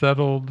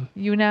unsettled.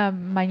 Y una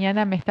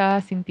mañana me estaba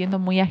sintiendo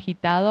muy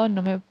agitado,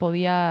 no me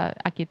podía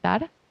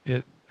aquietar.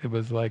 It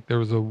was like there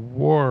was a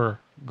war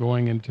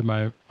going into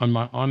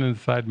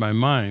inside my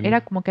mind,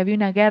 Era como que había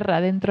una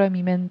guerra dentro de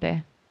mi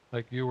mente,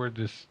 like you were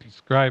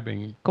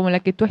describing. como la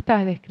que tú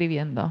estabas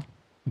describiendo.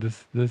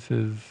 This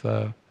is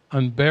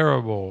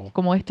unbearable.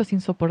 Como esto es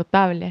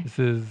insoportable, This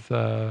is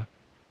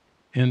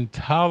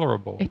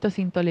intolerable. esto es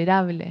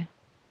intolerable.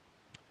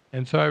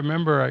 And so I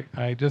remember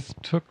I just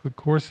took the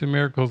Course in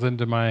Miracles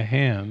into my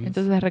hands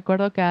Entonces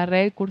recuerdo que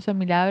agarré el curso de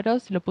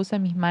milagros, lo puse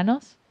en mis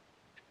manos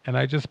and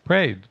I just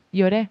prayed.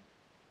 y oré.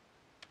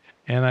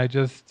 And I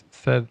just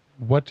said,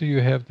 what do you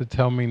have to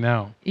tell me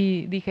now?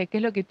 Y dije, ¿qué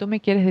es lo que tú me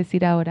quieres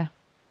decir ahora?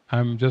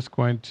 I'm just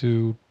going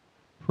to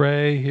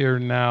pray here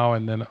now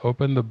and then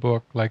open the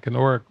book like an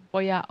oracle.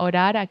 Voy a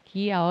orar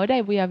aquí ahora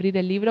y voy a abrir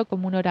el libro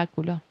como un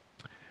oráculo.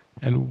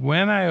 And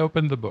when I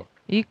opened the book,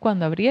 Y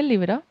cuando abrí el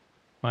libro,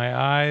 my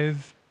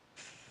eyes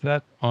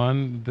set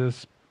on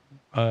this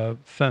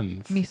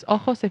sentence. mis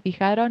ojos se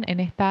fijaron en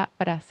esta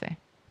frase.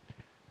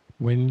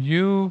 When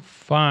you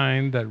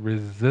find that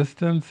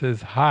resistance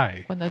is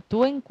high Cuando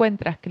tú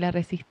encuentras que la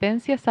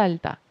resistencia es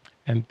alta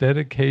and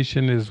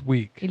dedication is y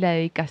weak, la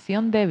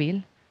dedicación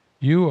débil,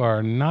 you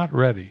are not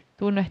ready.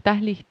 tú no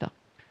estás listo.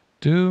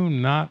 Do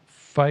not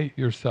fight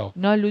yourself.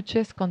 No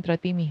luches contra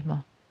ti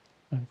mismo.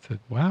 I said,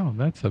 wow,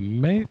 that's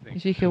amazing. Y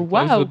yo dije, And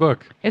close the wow,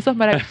 book. eso es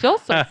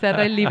maravilloso.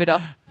 Cerré el libro.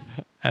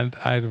 And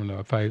I don't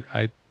know if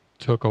I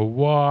took a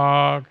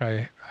walk,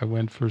 I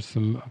went for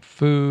some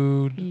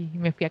food, Y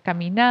me fui a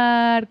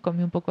caminar,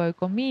 comí un poco de had a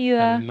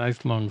comida,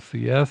 nice long me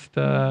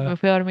siesta.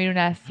 fui a dormir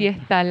una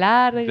siesta Didn't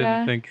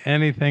larga, think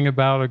anything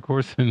about A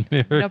Course in no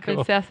Miracles.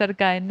 pensé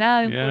acerca de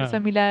nada de un Yeah. curso de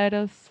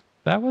milagros.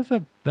 That was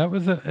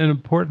an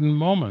important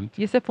moment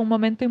Y ese fue un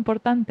momento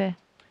importante,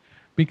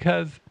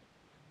 because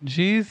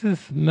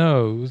Jesus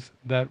knows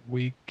that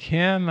we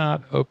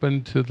cannot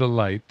open to the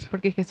light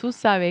porque Jesús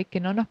sabe que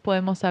no nos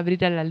podemos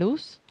abrir a la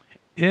luz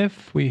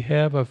if we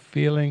have a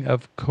feeling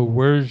of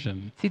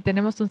coercion, si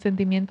tenemos un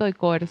sentimiento de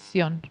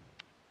coerción,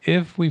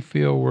 if we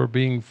feel we're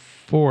being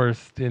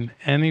forced in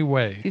any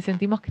way, si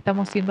sentimos que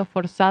estamos siendo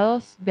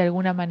forzados de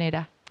alguna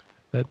manera.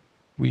 that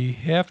we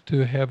have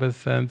to have a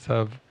sense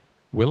of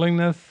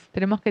willingness.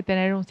 Tenemos que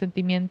tener un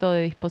sentimiento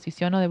de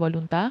disposición o de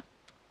voluntad.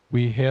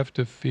 We have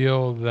to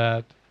feel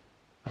that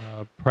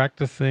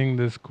practicing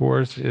this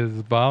course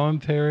is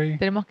voluntary.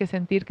 Tenemos que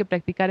sentir que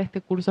practicar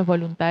este curso es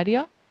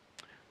voluntario.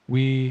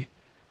 We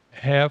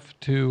have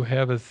to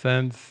have a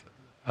sense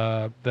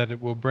that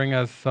it will bring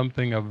us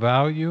something of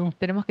value,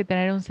 Tenemos que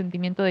tener un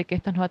sentimiento de que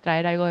esto nos va a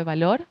traer algo de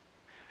valor.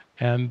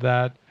 and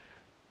that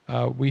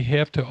we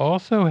have to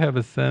also have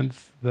a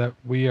sense that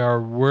we are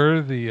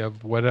worthy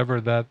of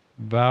whatever that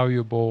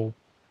valuable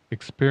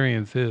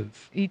experience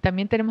is. Y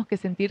también tenemos que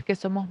sentir que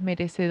somos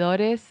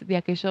merecedores de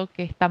aquello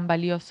que es tan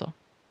valioso.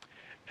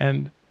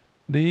 And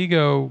the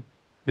ego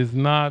is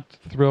not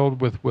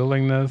thrilled with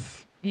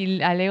willingness.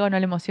 Y al ego no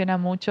le emociona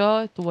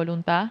mucho tu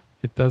voluntad.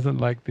 It doesn't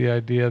like the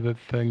idea that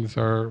things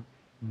are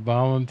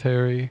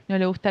voluntary. No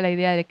le gusta la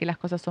idea de que las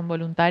cosas son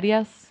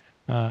voluntarias.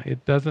 It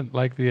doesn't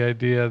like the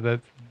idea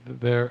that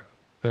there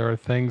are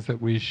things that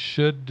we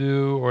should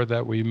do or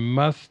that we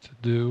must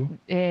do.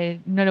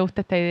 No le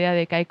gusta esta idea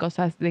de que hay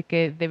cosas de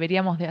que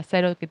deberíamos de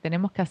hacer o que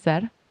tenemos que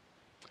hacer.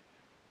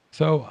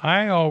 So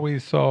I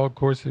always saw A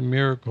Course in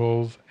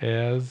Miracles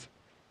as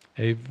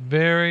a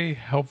very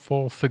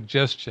helpful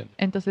suggestion.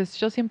 Entonces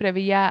yo siempre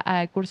veía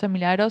al curso de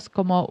milagros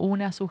como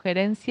una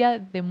sugerencia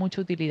de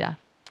mucha utilidad.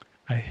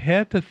 I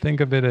had to think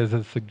of it as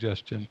a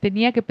suggestion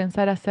Tenía que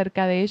pensar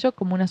acerca de ello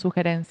como una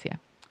sugerencia.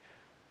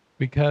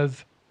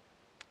 because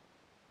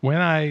when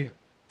I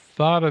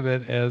thought of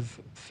it as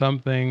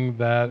something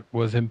that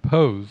was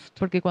imposed,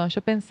 Porque cuando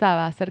yo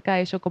pensaba acerca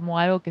de ello como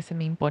algo que se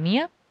me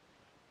imponía,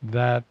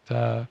 that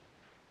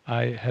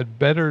I had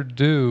better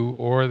do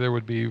or there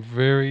would be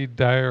very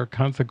dire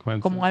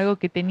consequences, como algo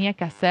que tenía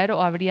que hacer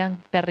o habrían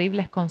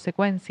terribles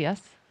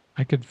consecuencias,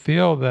 I could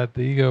feel that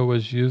the ego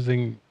was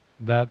using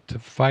that to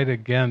fight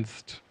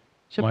against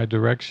yo my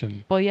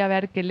direction. podía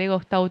ver que el ego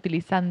estaba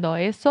utilizando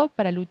eso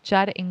para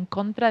luchar en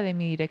contra de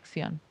mi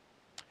dirección.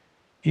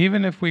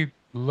 Even if we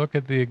look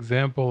at the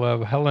example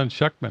of Helen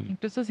Schuckman,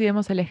 Incluso si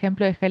vemos el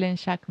ejemplo de Helen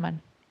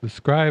Jackman, the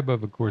scribe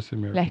of A Course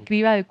in la Miracles,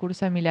 escriba del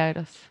curso de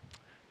milagros.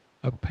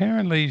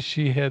 apparently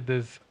she had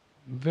this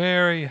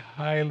very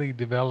highly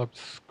developed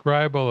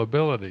scribal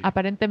ability.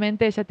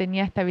 Aparentemente ella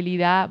tenía esta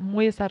habilidad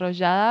muy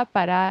desarrollada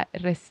para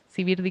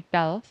recibir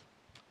dictados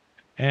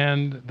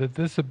And that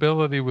this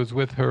ability was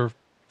with her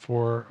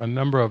for a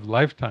number of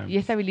y lifetimes.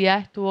 esta habilidad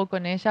estuvo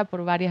con ella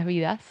por varias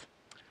vidas,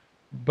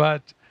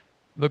 But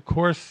the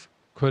Course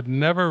could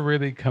never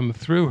really come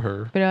through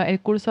her pero el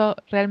curso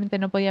realmente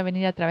no podía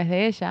venir a través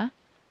de ella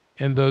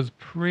in those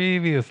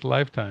previous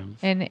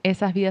lifetimes en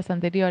esas vidas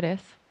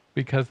anteriores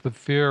because the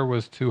fear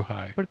was too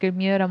high. porque el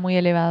miedo era muy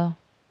elevado.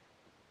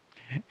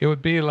 It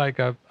would be like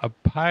a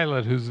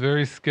pilot who's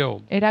very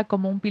skilled Era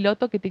como un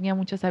piloto que tenía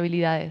muchas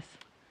habilidades,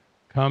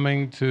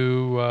 coming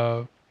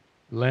to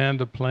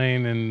land a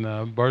plane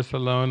in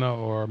Barcelona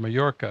or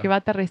Mallorca, que va a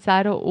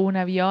aterrizar un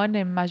avión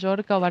en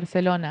Mallorca o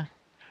Barcelona,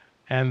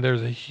 and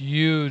there's a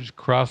huge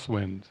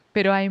crosswind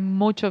pero hay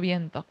mucho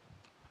viento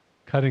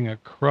cutting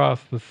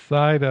across the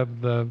side of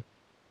the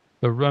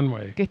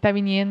runway. que está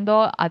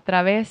viniendo a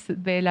través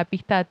de la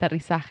pista de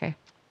aterrizaje.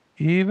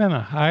 Even a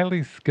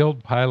highly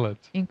skilled pilot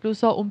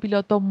Incluso un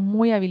piloto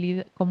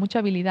con mucha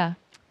habilidad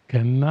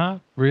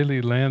cannot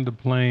really land a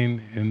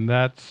plane in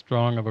that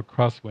strong of a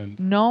crosswind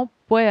no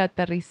puede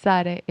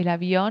aterrizar el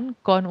avión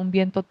con un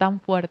viento tan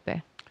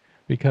fuerte,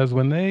 because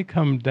when they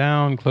come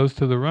down close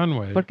to the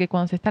runway, porque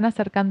cuando se están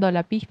acercando a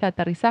la pista de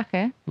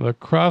aterrizaje, the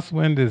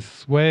crosswind is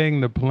swaying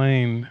the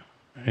plane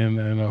in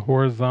a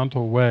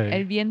horizontal el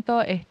way.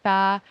 viento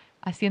está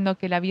haciendo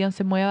que el avión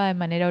se mueva de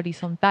manera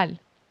horizontal.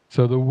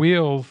 So the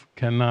wheels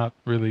cannot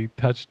really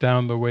touch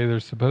down the way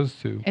they're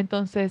supposed to.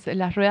 Entonces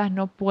las ruedas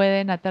no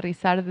pueden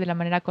aterrizar de la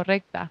manera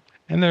correcta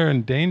And they're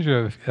in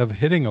danger of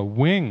hitting a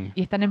wing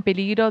y están en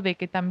peligro de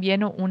que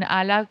también un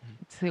ala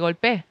se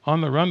golpee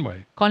on the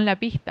runway. con la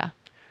pista.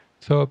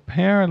 So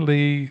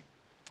apparently,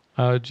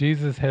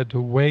 Jesus had to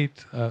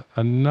wait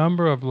a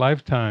number of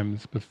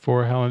lifetimes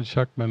before Helen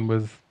Schuckman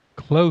was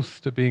close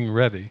to being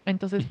ready.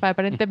 Entonces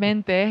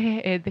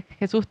aparentemente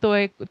Jesús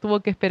tuvo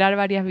que esperar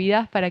varias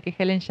vidas para que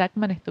Helen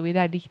Jackman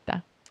estuviera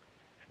lista.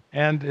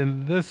 And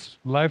in this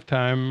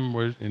lifetime,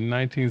 in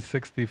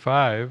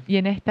 1965, Y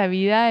en esta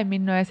vida, en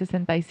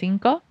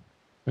 1965,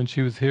 when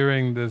she was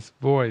hearing this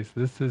voice,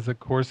 "This is A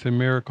Course in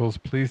Miracles,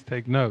 please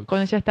take notes,"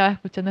 cuando ella estaba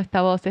escuchando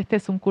esta voz, este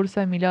es un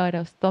curso de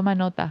milagros, toma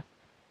nota.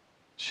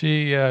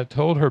 she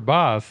told her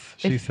boss,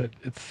 she Es- said,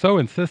 "It's so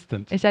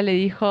insistent, Ella le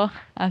dijo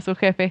a su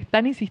jefe, es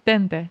tan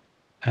insistente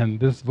and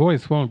this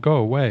voice won't go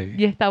away,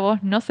 y esta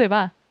voz no se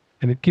va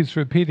and it keeps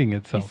repeating y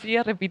itself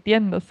sigue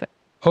repitiéndose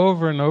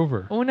over and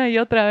over. una y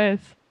otra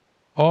vez.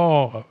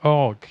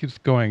 All keeps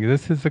going.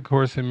 This is A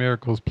Course in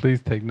Miracles,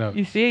 please take Y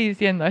notes. sigue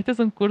diciendo, este es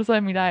un curso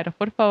de milagros,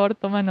 por favor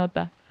toma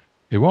nota.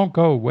 It won't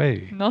go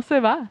away." No se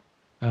va.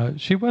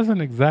 She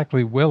wasn't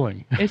exactly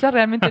willing, Ella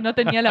realmente no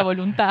tenía la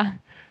voluntad,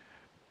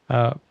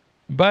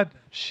 but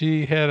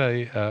she had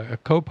a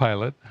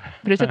co-pilot,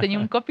 pero ella tenía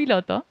un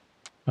copiloto,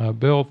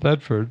 Bill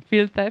Thetford,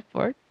 Phil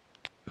Thetford,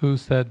 who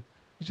said,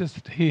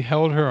 he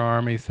held her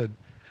arm. He said,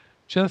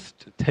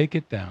 "Just take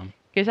it down.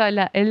 que él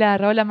le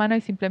agarró la mano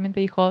y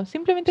simplemente dijo,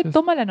 simplemente Just-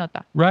 toma la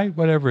nota, Write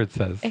whatever it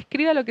says,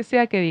 escriba lo que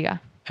sea que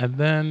diga, and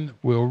then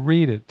we'll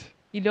read it.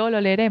 y luego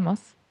lo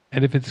leeremos,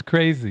 And if it's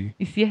crazy,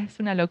 y si es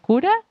una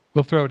locura,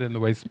 we'll throw it in the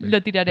waste lo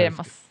basket."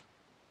 tiraremos.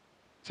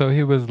 So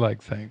he was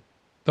like saying,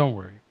 "Don't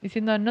worry.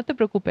 Diciendo, no te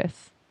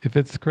preocupes, If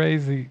it's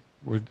crazy,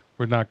 we're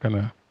not going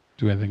to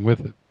do anything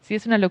with it." si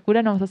es una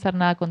locura no vamos a hacer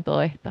nada con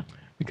todo esto.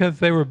 Because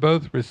they were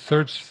both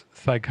research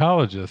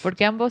psychologists.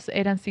 Porque ambos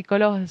eran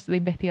psicólogos de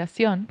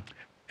investigación,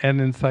 And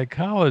in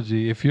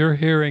psychology, if you're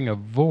hearing a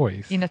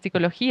voice, y en la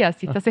psicología,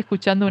 si estás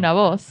escuchando una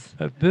voz,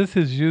 this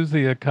is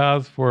usually a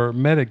cause for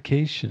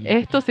medication.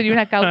 esto sería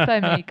una causa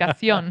de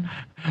medicación.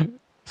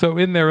 So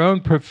in their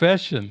own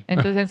profession,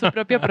 Entonces, en su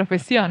propia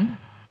profesión,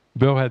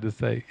 Bill had to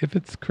say, if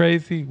it's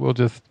crazy, we'll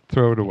just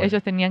throw it away.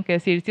 ellos tenían que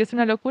decir, si es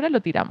una locura, lo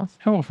tiramos.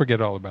 And we'll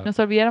forget all about it.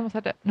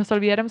 Nos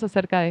olvidáramos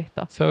acerca de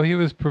esto. So he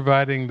was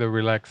providing the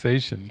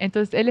relaxation.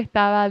 Entonces, él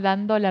estaba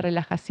dando la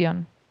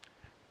relajación.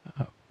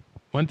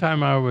 One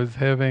time I was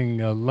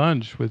having a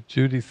lunch with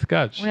Judy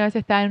Scutch, Una vez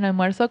estaba en un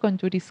almuerzo con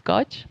Judy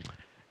Scotch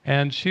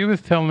and she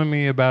was telling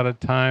me about a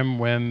time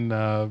when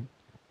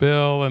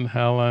Bill and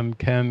Helen,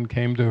 Ken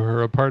came to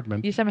her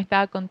apartment, y ella me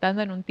estaba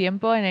contando en un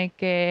tiempo en el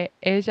que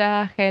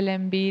ella,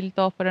 Helen, Bill,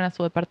 todos fueron a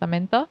su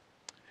departamento.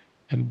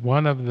 and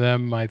one of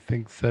them, I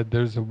think, said,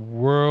 "There's a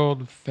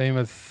world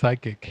famous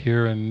psychic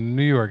here in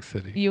New York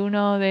City." Y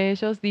uno de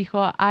ellos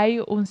dijo, hay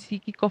un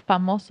psíquico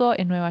famoso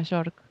en Nueva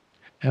York.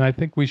 And I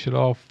think we should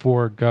all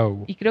four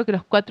go Y creo que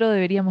los 4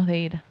 deberíamos de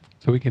ir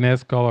so we can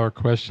ask all our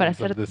para questions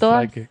hacer of this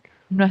todas psychic,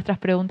 nuestras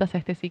preguntas a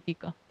este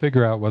psíquico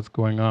figure out what's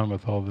going on with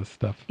all this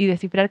stuff. y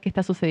descifrar qué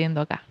está sucediendo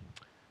acá.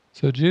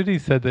 So Judy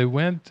said they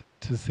went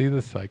to see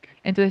the psychic,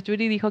 Entonces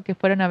Judy dijo que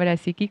fueron a ver al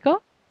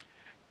psíquico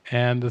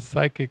and the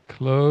psychic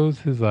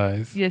closed his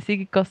eyes y el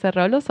psíquico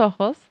cerró los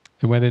ojos.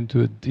 and went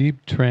into a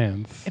deep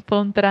trance. Fue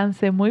un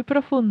trance muy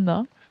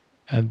profundo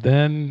And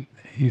then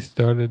he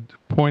started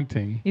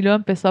pointing, y luego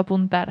empezó a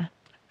apuntar.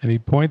 and he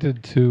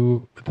pointed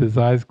to, with his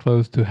eyes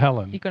closed, to Y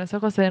Helen. con los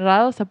ojos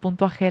cerrados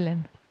apuntó a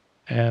Helen.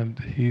 And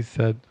he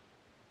said,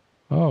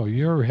 "Oh,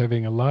 you're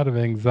having a lot of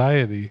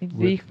anxiety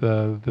with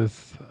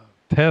this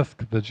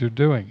task that you're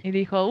doing, Y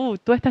dijo,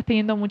 tú estás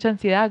teniendo mucha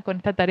ansiedad con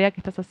esta tarea que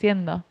estás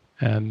haciendo.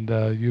 and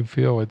you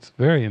feel it's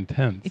very Y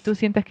intense." tú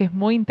sientes que es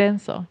muy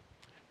intenso.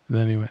 And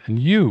then he went, "And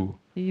you?"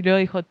 Y luego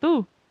dijo,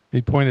 tú.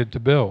 He pointed to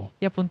Bill.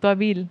 Y apuntó a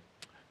Bill.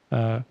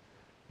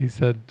 He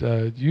said,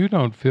 "You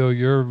don't feel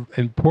you're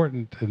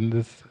important in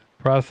this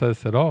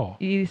process at all."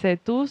 Y dice,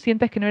 tú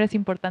sientes que no eres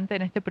importante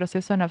en este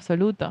proceso en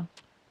absoluto.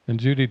 And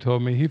Judy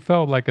told me he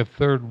felt like a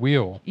third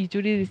wheel, Y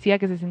Judy decía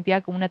que se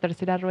sentía como una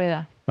tercera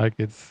rueda,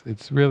 like it's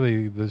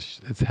really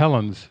it's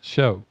Helen's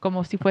show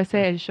como si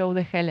fuese el show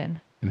de Helen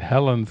and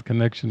Helen's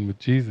connection with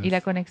Jesus. y la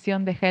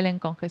conexión de Helen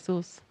con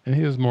Jesús. And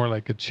he was more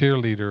like a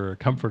cheerleader or a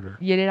comforter,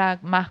 Y él era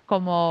más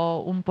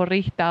como un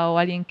porrista o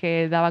alguien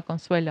que daba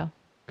consuelo,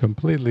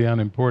 completely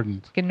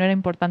unimportant. que no era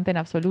importante en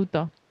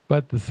absoluto.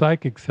 But the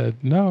psychic said,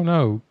 "No,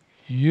 no,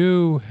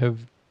 you have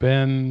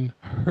been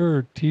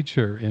her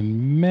teacher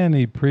in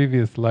many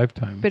previous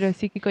lifetimes. Pero el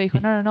psíquico dijo,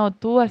 no, no, no,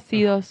 tú has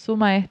sido su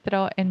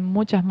maestro en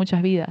muchas,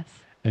 muchas vidas.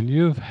 And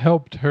you've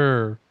helped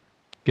her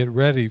get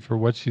ready for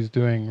what she's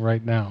doing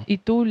right now. Y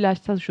tú la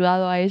has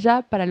ayudado a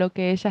ella para lo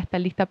que ella está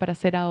lista para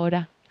hacer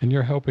ahora. And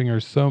you're helping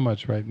her so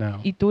much right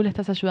now. Y tú le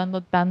estás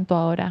ayudando tanto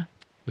ahora.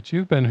 But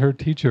you've been her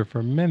teacher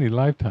for many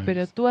Pero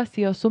lifetimes." tú has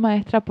sido su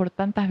maestra por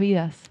tantas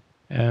vidas.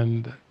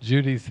 And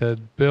Judy said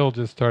Bill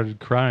just started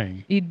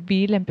crying. Y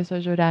Bill empezó a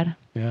llorar.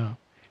 Yeah.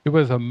 It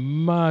was a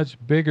much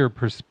bigger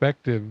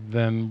perspective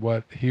than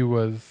what he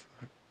was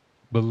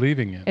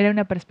believing in. Era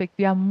una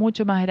perspectiva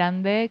mucho más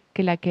grande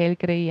que la que él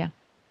creía.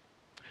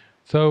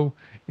 So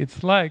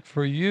it's like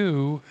for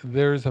you,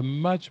 there's a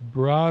much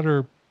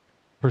broader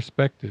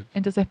perspective.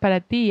 Entonces para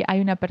ti hay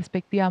una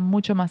perspectiva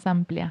mucho más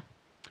amplia.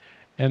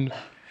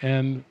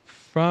 And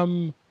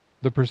from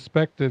the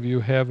perspective you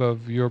have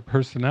of your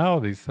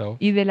personality self,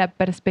 Y de la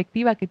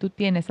perspectiva que tú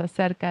tienes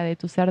acerca de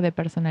tu ser de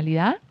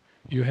personalidad,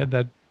 you had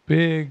that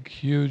big,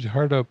 huge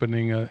heart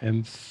opening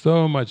and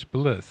so much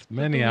bliss,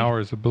 many tuviste-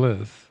 hours of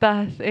bliss.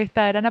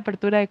 esta gran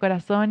apertura de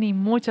corazón y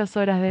muchas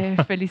horas de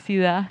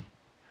felicidad.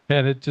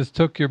 And it just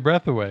took your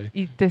breath away.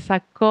 Y te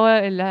sacó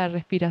la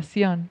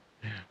respiración.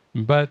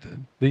 But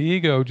the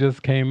ego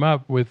just came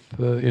up with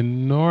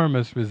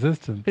enormous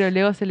resistance. Pero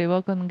luego se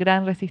elevó con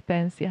gran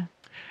resistencia.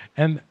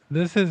 And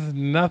this is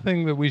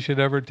nothing that we should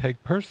ever take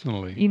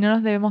personally, Y no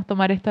nos debemos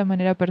tomar esto de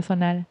manera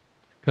personal,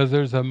 because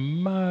there's a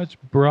much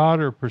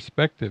broader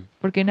perspective.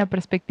 porque hay una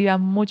perspectiva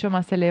mucho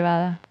más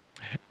elevada.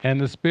 And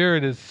the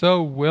Spirit is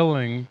so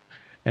willing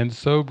and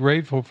so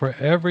grateful for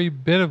every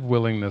bit of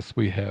willingness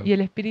we have. Y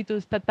el Espíritu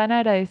está tan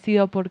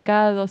agradecido por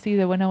cada dosis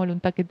de buena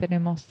voluntad que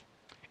tenemos.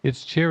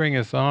 It's cheering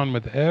us on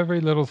with every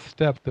little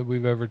step that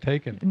we've ever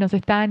taken. Nos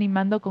está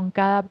animando con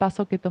cada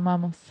paso que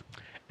tomamos.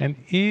 And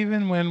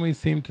even when we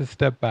seem to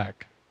step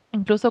back,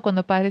 Incluso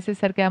cuando parece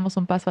ser que damos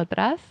un paso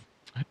atrás,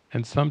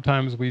 and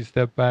sometimes we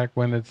step back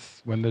when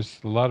there's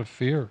a lot of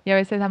fear y a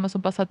veces damos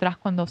un paso atrás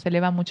cuando se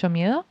eleva mucho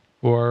miedo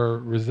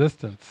or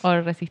resistance. o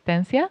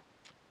resistencia,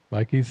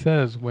 Like he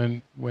says,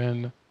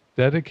 when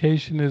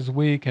dedication is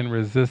weak and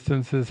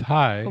resistance is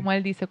high, como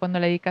él dice, cuando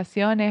la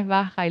dedicación es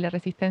baja y la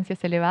resistencia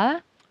es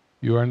elevada,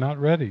 you are not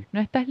ready. no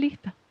estás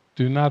lista.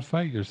 Do not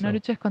fight No yourself.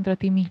 luches contra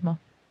ti mismo.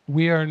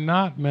 We are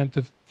not meant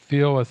to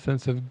feel a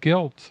sense of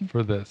guilt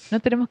for this. No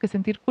tenemos que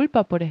sentir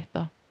culpa por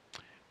esto.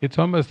 It's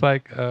almost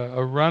like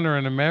a runner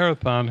in a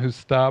marathon who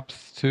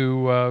stops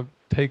to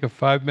take a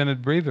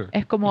 5-minute breather.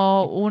 Es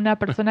como una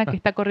persona que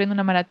está corriendo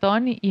una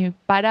maratón y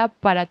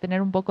para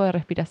tener un poco de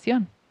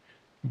respiración.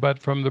 But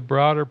from the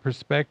broader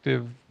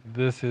perspective,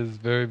 this is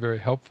very, very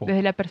helpful.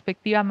 Desde la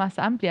perspectiva más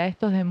amplia,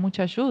 esto es de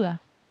mucha ayuda.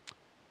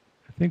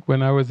 think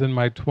when I was in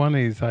my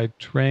 20s, I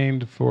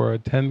trained for a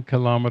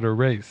 10-kilometer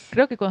race.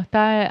 Creo que cuando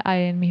estaba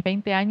en mis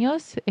 20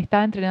 años,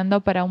 estaba entrenando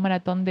para un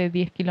maratón de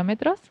 10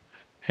 kilómetros.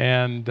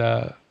 And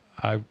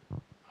I,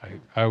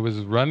 I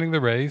was running the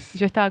race,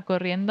 Yo estaba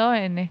corriendo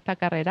en esta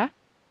carrera.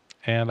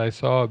 and I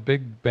saw a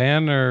big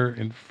banner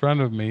in front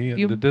of me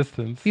Vi in the un,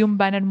 distance, vi un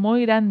banner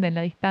muy grande en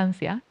la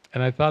distancia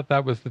and I thought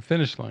that was the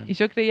finish y line.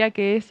 yo creía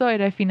que eso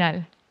era el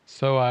final.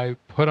 So I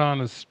put on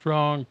a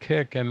strong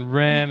kick and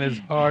ran as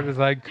hard as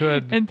I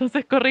could,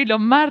 Entonces corrí lo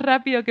más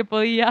rápido que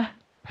podía,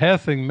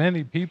 passing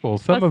many people,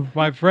 some of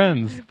my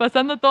friends,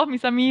 pasando todos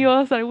mis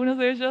amigos, algunos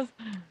de ellos,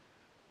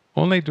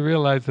 only to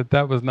realize that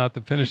that was not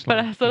the finish line.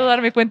 para solo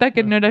darme cuenta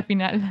que no era el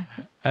final.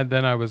 And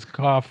then I was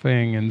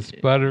coughing and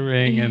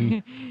sputtering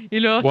and Y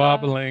luego estaba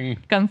wobbling,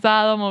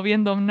 cansado,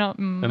 moviendo, and all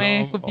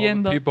the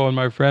escupiendo. people and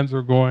my friends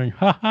were going,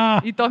 ha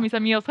ha, Y todos mis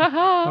amigos,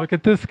 jaja, look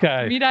at this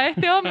guy. mira a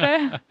este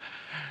hombre.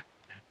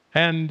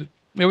 And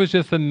it was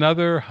just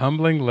another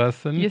humbling Y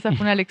lesson esa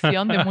fue una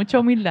lección de mucha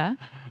humildad,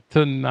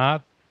 to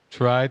not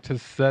try to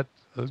set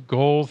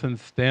goals and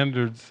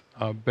standards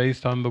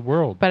based on the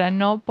world. para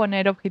no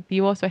poner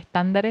objetivos o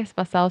estándares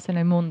basados en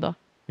el mundo.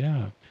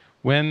 Yeah.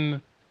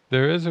 When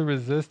there is a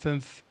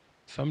resistance,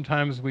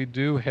 sometimes we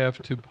do have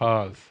to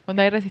pause.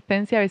 Cuando hay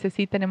resistencia, a veces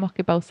sí tenemos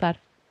que pausar.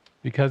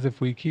 Because if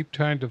we keep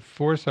trying to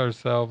force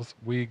ourselves,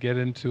 we get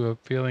into a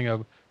feeling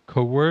of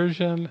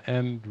coercion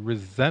and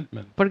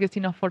resentment. Porque si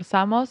nos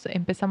forzamos,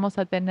 empezamos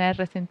a tener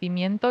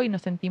resentimiento y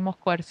nos sentimos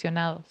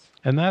coercionados.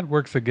 And that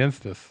works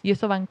against us. Y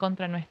eso va en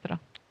contra nuestro.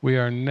 We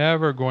are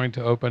never going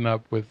to open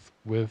up with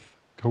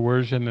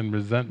coercion and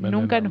resentment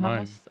Nunca in nos our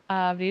mind. vamos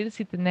a abrir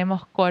si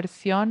tenemos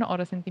coerción o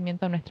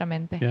resentimiento en nuestra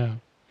mente. Yeah.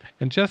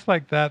 And just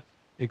like that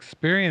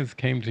experience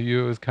came to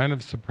you, it was kind of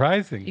Y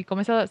surprising.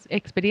 como esa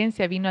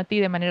experiencia vino a ti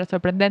de manera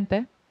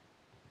sorprendente,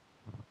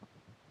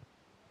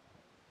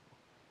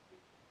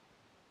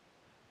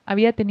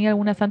 había tenido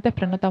algunas antes,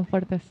 pero no tan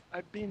fuertes.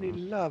 I've been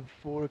in love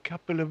for a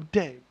couple of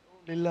days,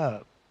 only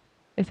love.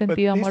 He But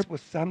sentido amor, this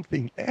was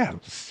something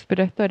else.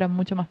 pero esto era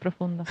mucho más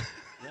profundo.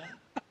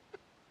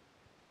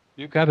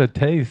 You got a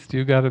taste,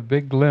 you got a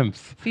big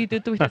glimpse. Sí, tú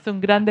tuviste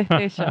un gran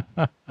destello.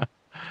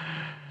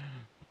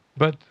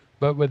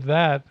 But with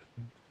that,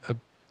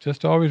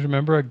 just always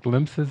remember a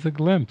glimpse is a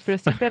glimpse. Pero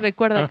siempre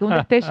recuerda que un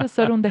destello es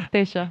solo un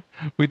destello.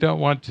 We don't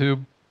want to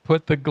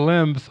put the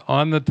glimpse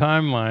on the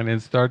timeline and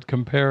start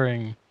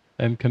comparing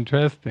and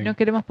contrasting. No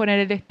queremos poner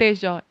el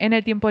destello en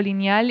el tiempo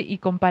lineal y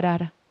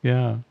comparar.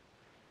 Yeah.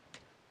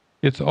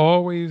 It's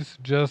always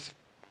just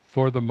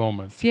for the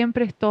moment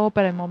Siempre es todo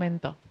para el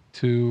momento.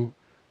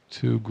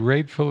 to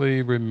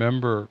gratefully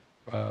remember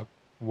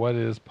what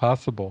is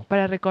possible.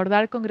 Para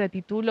recordar con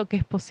gratitud lo que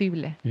es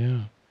posible.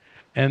 Yeah.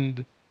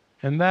 And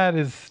that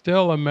is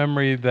still a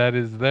memory that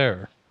is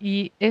there.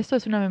 Y eso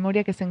es una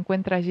memoria que se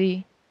encuentra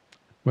allí.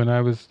 When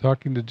I was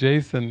talking to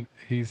Jason,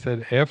 he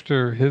said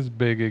after his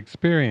big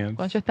experience,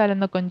 Cuando yo estaba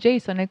hablando con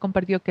Jason, él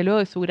compartió que luego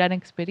de su gran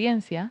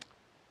experiencia,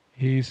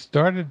 he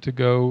started to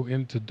go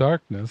into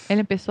darkness él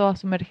empezó a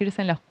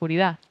sumergirse en la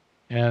oscuridad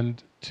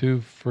and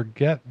to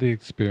forget the y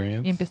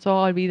experience. empezó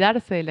a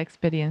olvidarse de la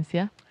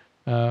experiencia.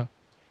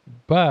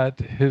 But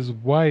his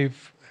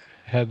wife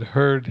had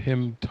heard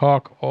him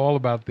talk all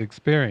about the Pero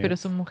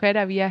experience. su mujer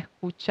había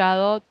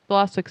escuchado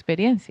toda su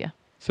experiencia.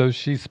 So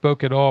she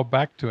spoke it all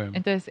back to him.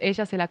 Entonces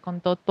ella se la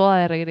contó toda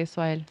de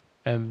regreso a él.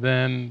 And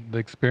then the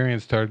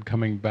experience started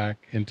coming back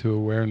into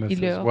awareness Y as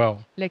luego well.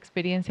 la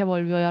experiencia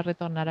volvió a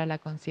retornar a la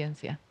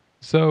conciencia.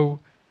 So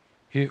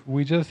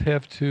we just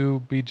have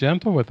to be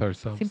gentle with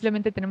ourselves.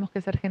 Simplemente tenemos que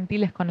ser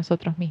gentiles con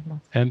nosotros mismos.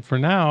 And for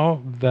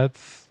now,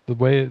 that's the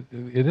way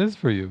it is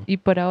for you. Y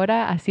por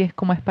ahora así es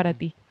como es para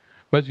ti.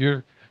 But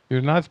you're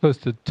not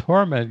supposed to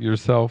torment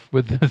yourself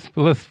with this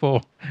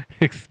blissful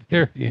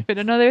experience.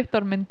 Pero no debes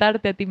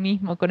tormentarte a ti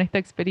mismo con esta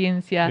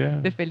experiencia Yeah.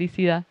 de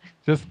felicidad.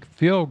 Just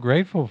feel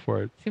grateful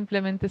for it.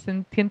 Simplemente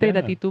siente Yeah,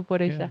 gratitud por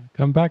Yeah. ella.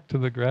 Come back to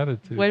the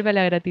gratitude. Vuelve a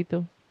la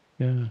gratitud.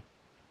 Yeah.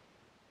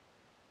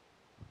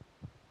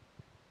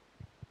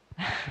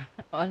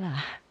 Hola.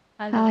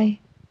 Hi.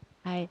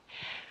 Hi.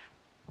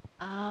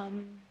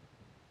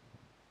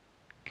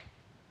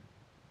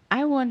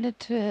 I wanted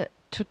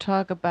to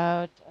talk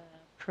about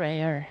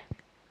prayer.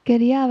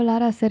 Quería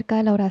hablar acerca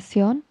de la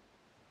oración.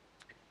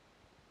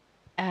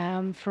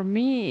 For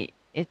me,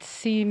 it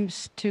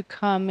seems to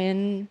come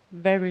in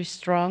very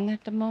strong at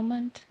the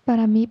moment.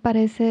 Para mí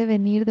parece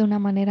venir de una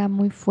manera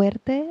muy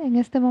fuerte en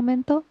este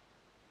momento.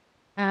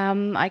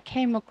 I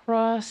came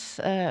across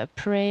a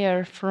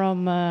prayer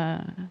from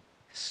a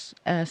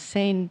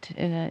saint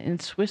in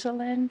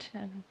Switzerland,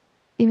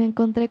 Y me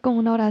encontré con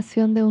una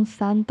oración de un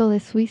santo de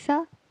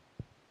Suiza.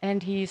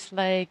 and he's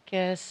like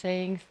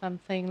saying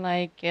something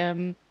like,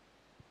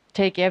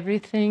 "Take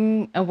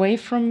everything away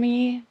from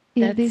me."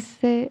 Y él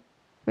dice,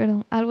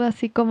 perdón, algo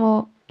así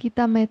como,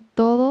 quítame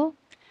todo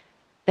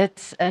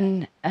That's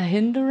a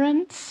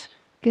hindrance.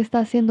 que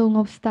está siendo un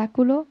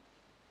obstáculo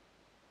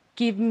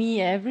Give me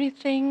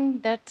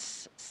everything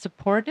that's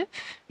supportive.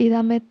 y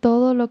dame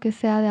todo lo que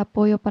sea de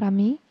apoyo para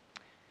mí.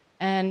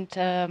 And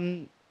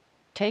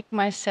take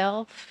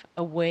myself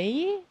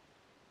away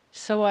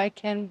so I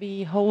can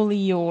be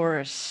wholly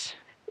yours.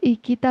 Y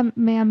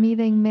quítame a mí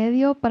de en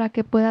medio para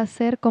que pueda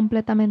ser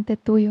completamente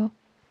tuyo.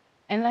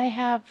 And I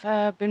have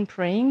been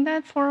praying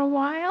that for a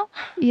while,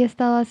 Y he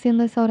estado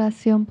haciendo esa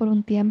oración por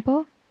un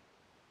tiempo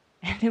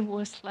and it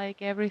was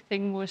like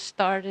everything was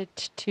started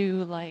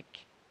to like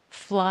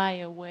fly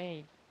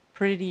away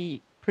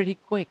pretty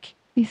quick.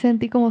 y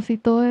sentí como si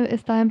todo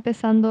estaba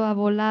empezando a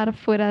volar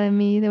fuera de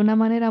mí de una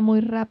manera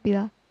muy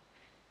rápida.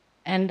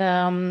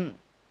 And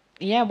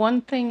yeah,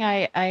 one thing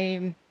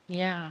I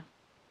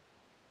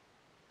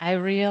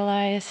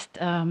realized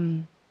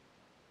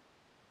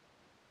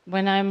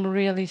when I'm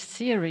really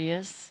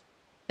serious,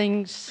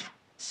 things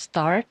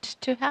start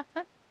to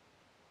happen,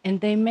 and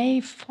they may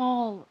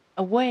fall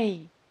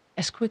away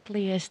as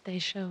quickly as they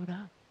showed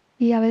up.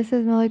 Y a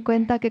veces me doy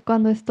cuenta que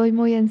cuando estoy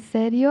muy en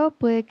serio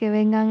puede que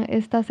vengan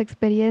estas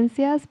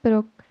experiencias,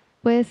 pero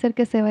puede ser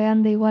que se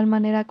vayan de igual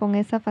manera con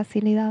esa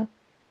facilidad.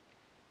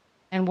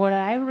 And what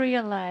I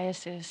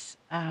realize is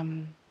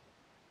I'm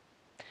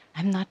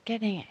not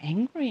getting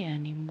angry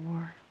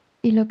anymore.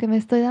 Y lo que me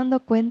estoy dando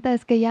cuenta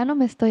es que ya no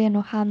me estoy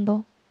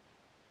enojando.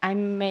 I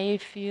may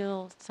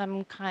feel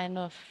some kind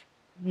of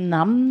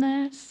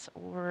numbness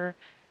or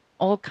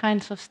all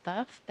kinds of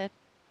stuff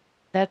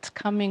that's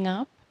coming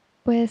up.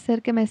 Puede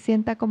ser que me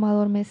sienta como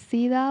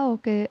adormecida o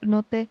que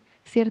note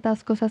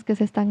ciertas cosas que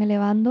se están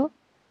elevando,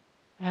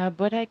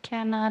 But I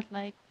cannot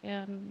like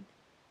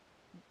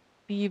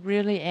be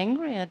really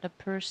angry at a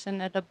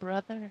person, at a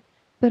brother.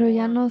 pero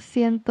ya or- no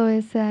siento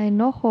ese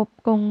enojo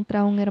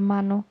contra un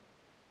hermano.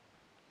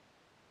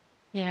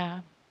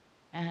 Yeah,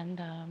 and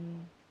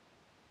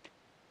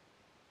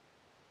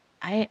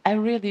I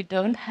really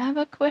don't have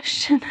a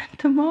question at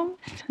the moment.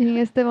 Y en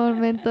este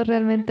momento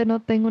realmente no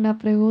tengo una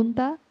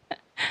pregunta.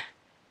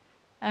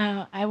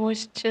 I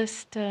was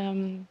just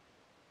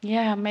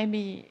yeah,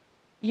 maybe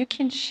you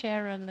can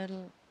share a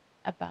little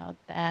about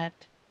that.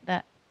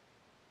 That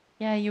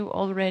yeah, you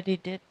already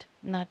did,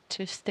 not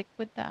to stick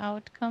with the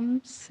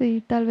outcomes.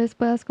 Sí, tal vez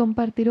puedas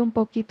compartir un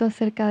poquito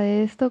acerca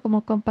de esto,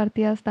 como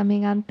compartías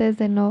también antes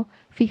de no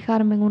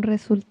fijarme en un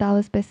resultado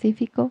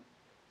específico.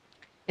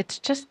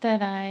 It's just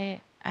that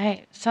I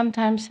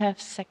sometimes have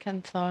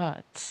second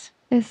thoughts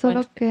Es when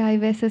solo que hay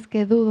veces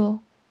que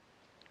dudo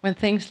when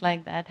things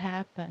like that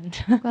happen.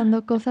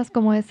 cuando cosas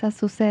como esas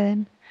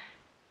suceden.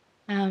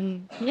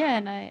 Yeah,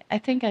 and I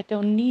think I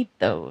don't need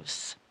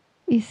those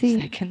Y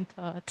sí, second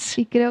thoughts.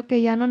 y creo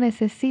que ya no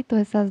necesito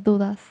esas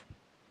dudas.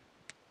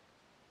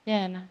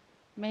 Yeah, and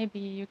maybe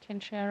you can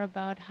share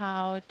about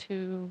how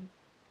to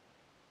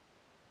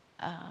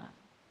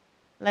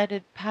let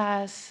it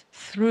pass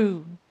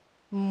through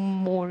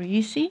more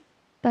easy.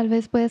 Tal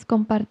vez puedes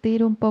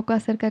compartir un poco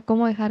acerca de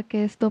cómo dejar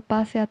que esto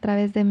pase a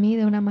través de mí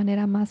de una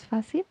manera más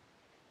fácil.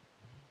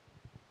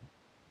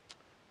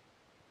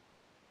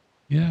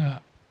 Yeah.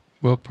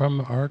 Well, from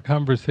our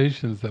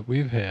conversations that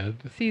we've had,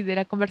 Sí, de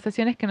las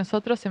conversaciones que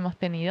nosotros hemos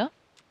tenido,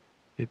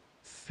 it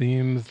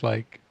seems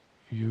like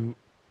you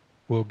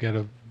will get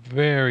a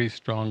very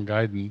strong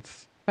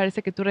guidance,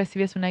 parece que tú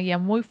recibes una guía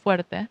muy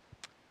fuerte,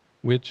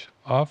 which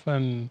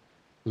often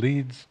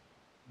leads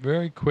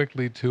very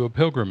quickly to a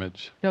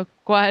pilgrimage. lo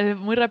cual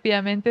muy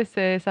rápidamente se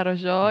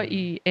desarrolló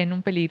y en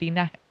un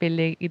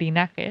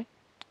peregrinaje.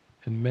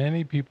 And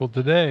many people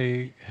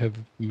today have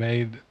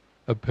made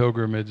a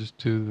pilgrimage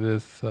to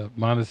this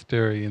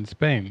monastery in Y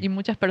Spain.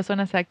 muchas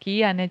personas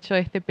aquí han hecho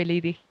este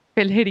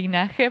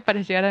peregrinaje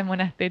para llegar al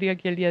monasterio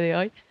aquí el día de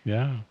hoy.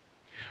 Yeah.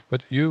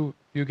 But you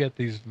get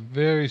these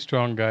very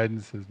strong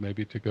guidances,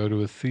 maybe to go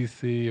to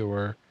Assisi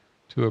or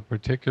to a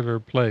particular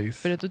place,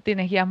 Pero tú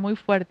tienes guías muy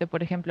fuertes,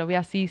 por ejemplo, ve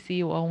a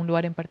Sisi o a un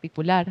lugar en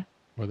particular,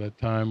 or that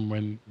time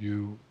when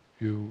you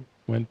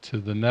went to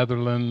the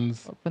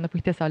Netherlands o cuando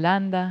fuiste a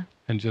Holanda,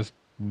 and just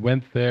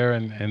went there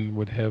and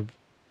would have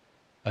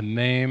a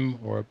name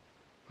or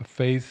a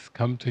face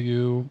come to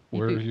you Y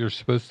where tú- you're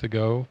supposed to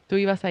go. tú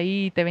ibas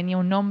ahí y te venía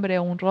un nombre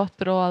o un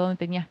rostro a donde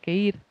tenías que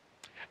ir.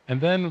 And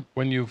then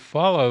when you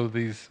follow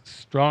these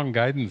strong Y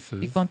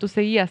guidances, cuando tú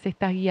seguías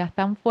estas guías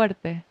tan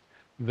fuertes,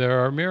 there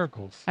are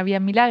miracles había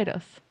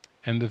milagros.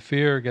 and the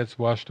fear gets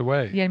washed Y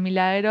away. el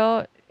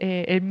milagro,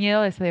 el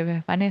miedo se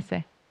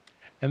desvanece.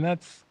 And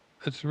that's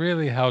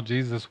really how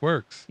Jesus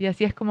works. Y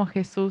así es como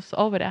Jesús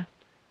obra.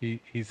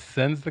 He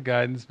sends the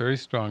guidance very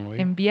strongly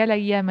Envía la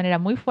guía de manera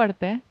muy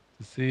fuerte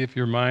to see if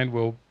your mind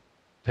will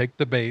take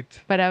the bait.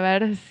 para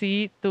ver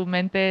si tu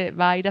mente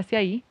va a ir hacia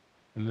ahí.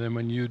 And then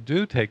when you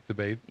do take the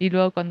bait, Y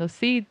luego cuando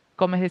sí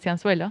comes de ese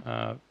anzuelo,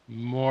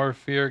 more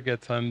fear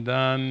gets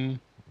undone.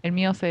 el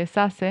miedo se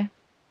deshace,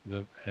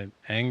 The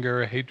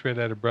anger, hatred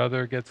at a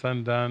brother gets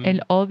undone.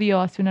 el odio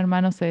hacia un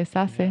hermano se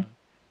deshace. Yeah.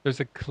 There's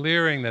a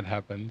clearing that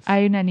happens.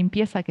 Hay una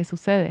limpieza que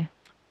sucede.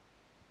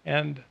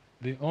 And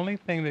the only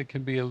thing that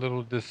can be a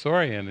little Y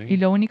disorienting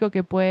lo único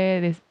que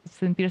puede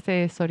sentirse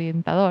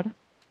desorientador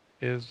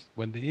is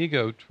when the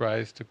ego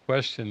tries to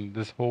question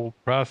this whole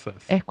process.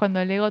 es cuando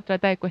el ego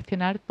trata de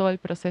cuestionar todo el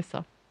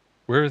proceso.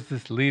 Where is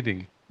this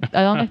leading?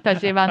 ¿A dónde está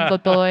llevando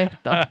todo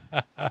esto?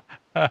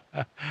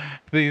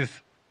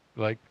 These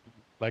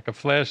like a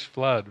flash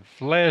flood,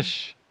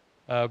 flash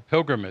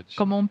pilgrimage.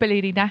 como un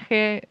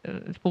peregrinaje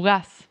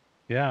fugaz,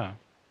 Yeah,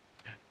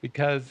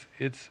 because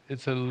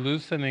it's a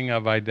loosening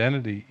of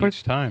identity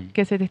each time,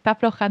 que se te está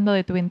aflojando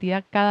de tu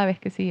identidad cada vez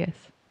que sigues.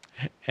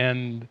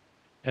 and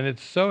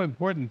it's so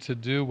important to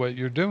do what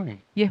you're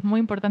doing. Y es muy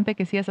importante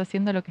que sigas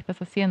haciendo lo que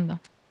estás haciendo.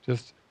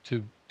 Just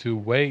to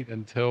wait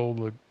until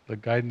the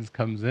guidance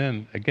comes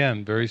in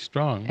again, very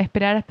strong,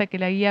 Esperar hasta que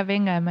la guía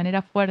venga de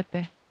manera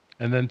fuerte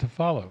and then to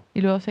follow, y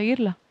luego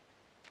seguirla.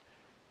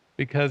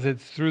 because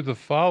it's through the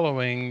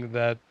following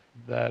that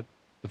the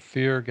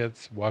fear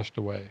gets washed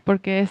away,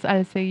 Porque es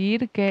al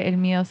seguir que el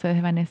miedo se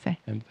desvanece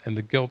and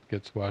the guilt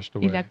gets washed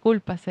y la away.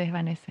 culpa se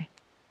desvanece.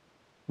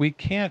 We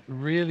can't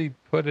really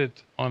put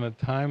it on a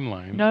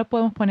timeline. No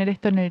podemos poner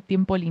esto en el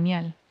tiempo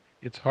lineal.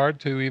 It's hard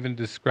to even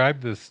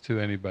describe this to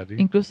anybody,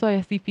 Incluso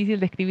es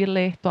difícil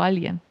describirle esto a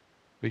alguien,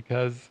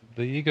 because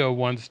the ego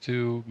wants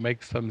to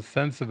make some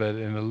sense of it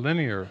in a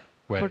linear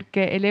way.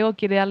 porque el ego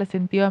quiere darle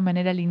sentido de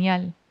manera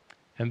lineal.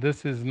 And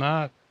this is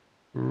not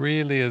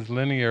really as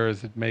linear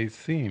as it may Y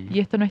seem,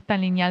 esto no es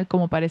tan lineal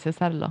como parece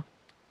serlo,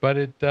 but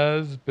it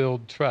does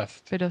build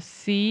trust. pero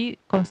sí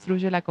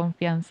construye la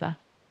confianza.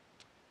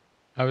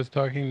 I was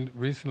talking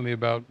recently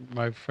about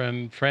my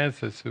friend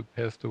Frances, who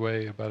passed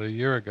away about a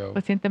year ago.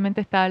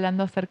 Recientemente estaba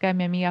hablando acerca de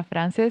mi amiga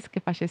Frances, que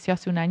falleció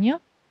hace un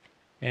año,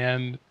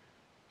 And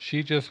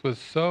she just was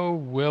so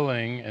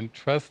willing and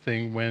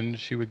trusting when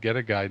she would get a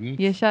y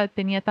guidance ella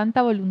tenía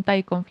tanta voluntad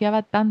y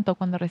confiaba tanto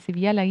cuando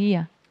recibía la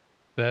guía,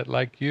 that,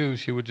 like you,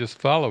 she would just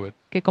follow it.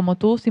 que como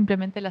tú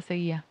simplemente la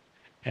seguía.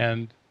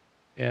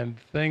 And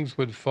things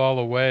would fall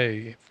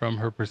away from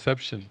her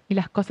perception Y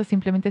las cosas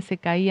simplemente se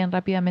caían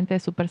rápidamente de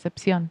su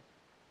percepción.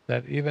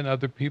 that even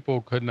other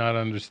people could not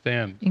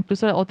understand.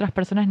 Incluso otras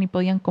personas ni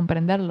podían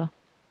comprenderlo.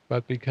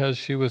 But because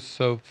she was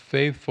so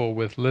faithful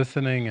with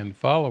listening and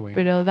following,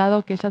 Pero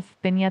dado que ella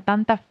tenía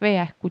tanta fe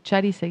a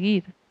escuchar y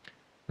seguir,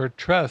 her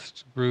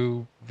trust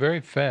grew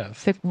very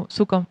fast.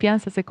 su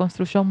confianza se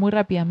construyó muy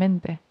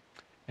rápidamente.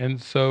 And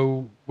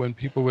so when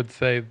people would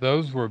say,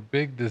 those were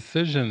big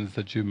decisions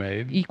that you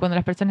made, Y cuando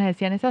las personas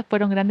decían, esas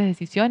fueron grandes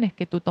decisiones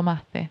que tú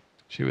tomaste,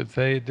 she would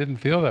say, it didn't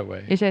feel that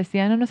way. ella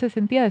decía, no, no se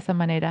sentía de esa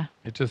manera.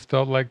 It just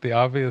felt like the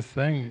obvious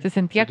thing Se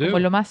sentía to como do.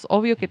 lo más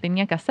obvio que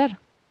tenía que hacer.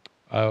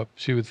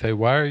 She would say,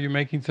 why are you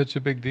making such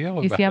a big deal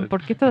Y about decían, it?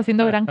 ¿por qué estás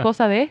haciendo gran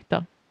cosa de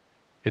esto?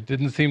 It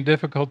didn't seem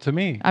difficult to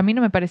me. A mí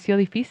no me pareció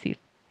difícil.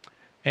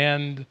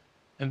 And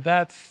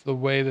that's the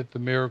way that the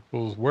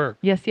miracles work.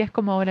 Y así es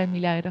como obra el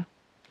milagro.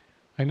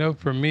 I know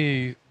for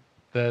me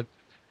that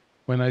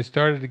when I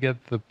started to get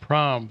the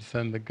prompts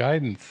and the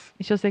guidance,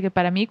 Y yo sé que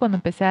para mí, cuando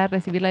empecé a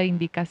recibir la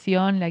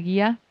indicación, la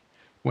guía,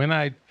 when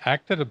I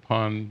acted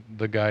upon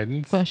the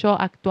guidance, cuando yo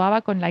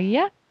actuaba con la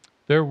guía,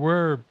 there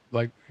were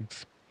like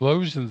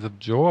explosions of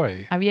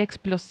joy había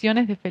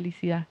explosiones de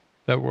felicidad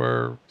that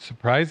were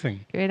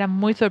surprising, que eran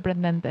muy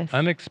sorprendentes,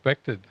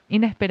 unexpected,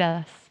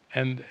 inesperadas,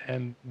 and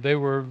they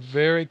were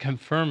very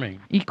confirming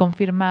y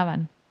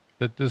confirmaban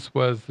that this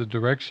was the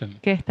direction.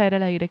 que esta era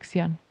la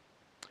dirección.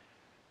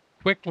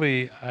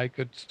 Quickly, I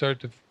could start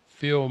to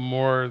feel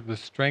more the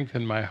strength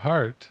in my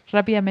heart,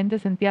 Rápidamente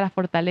sentía la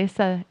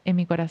fortaleza en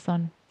mi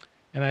corazón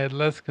and I had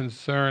less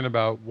concern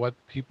about what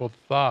people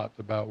thought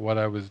about what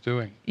I was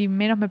doing. y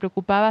menos me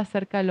preocupaba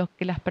acerca de lo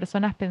que las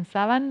personas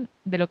pensaban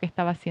de lo que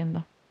estaba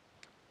haciendo.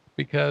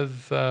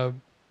 Because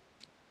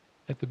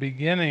at the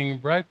beginning,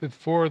 right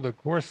before the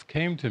course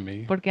came to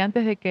me, Porque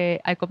antes de que,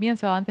 al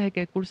comienzo, antes de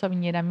que el curso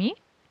viniera a mí,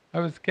 I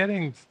was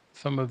getting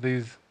some of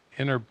these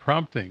inner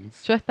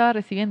promptings. yo estaba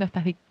recibiendo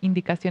estas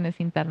indicaciones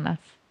internas.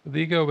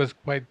 The ego was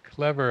quite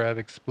clever at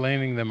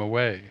explaining them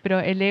away Pero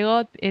el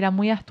ego era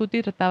muy astuto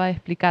y trataba de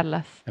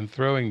explicarlas and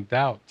throwing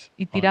doubt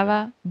y on them.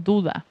 tiraba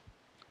duda.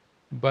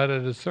 But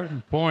at a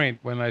certain point,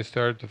 when I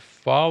started to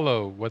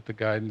follow what the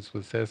guidance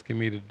was asking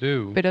me to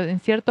do, Pero en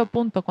cierto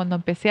punto, cuando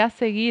empecé a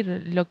seguir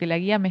lo que la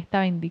guía me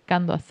estaba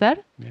indicando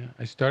hacer,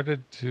 I started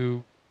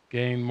to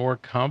gain more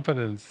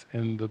confidence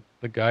in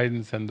the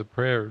guidance and the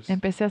prayers.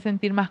 empecé a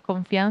sentir más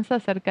confianza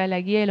acerca de la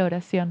guía y la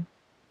oración.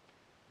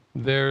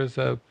 There's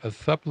a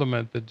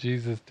supplement that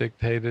Jesus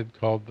dictated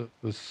called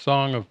the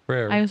Song of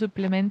Prayer. Hay un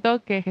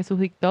suplemento que Jesús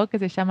dictó que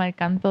se llama el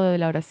canto de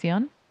la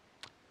oración.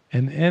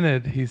 And in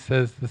it, he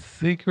says, the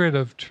secret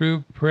of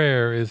true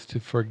prayer is to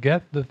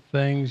forget the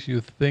things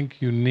you think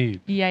you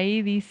need. Y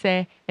ahí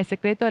dice, el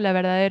secreto de la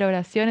verdadera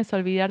oración es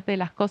olvidarte de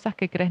las cosas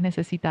que crees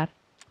necesitar.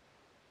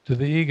 To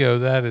the ego,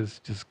 that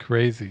is just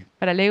crazy.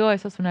 Para el ego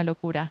eso es una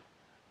locura.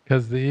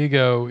 Because the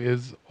ego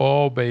is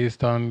all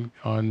based on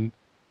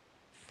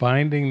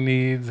finding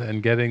needs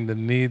and getting the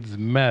needs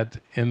met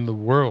in the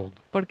world.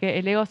 Porque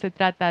el ego se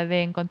trata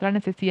de encontrar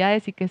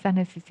necesidades y que esas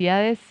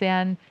necesidades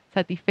sean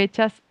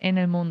satisfechas en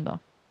el mundo.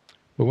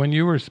 But when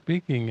you were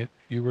speaking,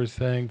 you were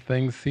saying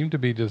things seem to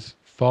be just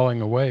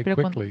falling away Pero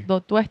quickly.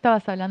 cuando tú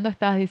estabas hablando,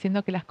 estabas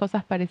diciendo que las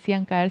cosas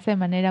parecían caerse de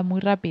manera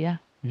muy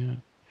rápida. Yeah.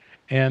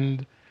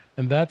 And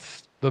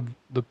that's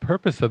the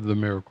purpose of the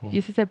miracle. Y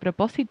ese es el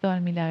propósito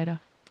del milagro.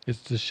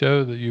 It's to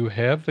show that you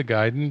have the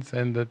guidance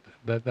and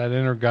that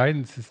inner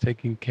guidance is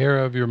taking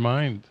care of your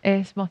mind.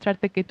 Es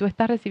mostrarte que tú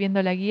estás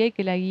recibiendo la guía y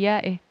que la guía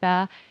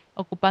está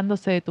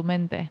ocupándose de tu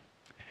mente.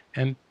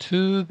 And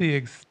to the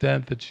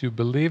extent that you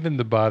believe in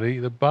the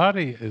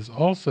body is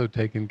also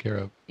taken care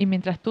of. Y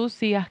mientras tú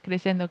sigas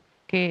creyendo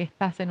que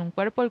estás en un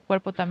cuerpo, el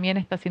cuerpo también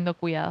está siendo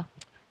cuidado,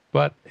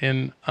 But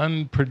in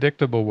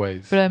unpredictable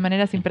ways. pero de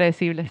maneras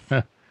impredecibles.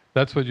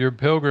 That's what your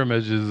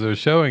pilgrimages are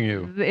showing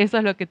you. Eso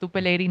es lo que tu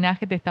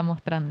peregrinaje te está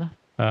mostrando.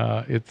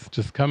 It's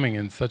just coming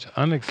in such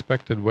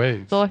unexpected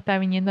ways. Todo está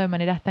viniendo de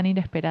maneras tan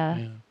inesperadas.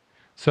 Yeah.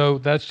 So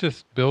that's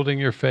just building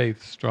your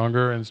faith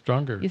stronger and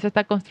stronger. Y eso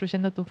está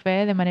construyendo tu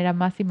fe de manera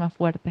más y más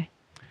fuerte.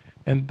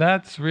 And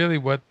that's really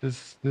what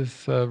this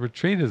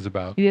retreat is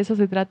about. Y de eso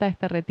se trata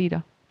este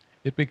retiro.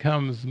 It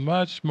becomes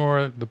much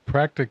more the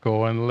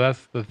practical and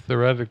less the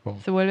theoretical.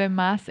 Se vuelve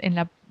más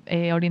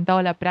orientado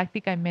a la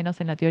práctica y menos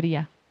en la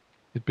teoría.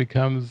 It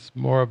becomes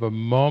more of a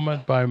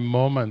moment by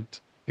moment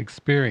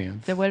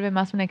experience Se vuelve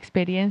más una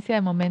experiencia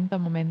de momento a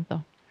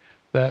momento.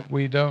 that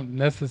we don't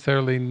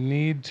necessarily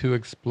need to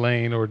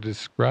explain or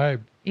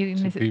describe Y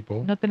to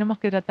people, no tenemos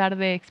que tratar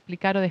de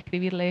explicar o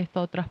describirle esto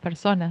a otras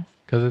personas,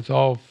 because it's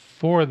all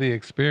for the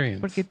experience.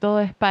 porque todo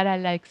es para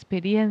la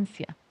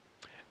experiencia.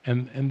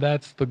 And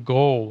that's the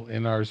goal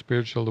in our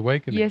spiritual Y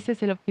awakening, ese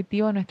es el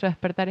objetivo de nuestro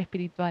despertar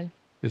espiritual,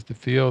 is to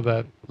feel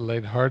that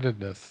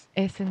lightheartedness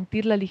es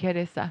sentir la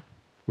ligereza,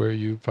 where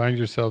you find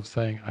yourself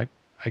saying,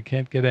 I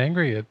can't get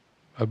angry at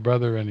a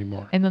brother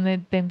anymore. en donde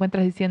te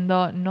encuentras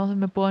diciendo, no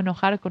me puedo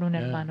enojar con un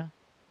Yeah. hermano.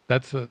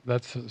 That's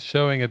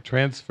showing a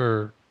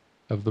transfer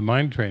of the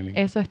mind training.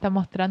 Eso está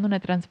mostrando una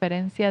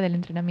transferencia del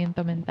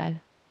entrenamiento mental.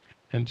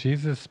 And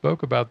Jesus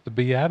spoke about the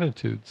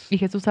Beatitudes. Y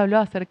Jesús habló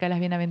acerca de las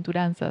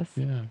bienaventuranzas.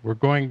 Yeah, we're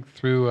going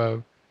through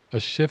a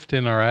shift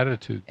in our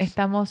attitudes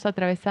Estamos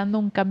atravesando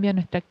un cambio en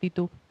nuestra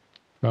actitud,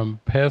 from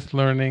past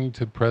learning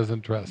to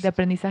present trust. de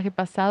aprendizaje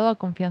pasado a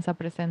confianza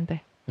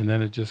presente. And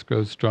then it just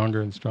grows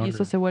stronger and Y stronger.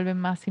 eso se vuelve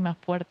más y más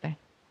fuerte.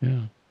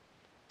 Yeah.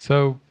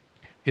 So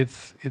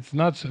it's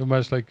not so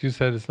much like you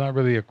said, it's not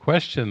really a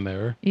question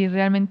there. Y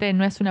realmente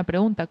no es una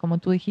pregunta, como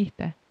tú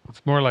dijiste.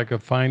 It's more like a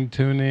fine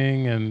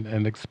tuning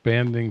and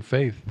expanding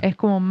faith. Es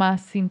como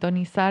más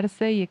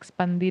sintonizarse y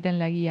expandir en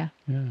la guía,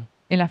 Yeah.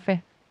 en la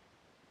fe.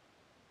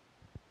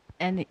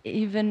 And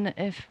even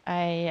if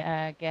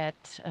I get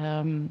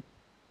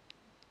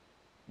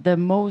the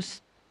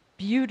most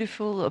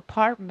beautiful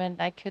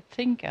apartment I could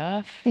think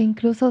of, E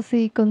incluso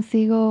si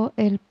consigo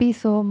el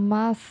piso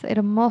más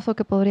hermoso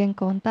que podría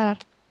encontrar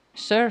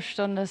served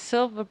on a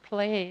silver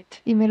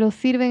plate, y me lo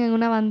sirven en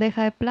una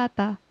bandeja de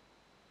plata,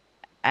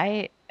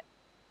 I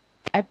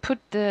put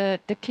the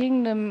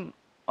kingdom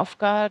of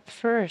God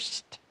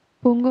first.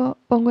 pongo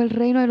el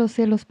reino de los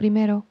cielos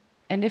primero.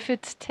 And if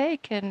it's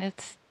taken,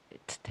 it's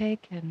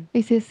taken.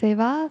 Y si se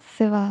va,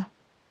 se va.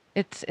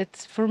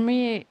 It's for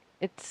me,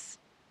 it's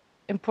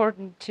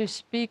important to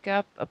speak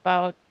up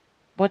about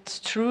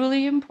what's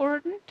truly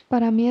important.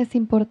 Para mí es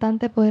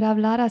importante poder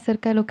hablar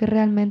acerca de lo que es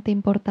realmente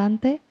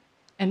importante.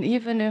 And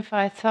even if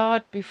I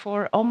thought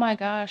before, oh my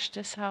gosh,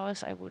 this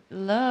house I would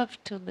love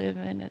to live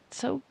in. It's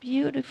so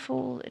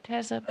beautiful. It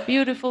has a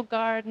beautiful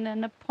garden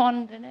and a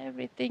pond and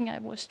everything I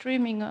was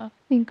dreaming of.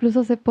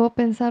 Incluso se puede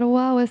pensar,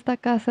 wow, esta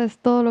casa es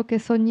todo lo que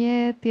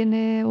soñé,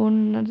 tiene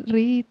un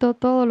rito,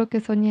 todo lo que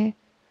soñé.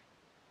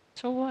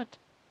 So what?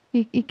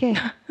 ¿Y qué?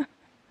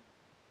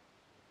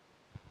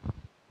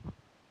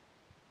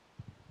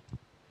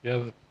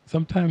 Yeah.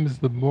 Sometimes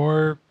the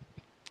more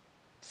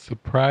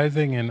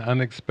surprising and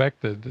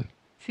unexpected,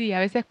 Sí, a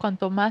veces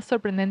cuanto más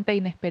sorprendente e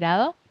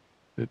inesperado,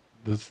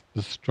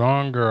 the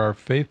stronger our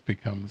faith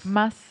becomes.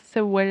 más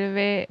se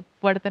vuelve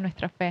fuerte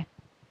nuestra fe.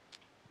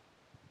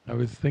 I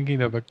was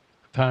thinking of a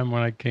time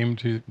when I came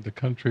to the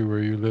country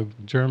where you live,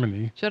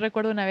 Germany, Yo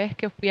recuerdo una vez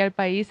que fui al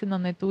país en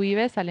donde tú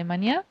vives,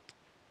 Alemania,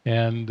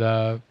 and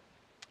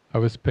I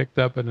was picked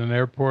up at an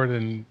airport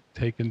and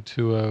taken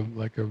to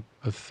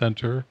a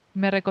center,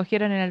 me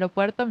recogieron en el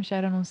aeropuerto, me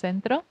llevaron a un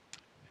centro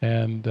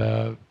and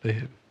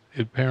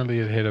apparently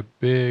it had a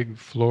big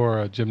floor,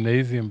 a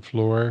gymnasium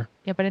floor,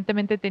 y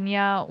aparentemente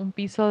tenía un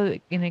piso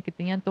en el que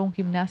tenían todo un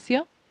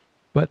gimnasio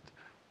but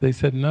they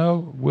said,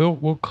 no,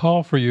 we'll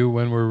call for you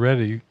when we're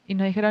ready. y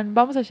nos dijeron,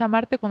 vamos a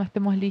llamarte cuando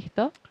estemos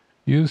listos.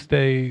 You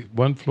stay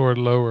one floor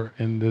lower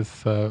in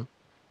this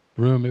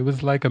room. It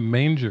was like a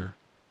manger.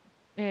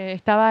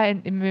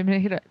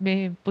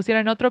 Me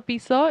pusieron en otro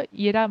piso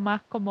y era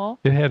más como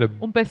It had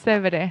un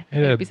pesebre it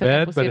had el a piso que me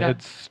bed, but it pusieron.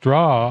 had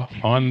straw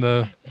on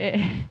the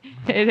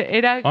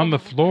Era on the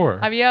como- floor.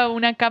 había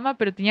una cama,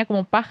 pero tenía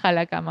como paja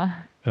la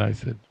cama. And I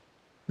said,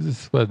 "Is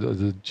this what was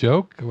a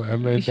joke? I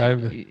mean, Y yo-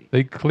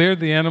 they cleared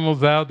the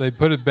animals out. They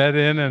put a bed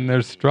in, and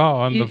there's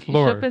straw on Y the yo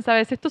floor." pensaba,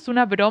 ¿es esto es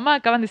una broma?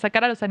 Acaban de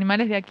sacar a los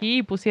animales de aquí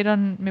y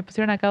me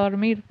pusieron acá a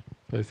dormir.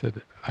 So I said,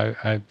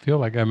 I feel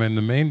like I'm in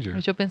the manger.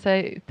 Y yo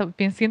pensé,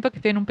 siento que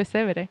estoy en un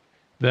pesebre.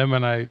 Then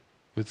when it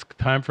was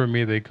time for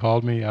me, they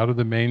called me out of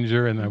the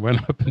manger, and I went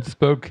up and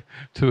spoke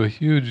to a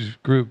huge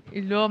group.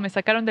 Y luego me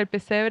sacaron del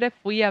pesebre,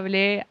 fui y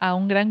hablé a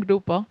un gran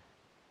grupo.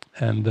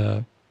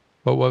 And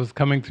But what was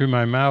coming through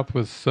my mouth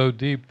was so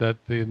deep that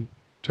the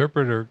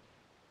interpreter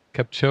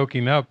kept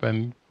choking up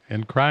and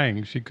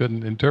crying. She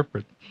couldn't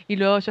interpret. Y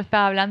luego yo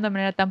estaba hablando de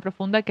manera tan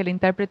profunda que el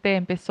intérprete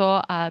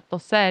empezó a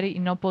toser y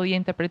no podía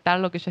interpretar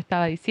lo que yo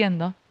estaba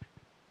diciendo.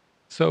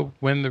 So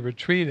when the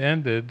retreat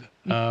ended,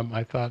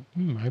 I thought,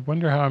 I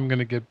wonder how I'm going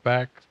to get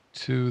back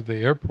to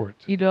the airport.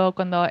 Y luego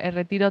cuando el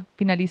retiro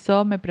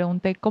finalizó, me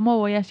pregunté cómo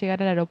voy a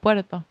llegar al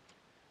aeropuerto.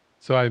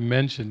 So I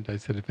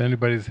said, if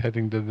anybody's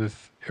heading to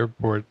this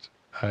airport,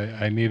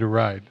 I need a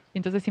ride. Y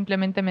entonces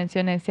simplemente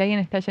mencioné, si alguien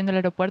está yendo al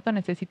aeropuerto,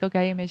 necesito que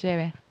alguien me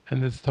lleve.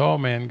 And this tall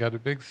man got a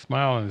big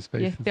smile on his Y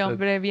face and este said,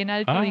 hombre bien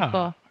alto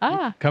dijo,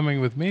 you're coming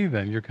with me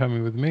then, you're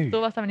coming with me. tú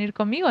vas a venir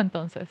conmigo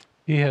entonces.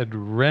 He had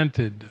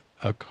rented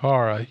a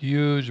car, a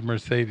huge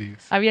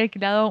Mercedes. Había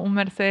alquilado un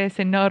Mercedes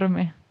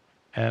enorme.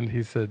 And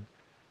he said,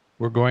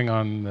 we're going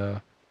on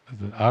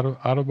is it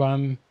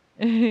Autobahn,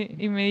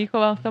 Y me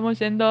dijo, estamos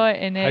yendo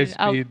en high el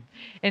speed.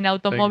 en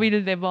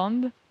automóvil de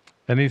Bond.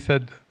 And he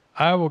said,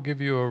 I will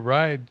give you a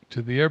ride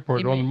to the airport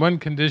Y me- on one Y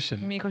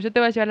condition. me dijo, yo te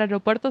voy a llevar al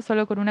aeropuerto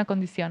solo con una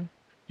condición.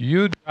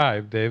 You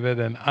drive, David,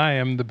 and I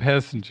am the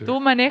passenger. Tú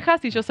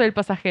manejas y yo soy el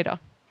pasajero.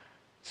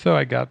 So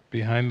I got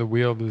behind the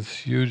wheel of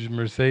this huge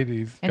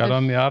Mercedes, got Entonces-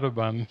 on the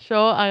Autobahn.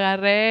 Yo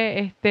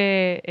agarré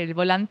el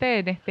volante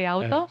en este and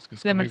auto it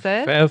was de going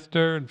Mercedes,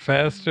 faster and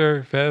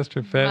faster,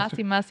 faster, más faster.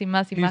 y más y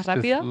más y He's más just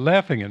rápido.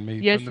 laughing at me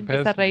Y él from se the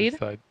empieza a reír.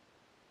 passenger side.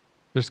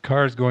 There's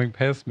cars going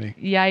past me.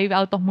 Y hay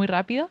autos muy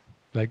rápidos.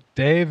 Like,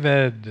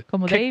 David,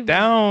 Como kick David.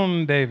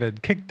 down, David,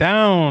 kick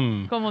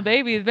down. Como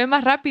David, ve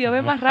más rápido,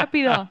 ve más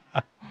rápido.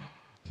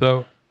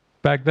 So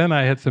back then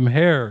I had some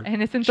hair,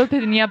 En ese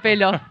entonces tenía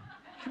pelo.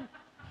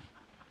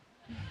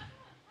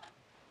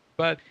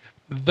 but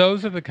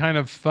those are the kind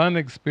of fun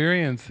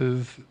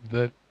experiences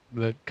that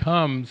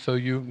come so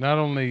you not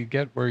only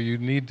get where you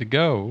need to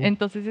go,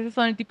 Entonces esos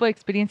son el tipo de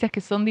experiencias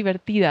que son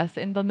divertidas,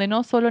 en donde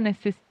no solo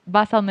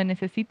vas a donde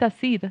necesitas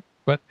ir,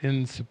 but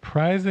in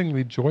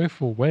surprisingly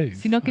joyful ways.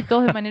 sino que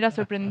todo de manera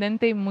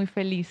sorprendente y muy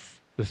feliz.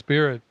 The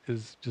Spirit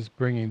is just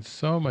bringing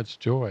so much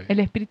joy. El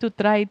Espíritu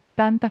trae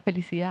tanta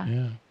felicidad.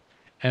 Yeah.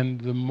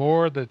 And the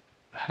more that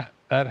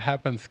that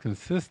happens Y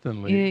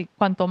consistently,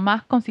 cuanto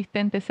más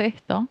consistente es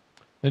esto,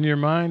 then your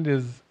mind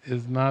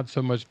is not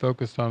so much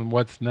focused on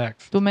what's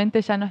next tu mente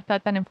ya no está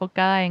tan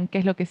enfocada en qué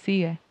es lo que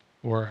sigue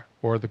or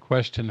the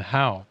question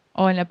how.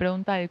 o en la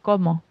pregunta de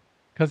cómo.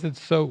 Because it's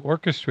so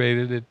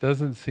orchestrated, it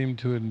doesn't seem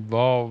to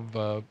involve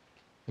a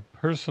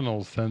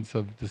personal sense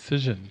of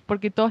decision.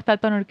 Porque todo está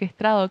tan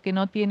orquestado que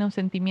no tiene un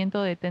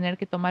sentimiento de tener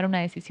que tomar una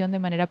decisión de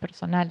manera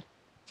personal,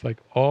 It's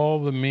like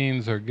all the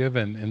means are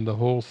given in the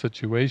whole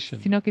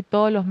situation sino que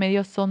todos los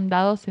medios son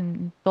dados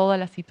en toda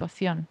la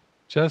situación.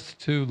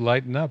 just to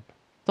lighten up,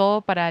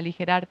 Todo para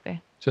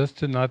aligerarte, just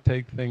to not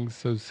take things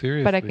so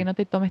para que seriously. no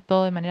te tomes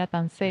todo de manera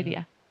tan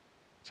seria.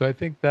 So I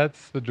think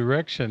that's the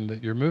direction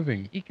that you're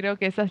moving. Y creo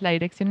que esa es la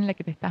dirección en la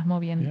que te estás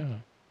moviendo.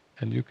 Yeah.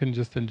 And you can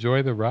just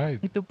enjoy the ride.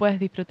 Y tú puedes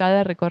disfrutar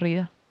del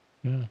recorrido.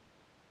 Yeah.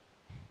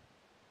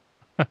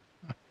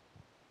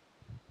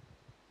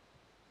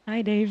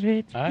 Hi,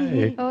 David.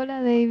 Hi.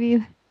 Hola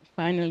David,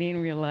 Finally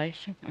in real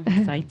life. I'm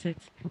excited.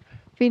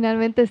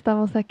 finalmente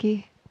estamos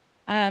aquí.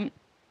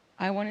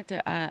 I wanted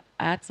to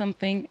add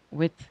something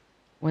with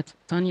what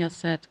Tanya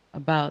said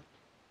about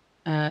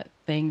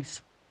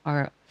things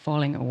are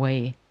falling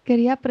away.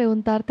 Quería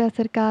preguntarte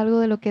acerca de algo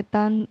de lo que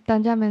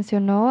Tanya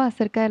mencionó,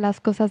 acerca de las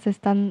cosas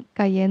están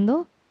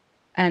cayendo.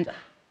 And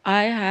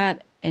I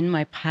had in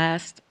my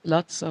past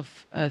lots of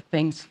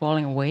things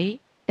falling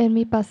away. En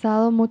mi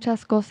pasado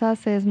muchas cosas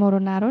se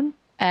desmoronaron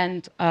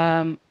And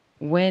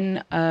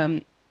when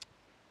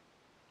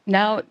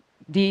now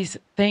these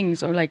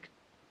things are like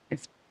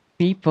it's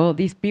people,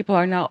 these people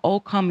are now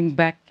all coming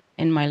back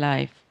in my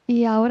life.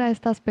 y ahora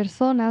estas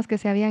personas que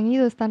se habían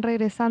ido están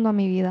regresando a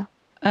mi vida.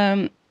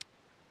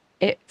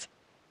 It's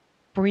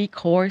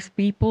pre-course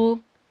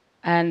people,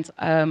 and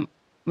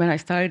when I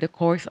started the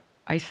course,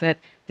 I said,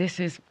 "This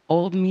is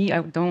old me.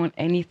 I don't want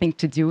anything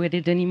to do with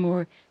it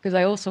anymore." Because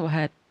I also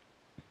had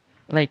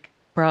like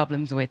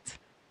problems with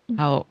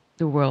how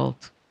the world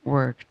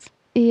worked.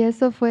 Y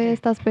eso fue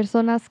estas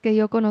personas que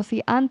yo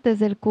conocí antes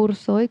del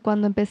curso y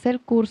cuando empecé el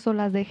curso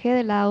las dejé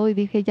de lado y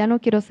dije, ya no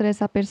quiero ser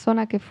esa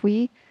persona que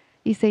fui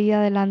y seguí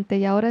adelante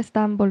y ahora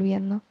están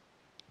volviendo.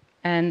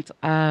 And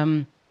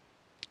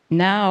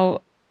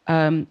now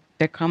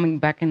they're coming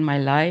back in my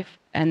life,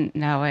 and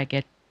now I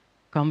get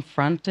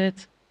confronted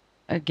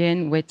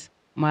again with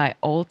my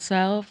old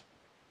self.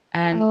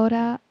 And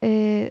Ahora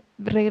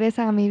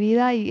regresan a mi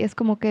vida y es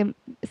como que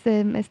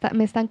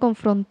me están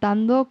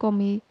confrontando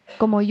con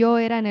como yo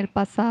era en el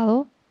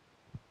pasado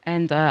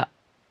and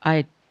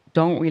I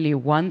don't really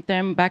want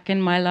them back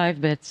in my life,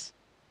 but it's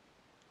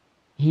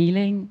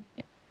healing.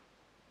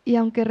 y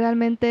aunque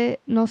realmente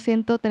no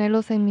siento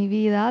tenerlos en mi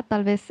vida,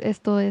 tal vez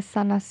esto es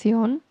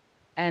sanación.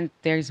 And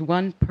there's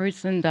one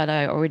person that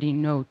I already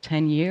know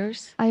 10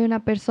 years, Hay una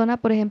persona,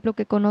 por ejemplo,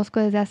 que conozco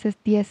desde hace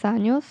 10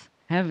 años,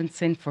 haven't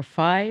seen for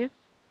 5,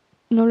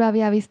 no lo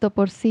había visto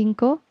por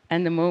 5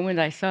 and the moment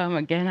I saw him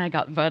again, I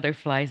got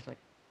butterflies. Like,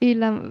 Y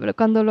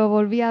cuando lo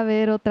volví a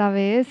ver otra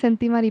vez,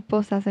 sentí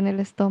mariposas en el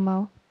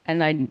estómago.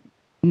 and I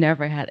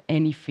never had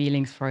any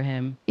feelings for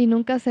him. Y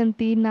nunca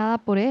sentí nada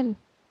por él.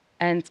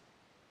 And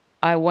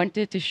I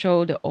wanted to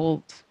show the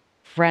old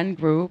friend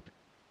group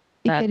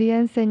Y that, quería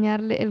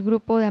enseñarle el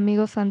grupo de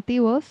amigos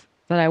antiguos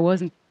that I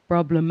wasn't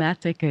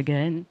problematic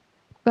again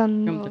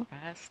from the cuando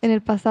past. en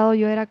el pasado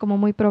yo era como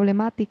muy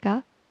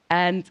problemática.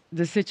 And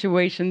the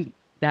situation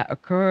that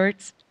occurred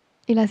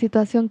Y la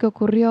situación que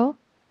ocurrió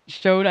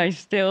showed I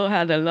still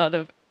had a lot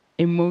of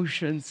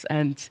emotions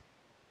and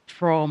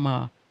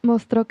trauma.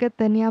 mostró que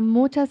tenía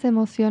muchas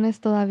emociones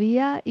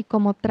todavía y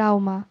como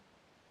trauma.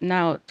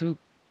 Now, to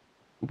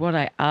what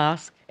I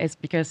ask is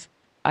because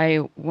I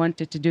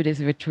wanted to do this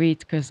retreat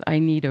because I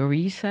need a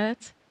reset.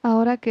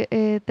 Ahora que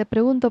te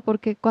pregunto,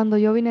 porque cuando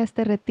yo vine a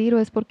este retiro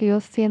es porque yo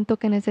siento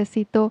que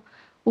necesito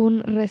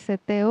un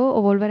reseteo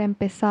o volver a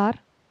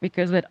empezar,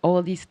 Because with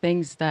all these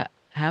things that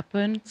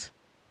happened,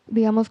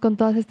 digamos, con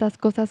todas estas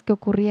cosas que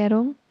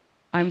ocurrieron.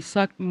 I'm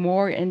sucked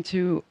more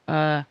into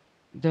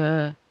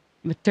the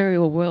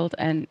material world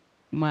and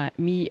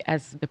me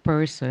as the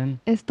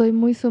person. Estoy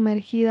muy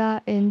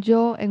sumergida en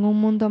yo, en un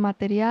mundo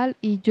material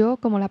y yo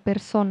como la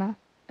persona.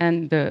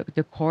 And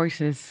the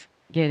course is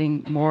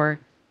getting more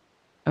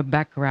a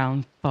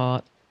background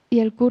thought. Y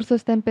el curso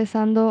está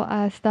empezando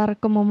a estar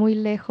como muy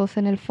lejos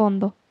en el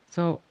fondo.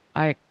 So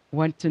I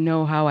want to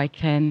know how I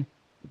can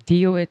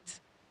deal with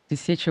the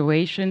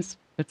situations,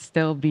 but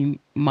still be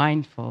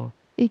mindful.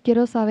 Y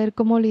quiero saber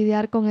cómo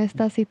lidiar con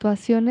estas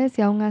situaciones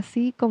y aún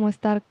así cómo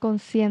estar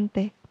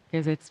consciente.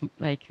 Because it's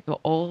like the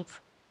old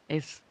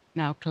is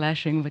now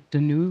clashing with the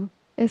new.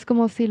 Es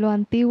como si lo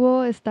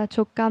antiguo está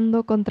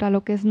chocando contra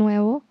lo que es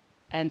nuevo.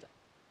 And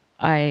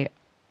I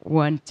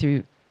want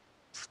to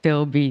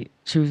still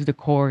choose the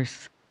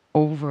course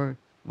over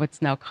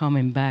what's now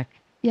coming back.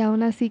 Y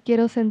aún así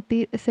quiero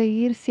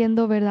seguir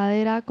siendo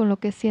verdadera con lo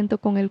que siento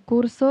con el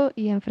curso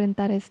y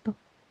enfrentar esto.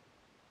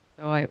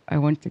 So I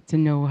wanted to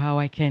know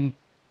how I can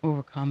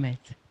overcome it.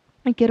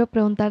 Y quiero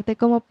preguntarte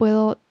cómo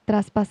puedo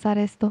traspasar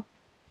esto.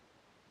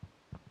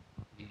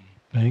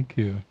 Thank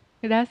you.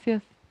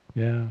 Gracias.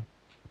 Yeah.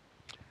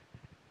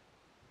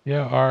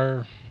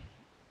 Yeah,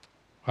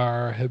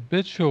 our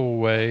habitual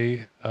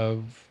way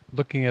of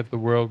looking at the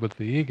world with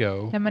the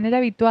ego La manera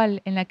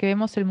habitual en la que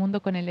vemos el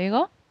mundo con el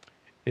ego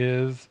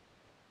is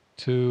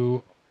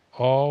to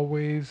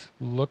always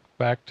look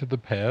back to the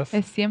past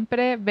es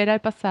siempre ver al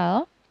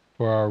pasado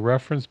for our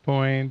reference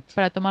point,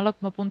 para tomarlo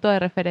como punto de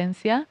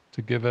referencia,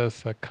 to give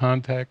us a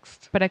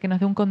context. para que nos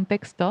dé un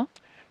contexto.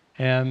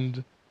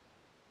 And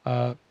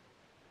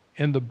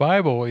in the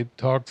Bible, it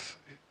talks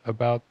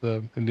about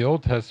in the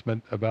Old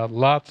Testament about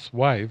Lot's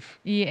wife,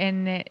 Y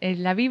en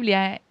la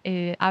Biblia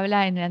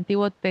habla en el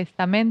Antiguo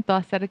Testamento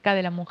acerca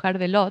de la mujer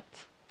de Lot.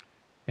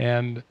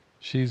 and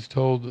she's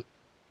told,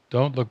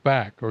 "Don't look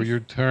back, or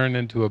you're turned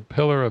into a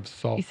pillar of Y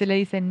salt." se le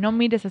dice, no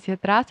mires hacia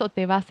atrás o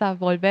te vas a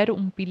volver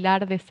un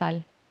pilar de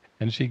sal.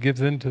 And she gives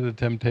into the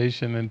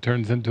temptation and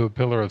turns into a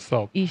pillar of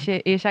salt. Y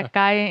ella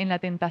cae en la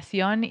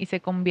tentación y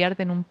se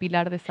convierte en un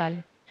pilar de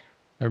sal.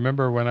 I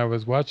remember when I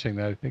was watching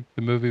that, I think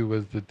the movie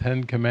was The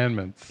Ten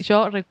Commandments,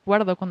 Yo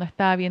recuerdo cuando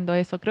estaba viendo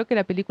eso, creo que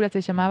la película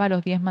se llamaba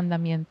Los 10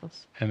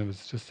 Mandamientos. and it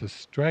was just a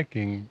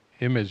striking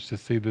image to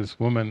see this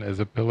woman as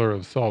a pillar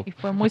of salt. Y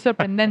fue muy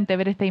sorprendente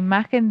ver esta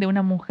imagen de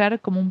una mujer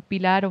como un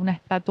pilar o una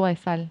estatua de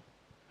sal.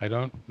 I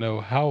don't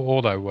know how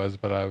old I was,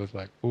 but I was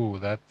like, "Ooh,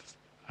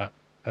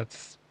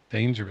 that's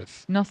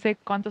dangerous." No sé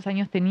cuántos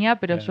años tenía,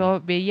 pero Yeah.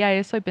 yo veía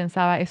eso y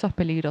pensaba, eso es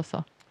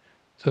peligroso.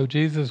 So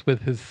Jesus, with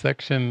his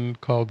section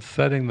called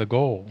 "Setting the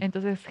Goal,"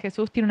 Entonces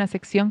Jesús tiene una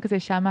sección que se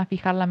llama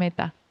Fijar la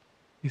meta.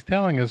 he's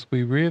telling us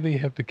we really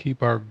have to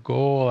keep our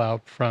goal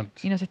out front.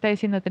 Y nos está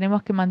diciendo,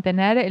 tenemos que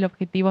mantener el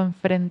objetivo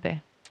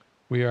enfrente.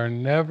 We are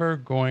never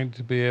going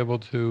to be able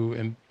to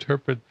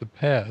interpret the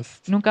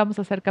past Nunca vamos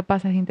a ser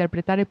capaces de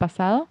interpretar el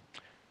pasado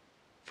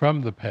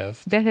from the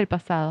past. desde el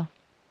pasado.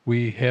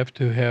 We have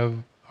to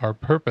have our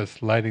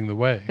purpose lighting the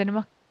way.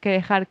 Tenemos que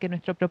dejar que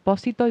nuestro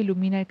propósito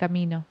ilumine el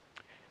camino.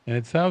 And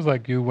it sounds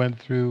like you went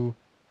through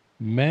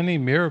many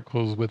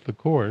miracles with the Y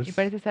course.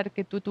 parece ser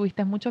que tú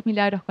tuviste muchos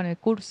milagros con el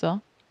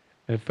curso.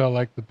 It felt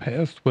like the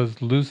past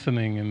was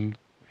loosening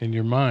in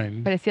your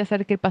mind. Parecía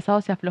ser que el pasado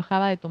se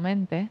aflojaba de tu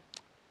mente.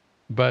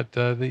 But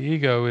the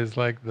ego is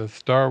like the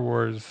Star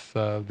Wars,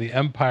 the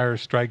Empire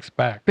Strikes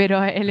Back.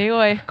 Pero el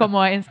ego es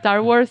como en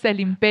Star Wars, el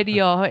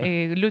imperio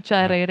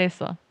lucha de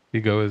regreso.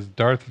 Ego is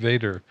Darth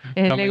Vader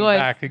El coming ego es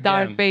back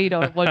Darth again.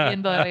 Vader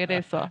volviendo de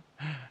regreso.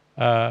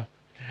 Uh,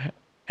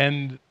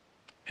 and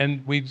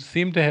we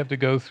seem to have to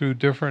go through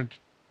different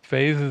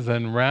phases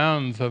and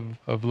rounds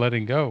of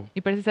letting go.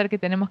 Y parece ser que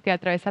tenemos que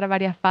atravesar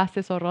varias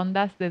fases o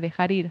rondas de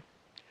dejar ir.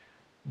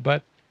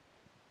 But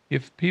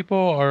if people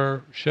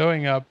are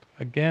showing up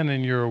again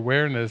in your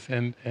awareness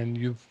and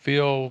you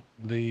feel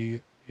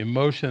the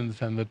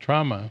emotions and the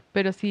trauma,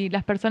 Pero si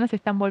las personas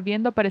están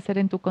volviendo a aparecer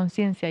en tu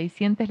conciencia y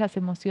sientes las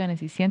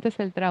emociones y sientes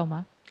el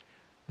trauma,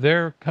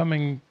 they're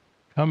coming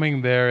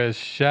there as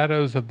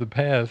shadows of the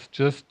past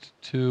just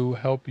to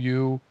help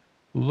you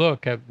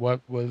look at what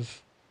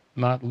was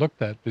not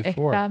looked at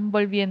before. Están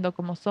volviendo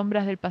como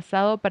sombras del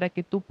pasado para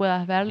que tú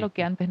puedas ver lo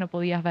que antes no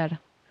podías ver.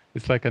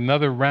 It's like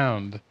another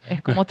round.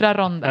 Es como otra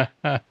ronda.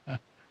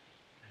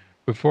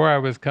 Before I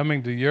was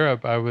coming to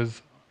Europe, I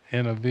was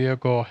in a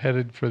vehicle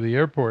headed for the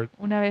airport,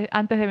 Una vez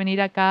antes de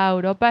venir acá a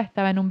Europa,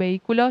 estaba en un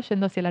vehículo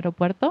yendo hacia el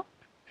aeropuerto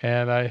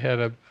and I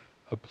had a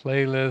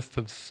playlist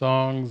of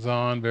songs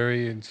on,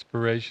 very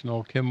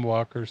inspirational, Kim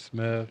Walker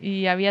Smith.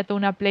 y había toda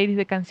una playlist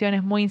de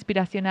canciones muy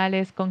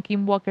inspiracionales con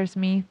Kim Walker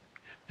Smith.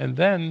 And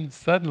then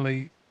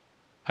suddenly,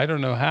 I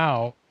don't know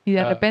how, Y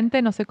de uh,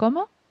 repente, no sé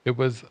cómo, it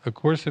was A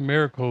Course in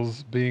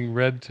Miracles being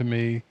read to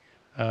me,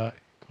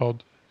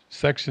 called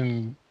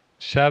section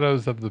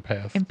Shadows of the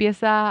Past.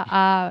 empieza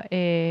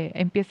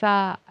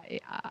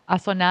a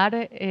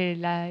sonar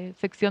la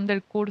sección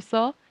del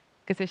curso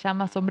que se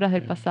llama Sombras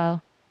del Yeah.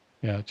 Pasado.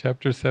 Yeah,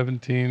 chapter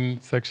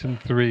 17, section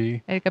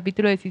 3. El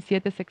capítulo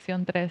 17,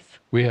 sección 3.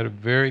 We had a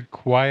very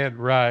quiet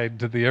ride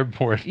to the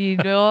airport Y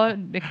luego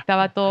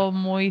estaba todo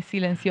muy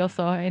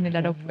silencioso en el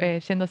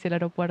yendo hacia el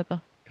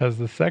aeropuerto, because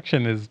the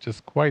section is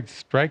just quite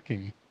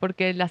striking.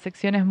 porque la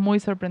sección es muy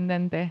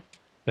sorprendente.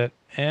 That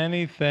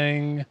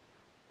anything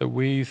that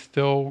we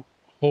still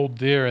hold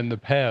dear in the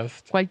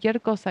past Cualquier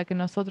cosa que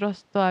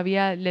nosotros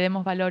todavía le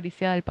demos valor y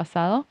sea del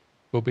pasado,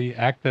 will be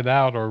acted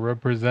out or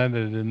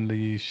represented in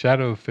the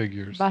shadow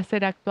figures. va a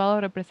ser actuado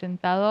o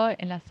representado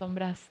en las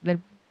sombras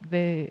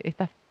de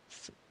estas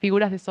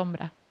figuras de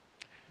sombra.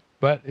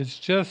 But it's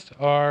just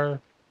our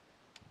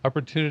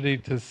opportunity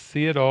to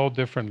see it all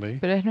differently,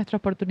 Pero es nuestra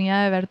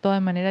oportunidad de ver todo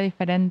de manera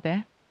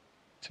diferente,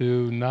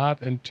 to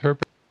not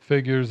interpret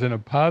figures in a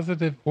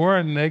positive or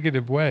a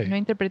negative no way,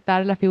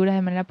 interpretar las figuras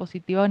de manera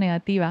positiva o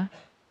negativa,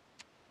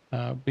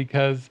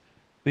 because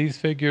these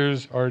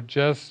figures are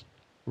just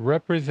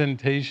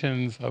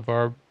representations of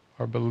our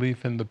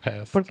belief in the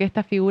past. porque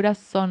estas figuras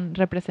son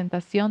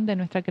representación de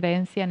nuestra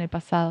creencia en el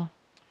pasado.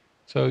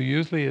 So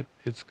usually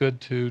it's good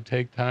to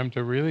take time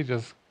to really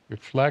just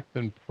reflect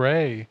and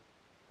pray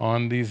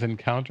on these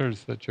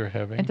encounters that you're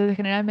having, Entonces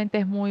generalmente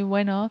es muy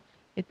bueno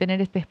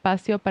tener este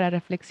espacio para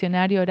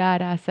reflexionar y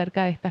orar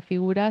acerca de estas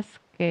figuras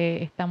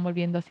que están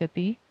volviendo hacia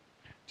ti.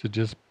 to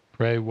just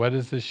pray, what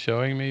is this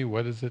showing me?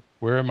 What is it?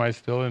 Where am I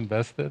still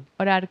invested?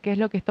 Orar, ¿qué es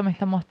lo que esto me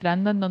está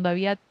mostrando? ¿En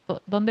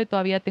dónde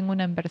todavía tengo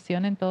una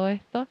inversión en todo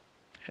esto?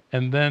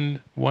 And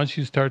then once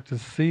you start to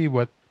see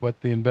what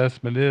the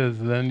investment is,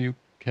 then you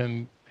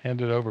can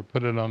hand it over,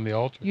 put it on the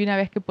altar. Y una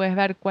vez que puedes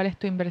ver cuál es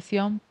tu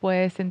inversión,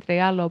 puedes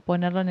entregarlo,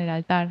 ponerlo en el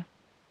altar.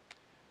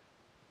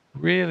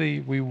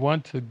 Really, we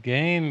want to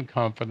gain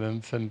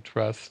confidence and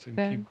trust and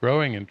Real- keep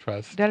growing in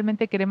trust.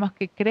 Realmente queremos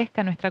que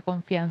crezca nuestra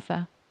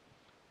confianza.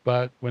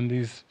 But when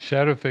these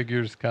shadow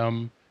figures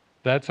come,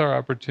 that's our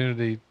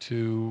opportunity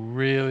to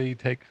really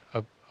take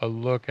a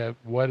look at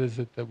what is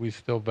it that we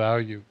still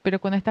value. Pero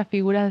cuando estas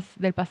figuras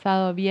del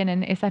pasado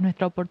vienen, esa es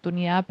nuestra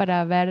oportunidad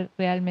para ver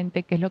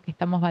realmente qué es lo que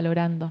estamos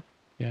valorando.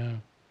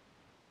 Yeah.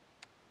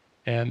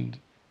 And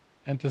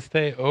to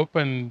stay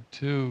open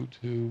to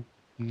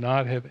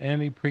not have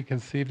any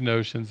preconceived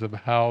notions of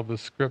how the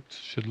script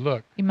should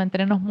look. Y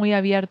mantenernos muy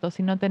abiertos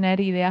y no tener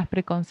ideas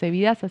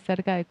preconcebidas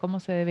acerca de cómo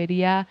se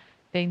debería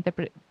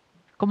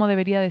cómo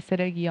debería de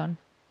ser el guión.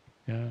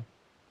 Yeah.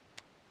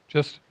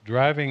 Just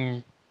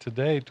driving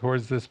today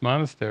towards this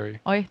monastery,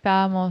 Hoy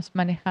estábamos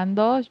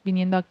manejando,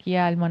 viniendo aquí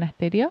al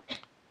monasterio,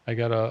 I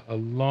got a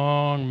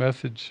long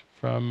message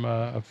from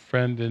a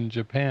friend in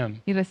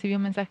Japan. y recibí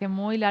un mensaje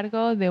muy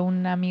largo de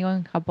un amigo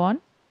en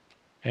Japón.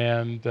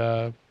 And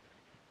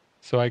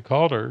so I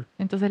called her,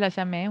 Entonces la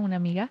llamé, una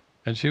amiga,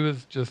 and she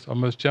was just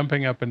almost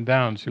jumping up and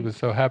down. She was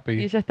so y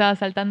happy. ella estaba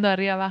saltando de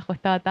arriba abajo,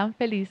 estaba tan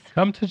feliz.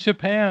 Come to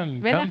Japan,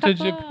 Ven a come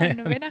to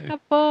Japón, ven a Japan.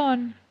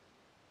 Japón.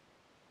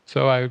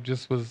 So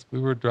we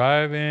were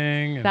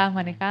driving. Estabas And,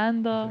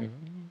 manejando.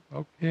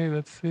 okay,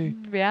 let's see.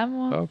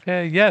 Veamos.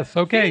 Okay, yes,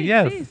 okay, Sí,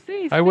 yes, sí,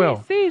 sí, I sí,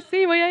 will.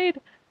 Sí, voy a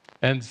ir.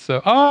 And so,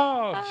 she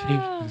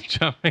Ah. was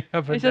jumping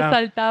up and Ella down.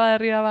 saltaba de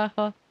arriba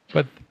abajo.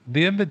 But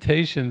the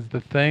invitations,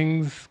 the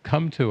things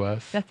come to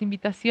us Las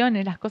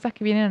invitaciones, las cosas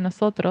que vienen a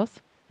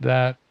nosotros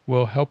that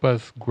will help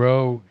us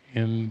grow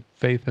in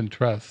faith and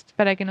trust.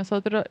 para que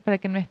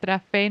nuestra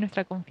fe y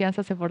nuestra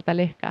confianza se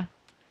fortalezca.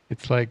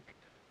 It's like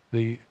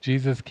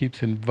Jesus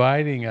keeps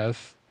inviting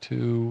us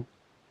to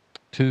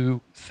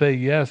say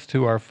yes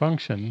to our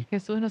function,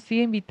 Jesús nos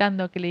sigue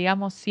invitando a que le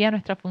digamos sí a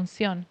nuestra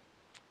función,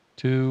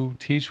 to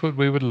teach what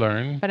we would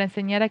learn, para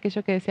enseñar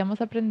aquello que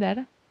deseamos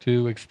aprender,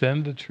 to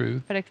extend the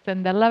truth, para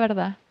extender la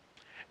verdad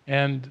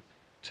and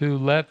to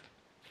let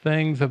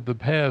things of the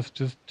past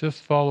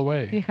just fall y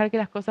away dejar que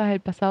las cosas del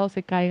pasado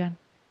se caigan,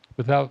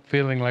 without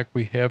feeling like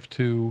we have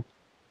to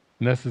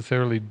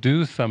necessarily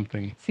do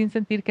something sin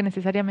sentir que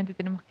necesariamente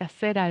tenemos que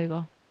hacer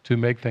algo to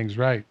make things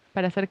right.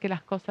 para hacer que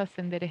las cosas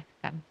se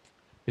enderezcan,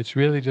 It's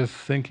really just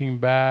sinking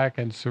back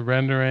and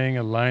surrendering,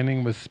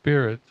 aligning with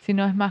spirit,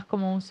 sino es más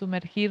como un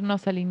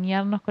sumergirnos,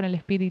 alinearnos con el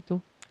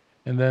Espíritu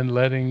and then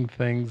letting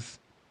things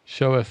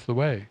show us the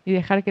way. y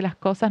dejar que las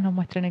cosas nos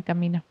muestren el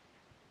camino.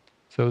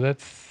 So that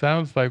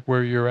sounds like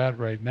where you're at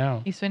right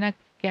now. Y suena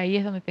que ahí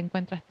es donde te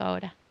encuentras hasta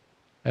ahora.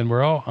 And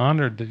we're all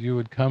honored that you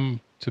would come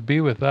to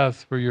be with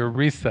us for your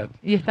reset.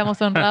 Y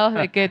estamos honrados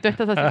de que tú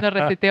estás haciendo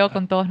reseteo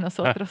con todos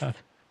nosotros.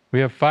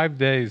 We have 5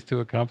 days to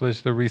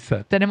accomplish the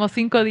reset. Tenemos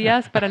 5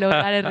 días para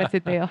lograr el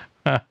reseteo.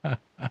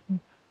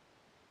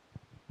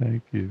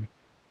 Thank you.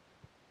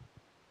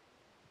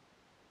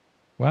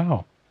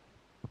 Wow,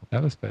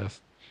 that was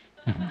fast.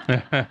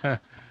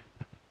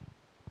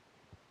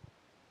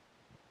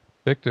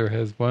 Victor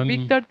has one.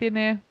 Víctor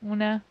tiene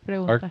una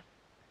pregunta.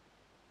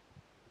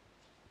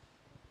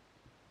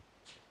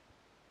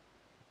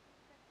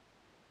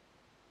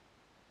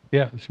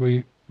 Yeah, this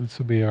will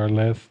be our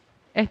last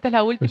Esta es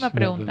la última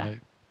question of the pregunta.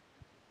 night.